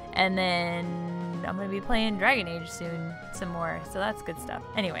Undertale. And then I'm going to be playing Dragon Age soon, some more, so that's good stuff.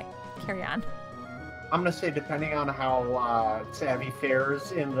 Anyway, carry on. I'm going to say, depending on how Savvy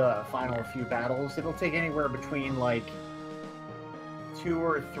fares in the final few battles, it'll take anywhere between, like, 2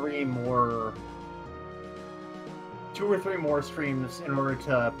 or 3 more streams in order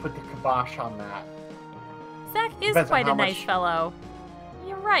to put the kibosh on that. Zach is quite a nice fellow.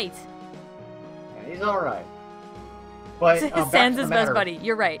 You're right. Yeah, he's alright. But Sans his best buddy.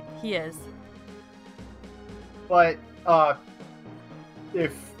 You're right. He is. But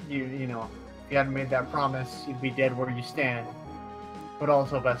if you hadn't made that promise, you'd be dead where you stand. But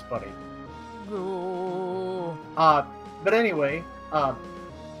also best buddy. Ooh. But anyway,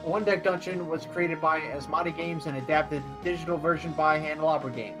 One Deck Dungeon was created by Asmati Games and adapted digital version by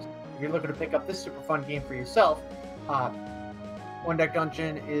Handelabra Games. If you're looking to pick up this super fun game for yourself, One Deck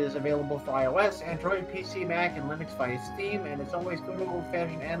Dungeon is available for iOS, Android, PC, Mac, and Linux via Steam, and it's always good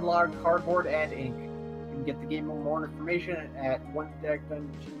old-fashioned analog, cardboard, and ink. You can get the game with more information at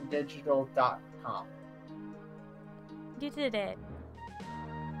onedeckdungeondigital.com. You did it.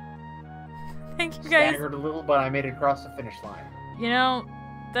 Thank you guys. Staggered a little, but I made it across the finish line. You know,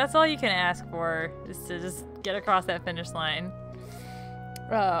 that's all you can ask for, is to just get across that finish line.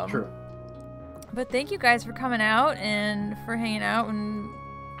 True. But thank you guys for coming out and for hanging out and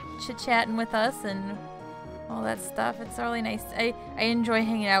chit-chatting with us and all that stuff. It's really nice. I enjoy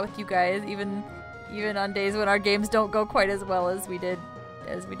hanging out with you guys, even on days when our games don't go quite as well as we did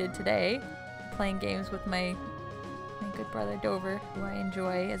today. Playing games with my good brother Dover, who I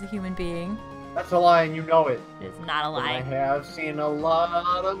enjoy as a human being. That's a lie, and you know it. It's not a lie. I have seen a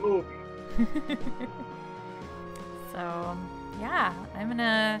lot of movies. So, yeah, I'm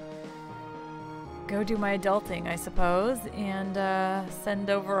gonna go do my adulting, I suppose, and send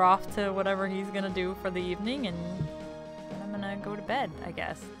Dover off to whatever he's gonna do for the evening, and then I'm gonna go to bed, I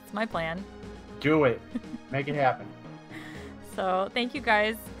guess. It's my plan. Do it. Make it happen. So, thank you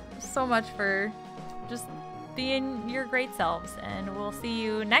guys so much for just being your great selves, and we'll see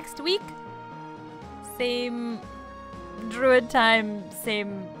you next week. Same Druid time,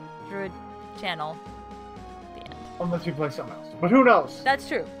 same Druid channel. The end. Unless you play something else. But who knows? That's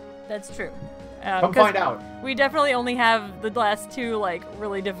true. That's true. Come find out. We definitely only have the last two, like,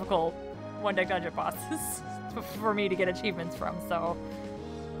 really difficult One Deck Dungeon bosses for me to get achievements from, so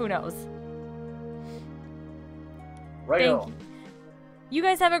who knows? Right Thank on. you. You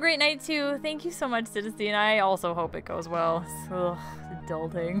guys have a great night, too. Thank you so much, Citizen. I also hope it goes well. Ugh,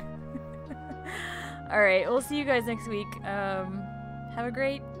 adulting. Alright, we'll see you guys next week. Have a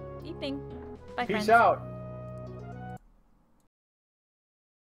great evening. Bye, friends. Peace out.